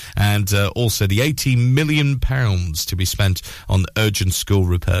well. And also the £80 million to be spent on urgent school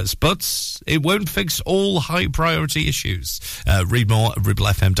repairs, but it won't fix all high priority issues. Read more at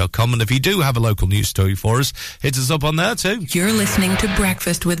ribblefm.com, and if you do have a local news story for us, hit us up on there too. You're listening to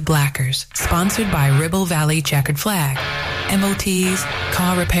Breakfast with Blackers, sponsored by Ribble Valley Checkered Flag. MOTs,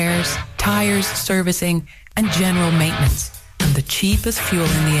 car repairs, tires, servicing, and general maintenance, and the cheapest fuel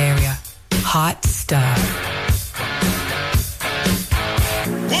in the area. Hot stuff.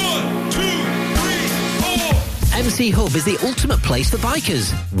 1, 2, 3, 4. MC Hub is the ultimate place for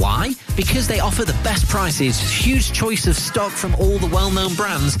bikers. Why? Because they offer the best prices, huge choice of stock from all the well-known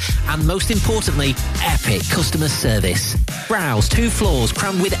brands, and most importantly, epic customer service. Browse 2 floors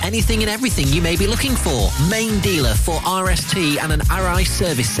crammed with anything and everything you may be looking for. Main dealer for RST and an RI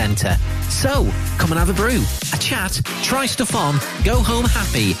service centre. So, come and have a brew, a chat, try stuff on, go home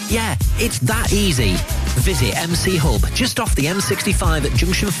happy. Yeah, it's that easy. Visit MC Hub just off the M65 at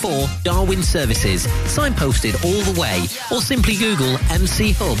Junction 4, Darwin Services. Signposted all the way, or simply Google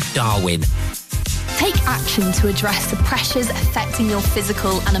MC Hub Darwin. Take action to address the pressures affecting your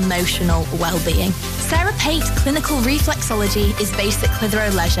physical and emotional well-being. Sarah Pate Clinical Reflexology is based at Clitheroe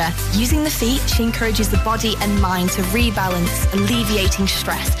Leisure. Using the feet, she encourages the body and mind to rebalance, alleviating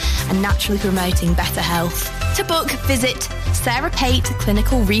stress and naturally promoting better health. To book, visit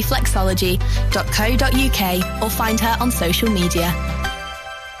sarahpateclinicalreflexology.co.uk or find her on social media.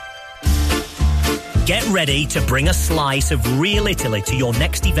 Get ready to bring a slice of real Italy to your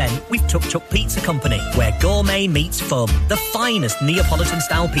next event with Tuk Tuk Pizza Company, where gourmet meets fun. The finest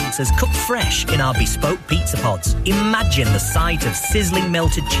Neapolitan-style pizzas cooked fresh in our bespoke pizza pods. Imagine the sight of sizzling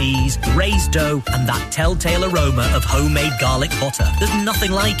melted cheese, raised dough, and that telltale aroma of homemade garlic butter. There's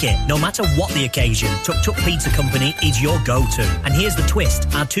nothing like it. No matter what the occasion, Tuk Tuk Pizza Company is your go-to. And here's the twist.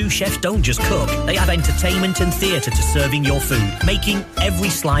 Our 2 chefs don't just cook. They have entertainment and theatre to serving your food, making every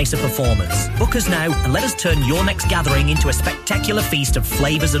slice a performance. Book us now and let us turn your next gathering into a spectacular feast of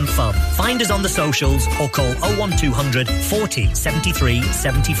flavours and fun. Find us on the socials or call 01200 40 73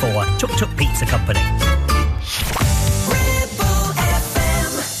 74. Tuk Tuk Pizza Company.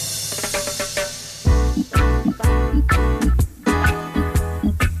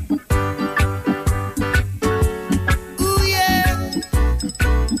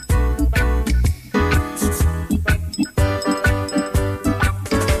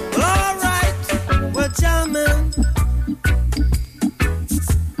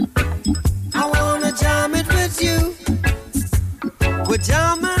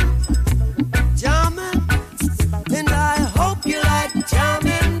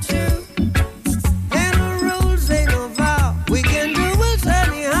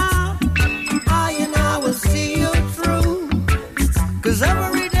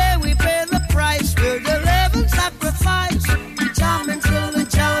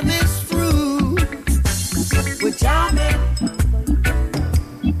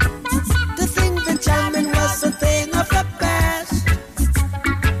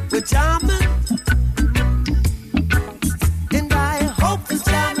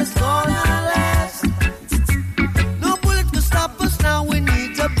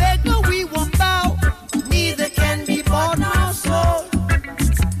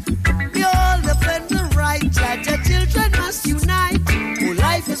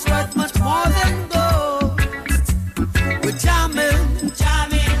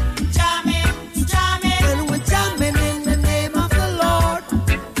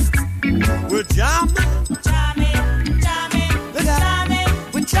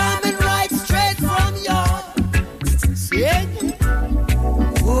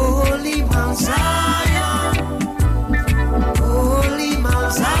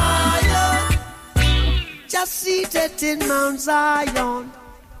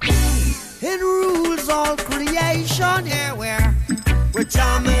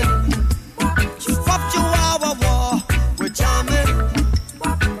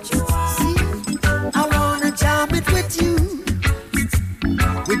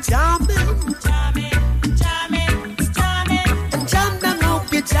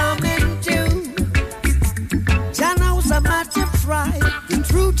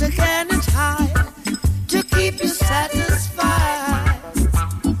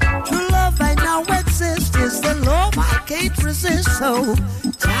 can't resist. So,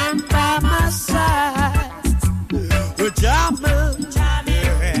 jam by my side. We're jamming,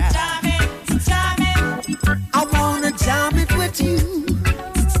 jamming, jamming, jamming. I wanna jam it with you.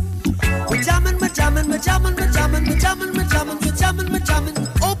 We're jamming, we're jamming, we're jamming, we're jamming, we're jamming, we're jamming, we're jamming, we're jamming.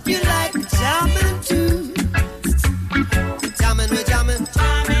 Hope you like jamming too. We're jamming, we're jamming,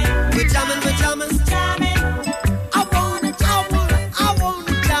 jamming, we're jamming, we're jamming, jamming. I wanna jam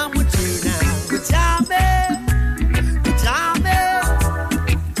with you now. We're jamming, we're jamming.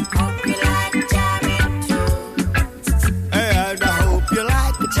 Hope you like jamming too. And I hope you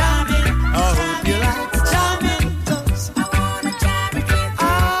like jamming. I hope you like jamming. 'Cause I wanna jam it with you. I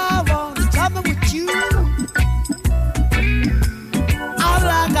wanna jam it with you.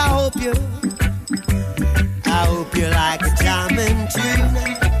 I hope you like jamming too.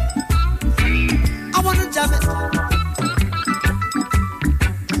 I wanna jam it.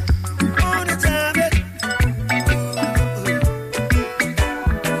 Wanna jam it.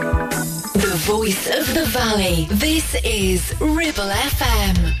 The voice of the valley. This is Ribble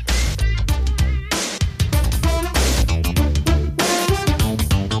FM.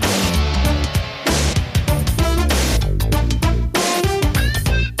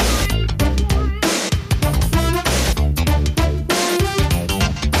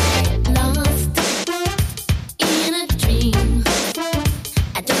 Lost in a dream.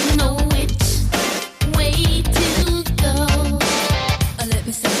 I don't know which way to go. Let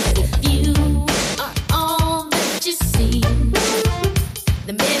me say it. If you are all that you seem,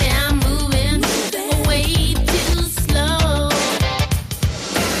 then baby I'm moving way too slow.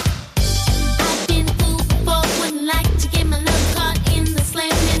 I've been fooled before, wouldn't like to get my love caught in the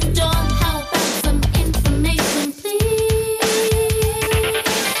slamming door. How about some information, please?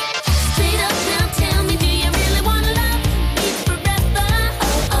 Straight up now, tell me, do you really wanna love me forever?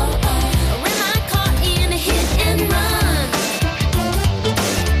 Oh, oh, oh. Or am I caught in a hit and run?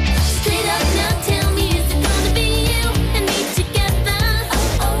 Straight up now, tell me, is it gonna be you and me together?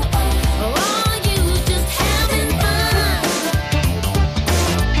 Oh, oh, oh. Or are you just having fun?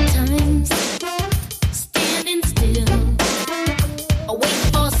 Time's standing still. I wait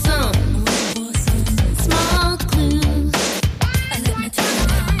for some small clues. Let me tell you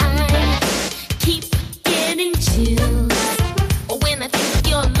now. I keep getting chills when I think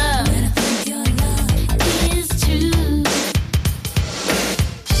your love is true.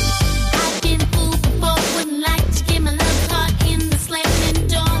 I've been fooled before, wouldn't like to get my love caught in the slamming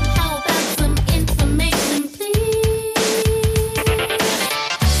door. How about some information, please?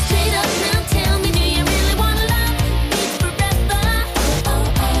 Straight up now, tell me, do you really wanna love me forever? Oh,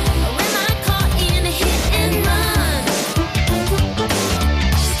 oh, oh. Or am I caught in a hit and run?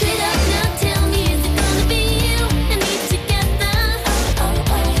 Straight up now, tell me, is it gonna be you and me together? Oh,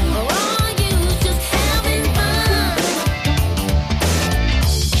 oh, oh. Or are you just having fun?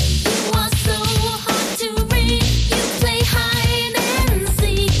 You are so hard to read. You play hide and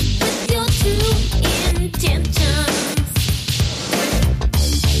seek with your true intentions.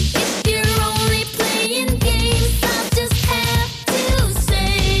 If you're only playing games, I'll just have to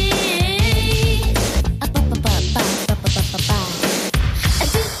say,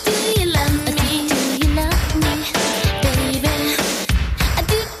 do you love me? Do you love me, baby?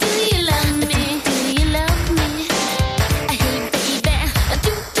 Do you love me? Do you love me? Hey, baby.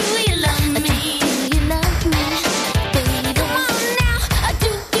 Do you love me? Do you love me, baby? Come on now. Do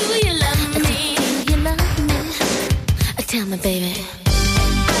you love me? Do you love me? Tell me, baby.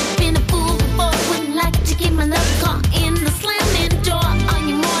 I've been a fool before, wouldn't like to get my love caught in the slamming door. Are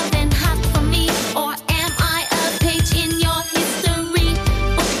you more than half for me, or am I a page in your history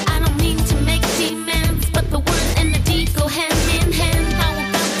book? I don't mean to make demands, but the word and the deed go hand in hand. How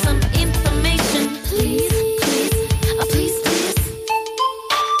about some information, please, please, please, please?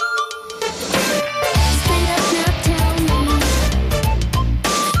 Straight up now, tell me.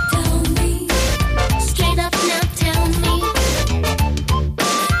 Straight up now, tell me.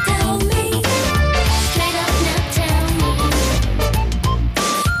 Tell me. Straight up now, tell me.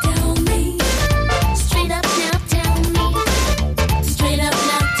 Tell me. Straight up now, tell me. Straight up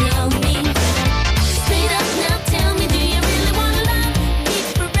now, tell me. Straight up now, tell me, do you really wanna love me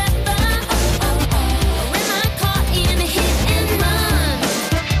forever? Oh, oh, oh. Or am I caught in a hit and run?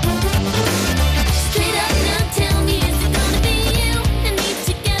 Straight up now, tell me, is it gonna be you and me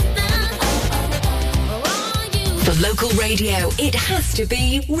together? Oh, oh, oh. Or are you? For local radio, it has to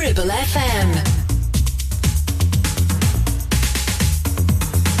be Ribble FM.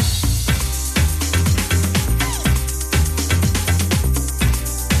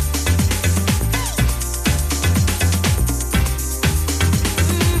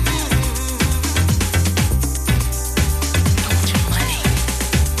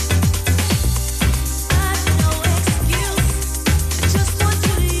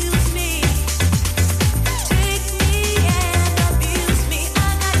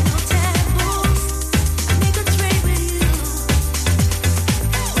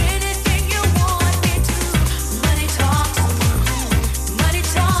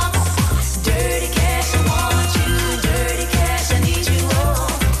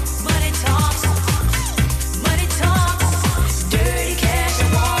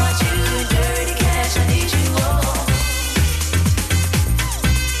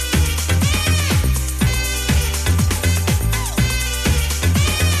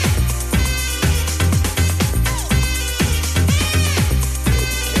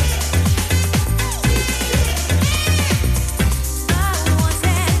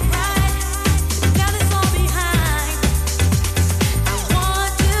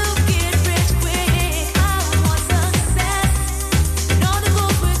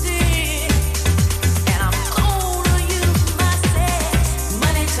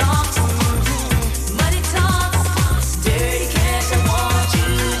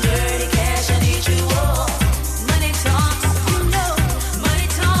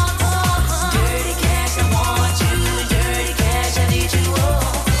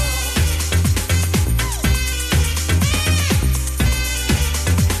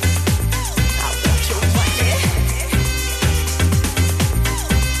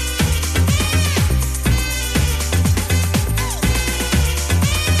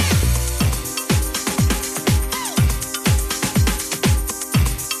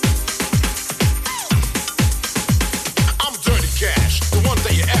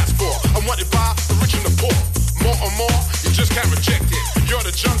 rejected. You're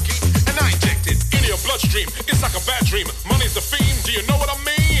the junkie, and I inject it into your bloodstream. It's like a bad dream. Money's the fiend. Do you know what I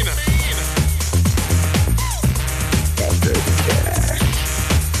mean?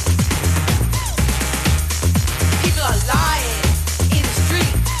 People are lying in the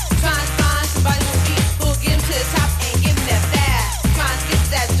street, trying to find somebody who'll get him to the top and give him that fast. Trying to get to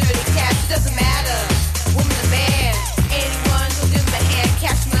that dirty cash, it doesn't matter. Woman or man, anyone who'll give him a hand,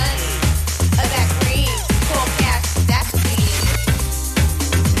 cash money, or that green, cold cash, that's the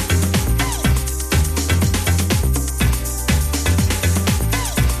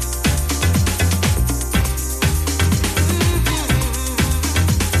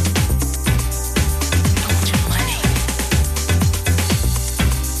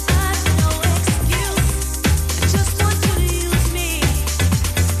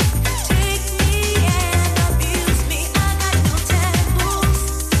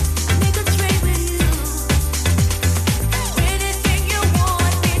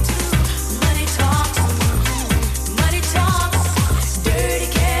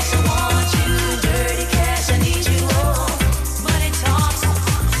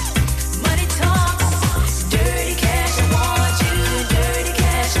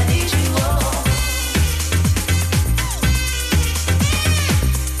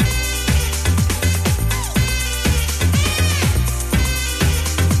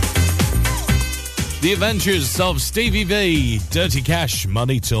The Adventures of Stevie V, Dirty Cash,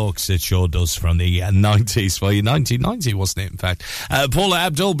 Money Talks. It sure does, from the 90s. Well, 1990, wasn't it, in fact? Paula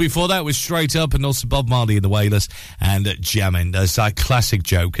Abdul before that was Straight Up, and also Bob Marley and the Wailers, and Jammin'. That's a classic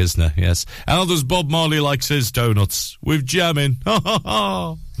joke, isn't it? Yes. How does Bob Marley likes his donuts? With jammin'. Ha ha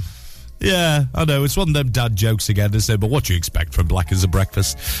ha. Yeah, I know, it's one of them dad jokes again, isn't it? But what do you expect from Black as a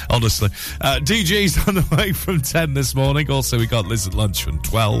Breakfast, honestly? DJ's on the way from 10 this morning. Also, we got Liz at lunch from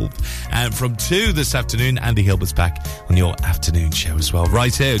 12. And from 2 this afternoon, Andy Hilbert's back on your afternoon show as well,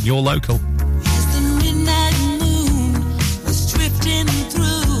 right here in your local. As the midnight moon was drifting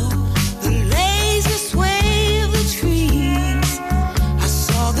through the lazy sway of the trees, I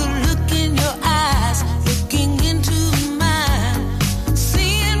saw the look in your eyes, looking into mine,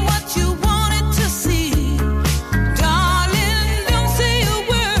 seeing what you wanted to see. Darling, don't say a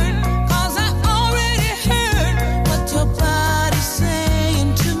word, 'cause I already heard what your body's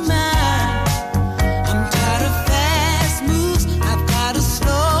saying to mine. I'm tired of fast moves, I've got a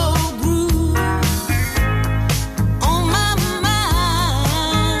slow groove.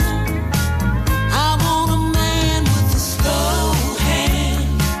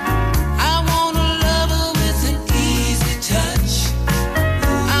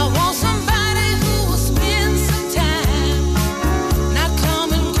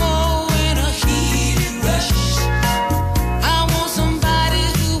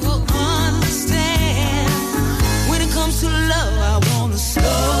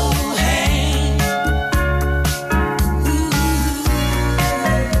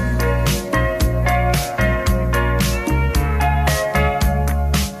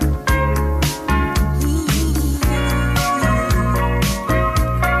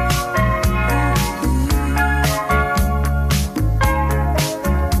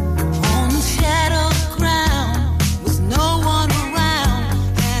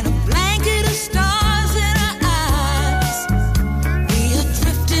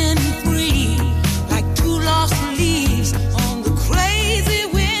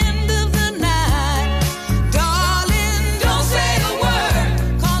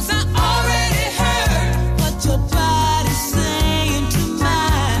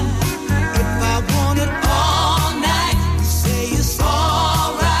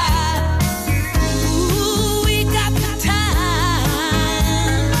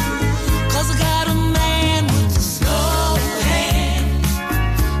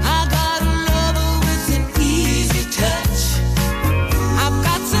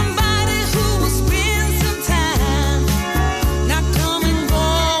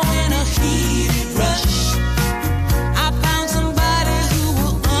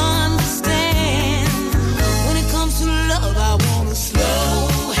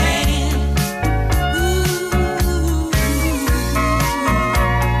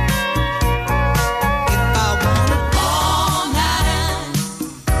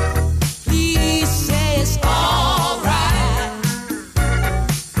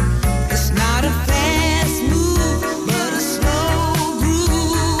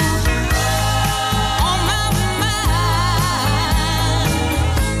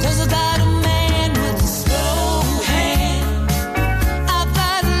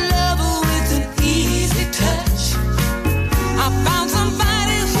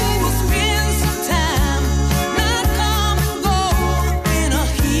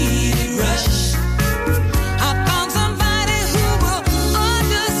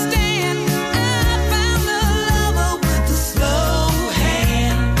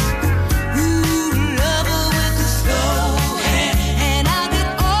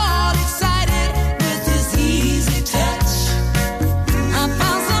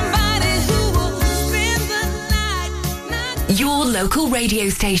 local radio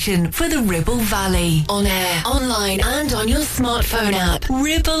station for the Ribble Valley. On air, online and on your smartphone app.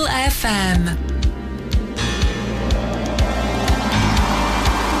 Ribble FM.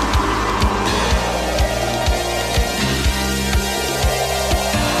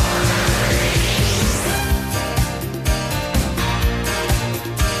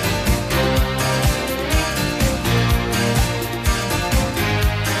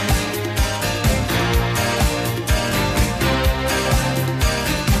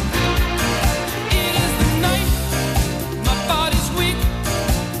 My body's weak.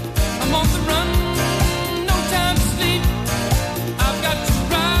 I'm on the run.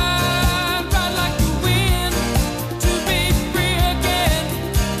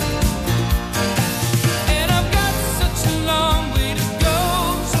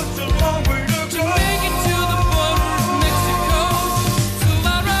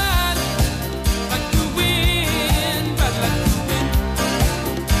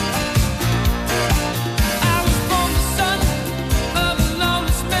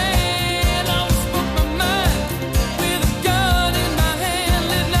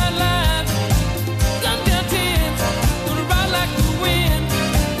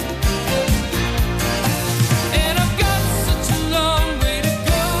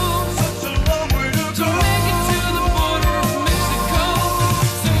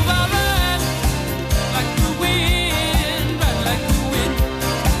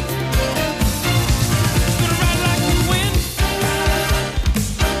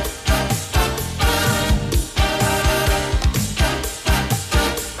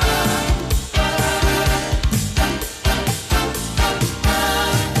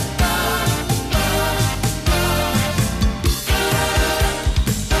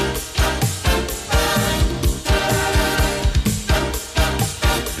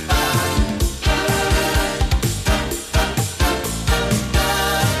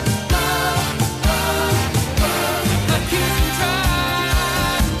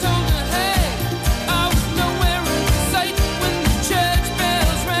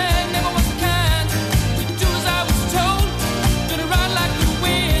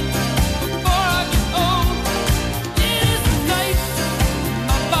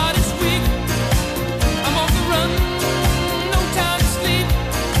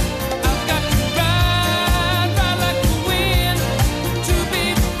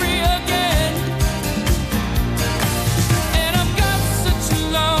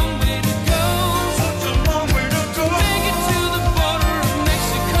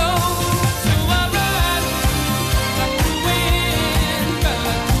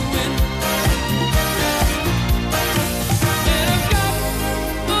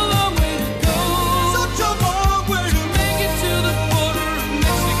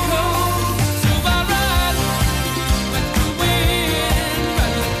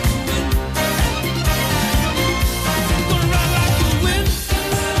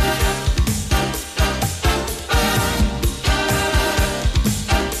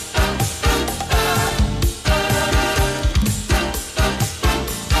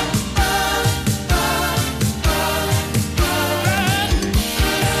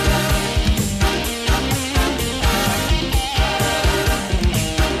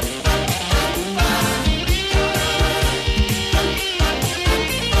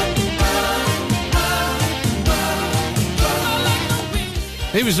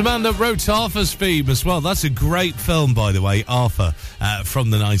 He was the man that wrote Arthur's theme as well. That's a great film, by the way, Arthur, from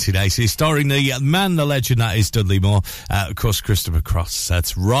the 1980s, starring the man, the legend that is Dudley Moore, of course, Christopher Cross.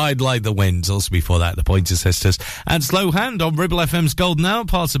 That's Ride Like the Wind. Also before that, the Pointer Sisters and Slow Hand on Ribble FM's Golden Hour,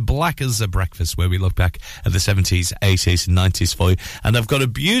 part of Black as a Breakfast, where we look back at the 70s, 80s and 90s for you. And I've got a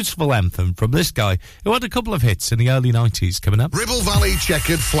beautiful anthem from this guy who had a couple of hits in the early 90s coming up. Ribble Valley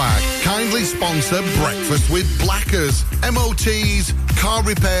Checkered Flag kindly sponsor Breakfast with Blackers, MOTs, car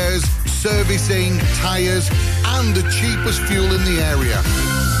repairs, servicing, tyres and the cheapest fuel in the area.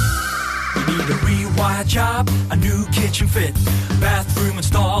 You need a rewire job, a new kitchen fit, bathroom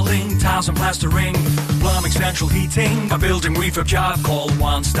installing, tiles and plastering, plumbing, central heating, a building refurb job. Call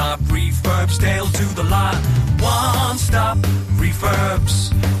One Stop Refurbs, Dale to the lot. One Stop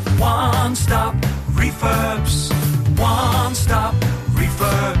Refurbs. One Stop Refurbs. One Stop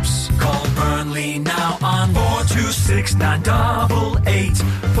Refurbs. Call Burnley now on 426-988.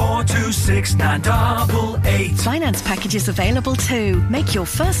 426-988. Finance packages available too. Make your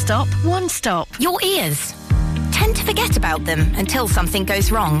first stop One Stop. Your ears. Tend to forget about them until something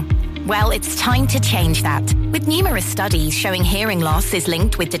goes wrong. Well, it's time to change that. With numerous studies showing hearing loss is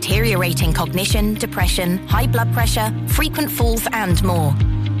linked with deteriorating cognition, depression, high blood pressure, frequent falls and more.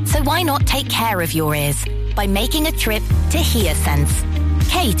 So why not take care of your ears? by making a trip to HearSense.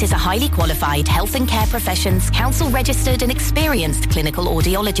 Kate is a highly qualified health and care professions council registered and experienced clinical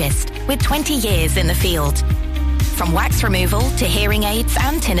audiologist with 20 years in the field. From wax removal to hearing aids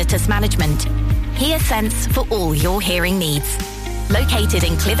and tinnitus management, HearSense for all your hearing needs. Located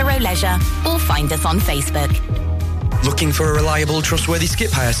in Clitheroe Leisure or find us on Facebook. Looking for a reliable, trustworthy skip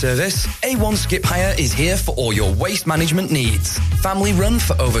hire service? A1 Skip Hire is here for all your waste management needs. Family run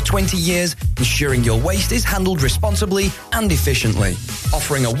for over 20 years, ensuring your waste is handled responsibly and efficiently.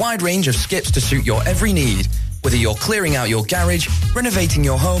 Offering a wide range of skips to suit your every need, whether you're clearing out your garage, renovating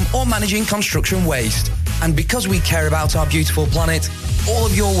your home, or managing construction waste. And because we care about our beautiful planet, all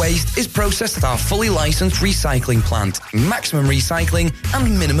of your waste is processed at our fully licensed recycling plant, maximum recycling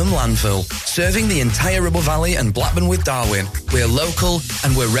and minimum landfill, serving the entire Ribble Valley and Blackburn with Darwen. We're local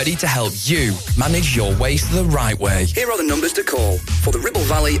and we're ready to help you manage your waste the right way. Here are the numbers to call. For the Ribble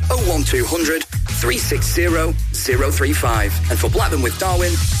Valley, 01200 360 035. And for Blackburn with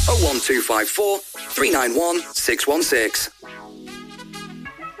Darwen, 01254 391 616.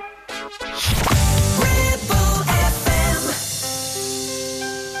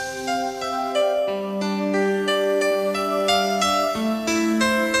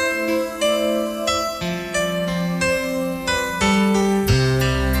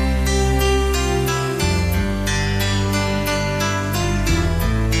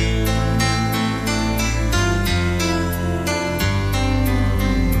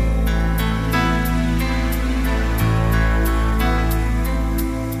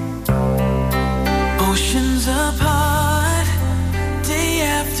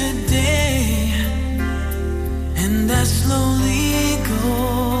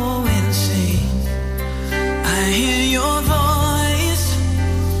 You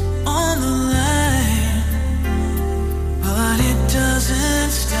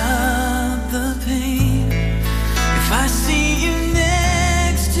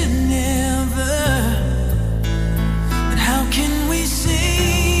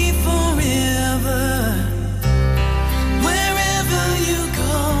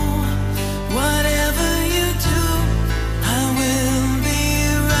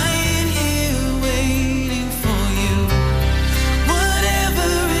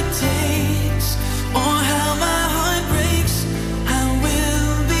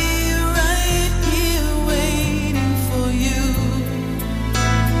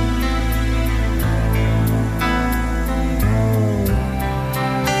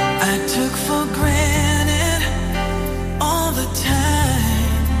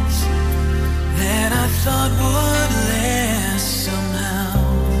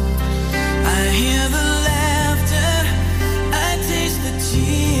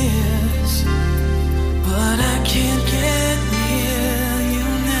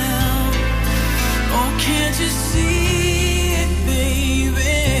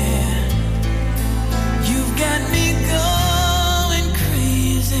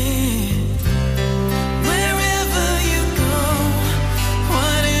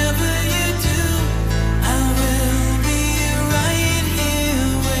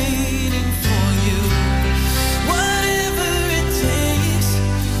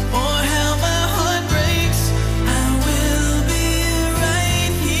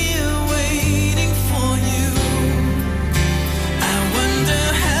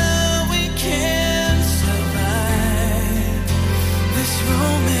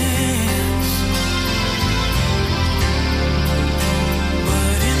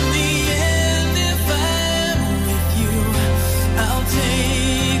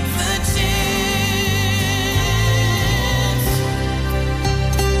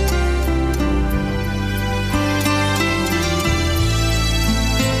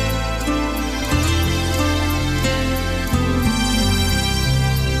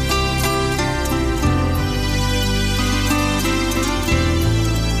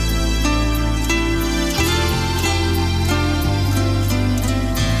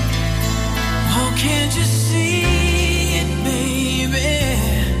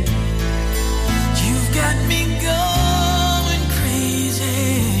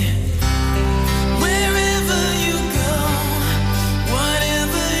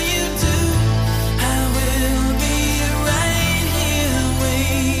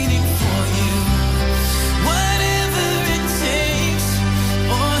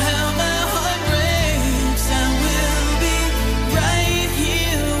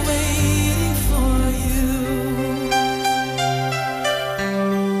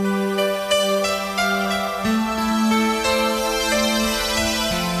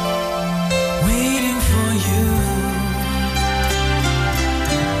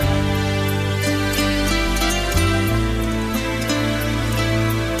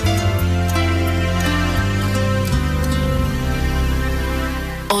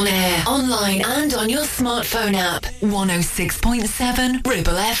On air, online and on your smartphone app. 106.7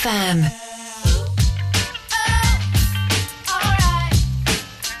 Ribble FM.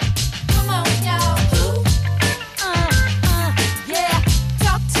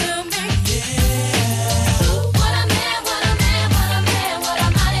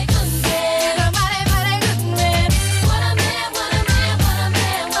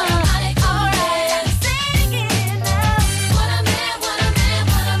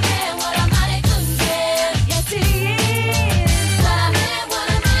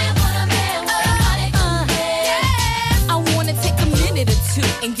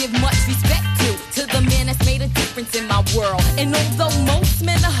 And give much respect to the man that's made a difference in my world. And although most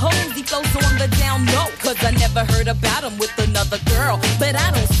men are hoes, he goes on the down low, cause I never heard about him with another girl. But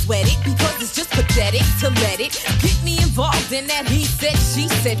I don't sweat it, because it's just pathetic to let it get me involved in that he said, she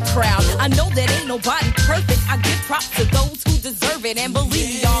said crowd. I know that ain't nobody perfect. I give props to those who deserve it, and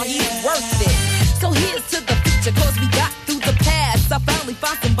believe me, y'all, he's worth it. So here's to the future, cause we got through the past. I finally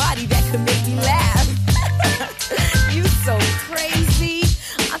found somebody that could make me laugh. You so crazy.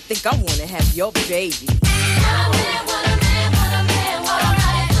 I think I wanna have your baby.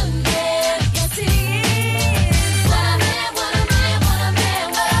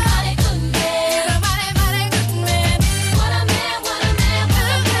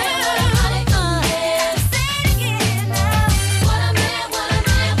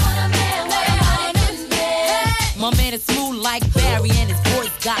 My man is smooth like Barry and his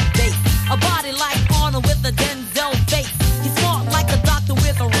voice got bass. A body like Arnold with a Denzel face. He's smart like a doctor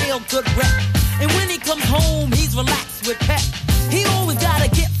with a real good rep. And when he comes home, he's relaxed with pep. He always got a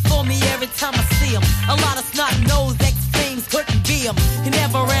gift for me every time I see him. A lot of snot-nosed ex-fames couldn't be him. He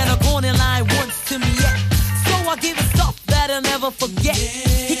never ran a corner line once to me yet. So I give him stuff that I'll never forget.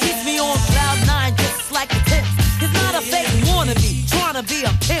 He keeps me on cloud nine just like a tent. He's not a fake wannabe, trying to be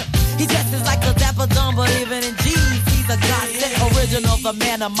a pimp. He dresses like a dapper dumb, but even in jeans, he's a godsend original, the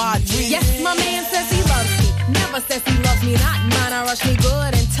man of my dreams. Yes, my man says he loves me. Never says he loves me not. Mine, I rush me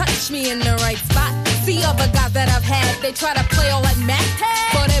good and touch me in the right spot. See other guys that I've had, they try to play all like Mac.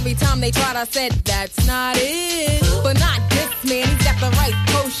 But every time they tried, I said, that's not it. But not this man, he's got the right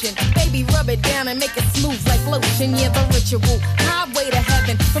potion. Baby, rub it down and make it smooth like lotion. Yeah, the ritual, highway to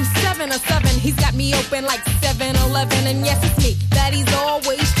heaven. From 7 to 7, he's got me open like 7-Eleven. And yes, it's me that he's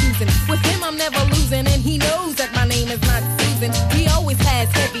always choosing. With him, I'm never losing. And he knows that my name is not Susan. He always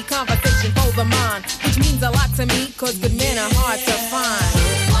has heavy conversation for the mind, which means a lot to me, cause good men are hard to find.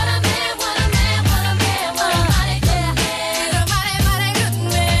 What a man, what a man, what a man, what a mighty good man. He's a mighty, mighty good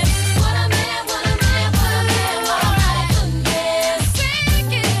man. What a man, what a man, what a man, what a mighty good man.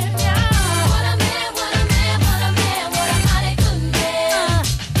 Sing it, y'all. What a man, what a man, what a man, what a mighty good man.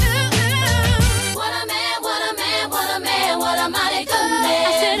 What a man, what a man, what a man, what a mighty good man.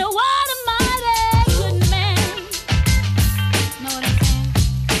 I said, what a mighty good man. Know what I'm saying?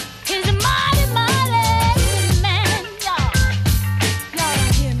 He's a mighty, mighty good man, y'all. Y'all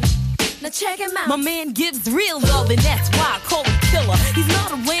don't hear me. Now check him out. My man gives real love, and that's why I call him killer. He's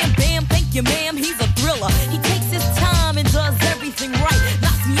not a wham bam, thank you ma'am, he's a thriller. He takes his time and does everything right.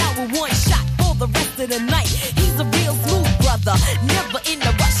 Knocks me out with one shot for the rest of the night. He's a real smooth brother, never in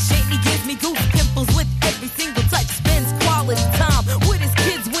a rush, and he gives me goose pimples with every single touch. Spends quality time with his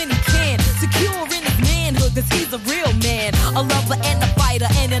kids when he can. Secure in his manhood, cause he's a real man. A lover and a fighter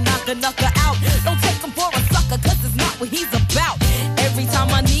and a knocker out. Don't take him for a sucker, cause it's not what he's about. Every time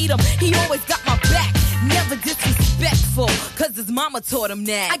I need him, he always got my back. Never disrespectful, cause his mama taught him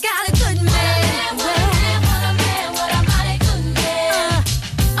that. I got a good man. What a man, what a man, what a mighty good man.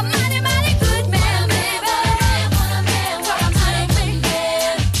 A mighty, mighty good man, baby. What a man, what a mighty good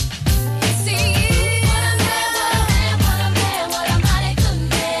man. See, what a man, what a man, what a mighty good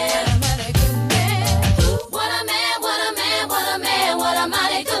man. What a good man. What a man, what a man, what a man, what a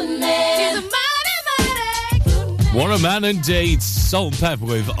mighty good man. He's a mighty, mighty good man. What a man indeed. Salt and Pepper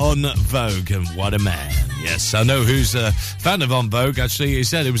with On Vogue, and what a man. Yes, I know who's a fan of On Vogue. Actually, he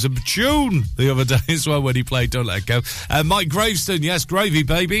said it was a tune the other day as well when he played Don't Let Go. Mike Graveston, yes, Gravy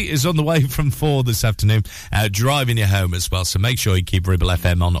Baby, is on the way from 4 this afternoon, driving you home as well. So make sure you keep Ribble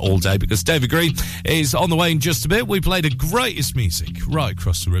FM on all day, because David Green is on the way in just a bit. We play the greatest music right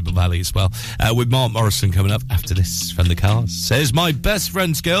across the Ribble Valley as well, with Mark Morrison coming up after this from the Cars. Says My Best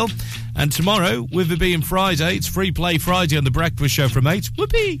Friend's Girl. And tomorrow, with it being Friday, it's Free Play Friday on The Breakfast Show from 8.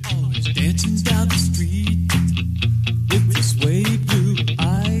 Whoopee! Dancing down the street with your suede blue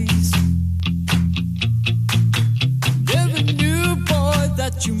eyes. Every new boy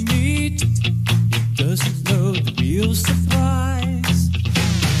that you meet, he doesn't know the real surprise.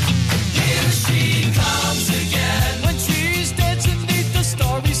 Here she comes again. When she's dancing neath the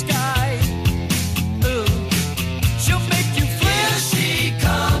starry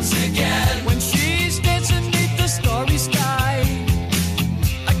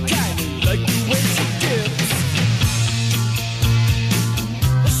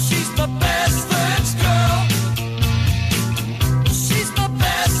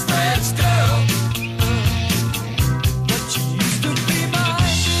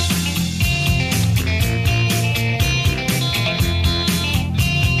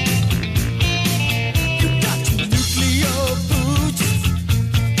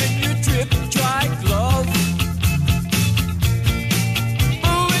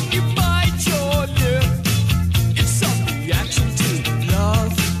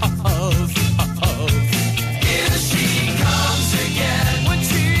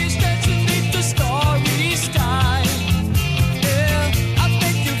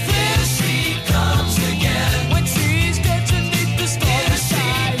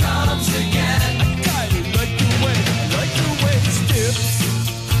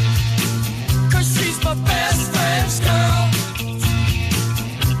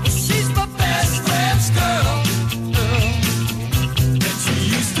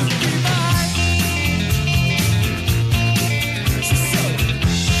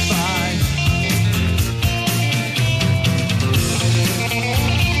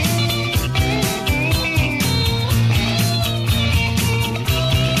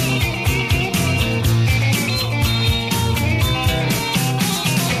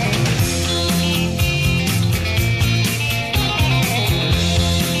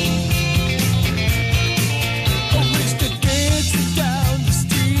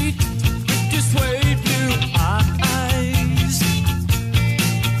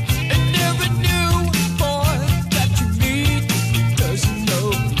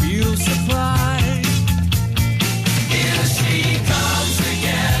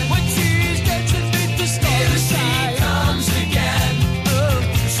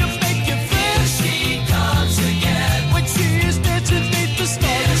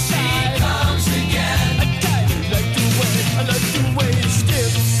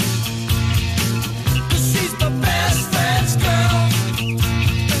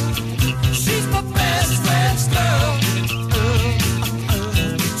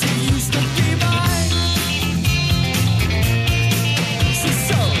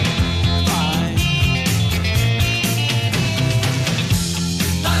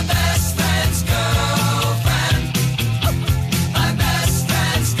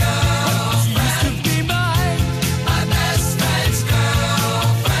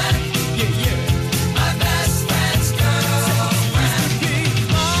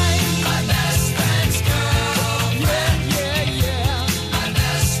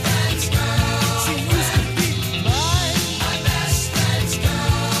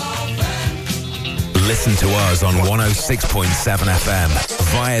Listen to us on 106.7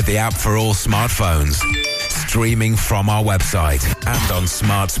 FM via the app for all smartphones. Streaming from our website and on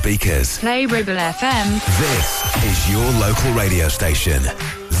smart speakers. Play Ribble FM. This is your local radio station.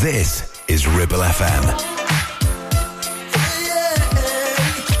 This is Ribble FM.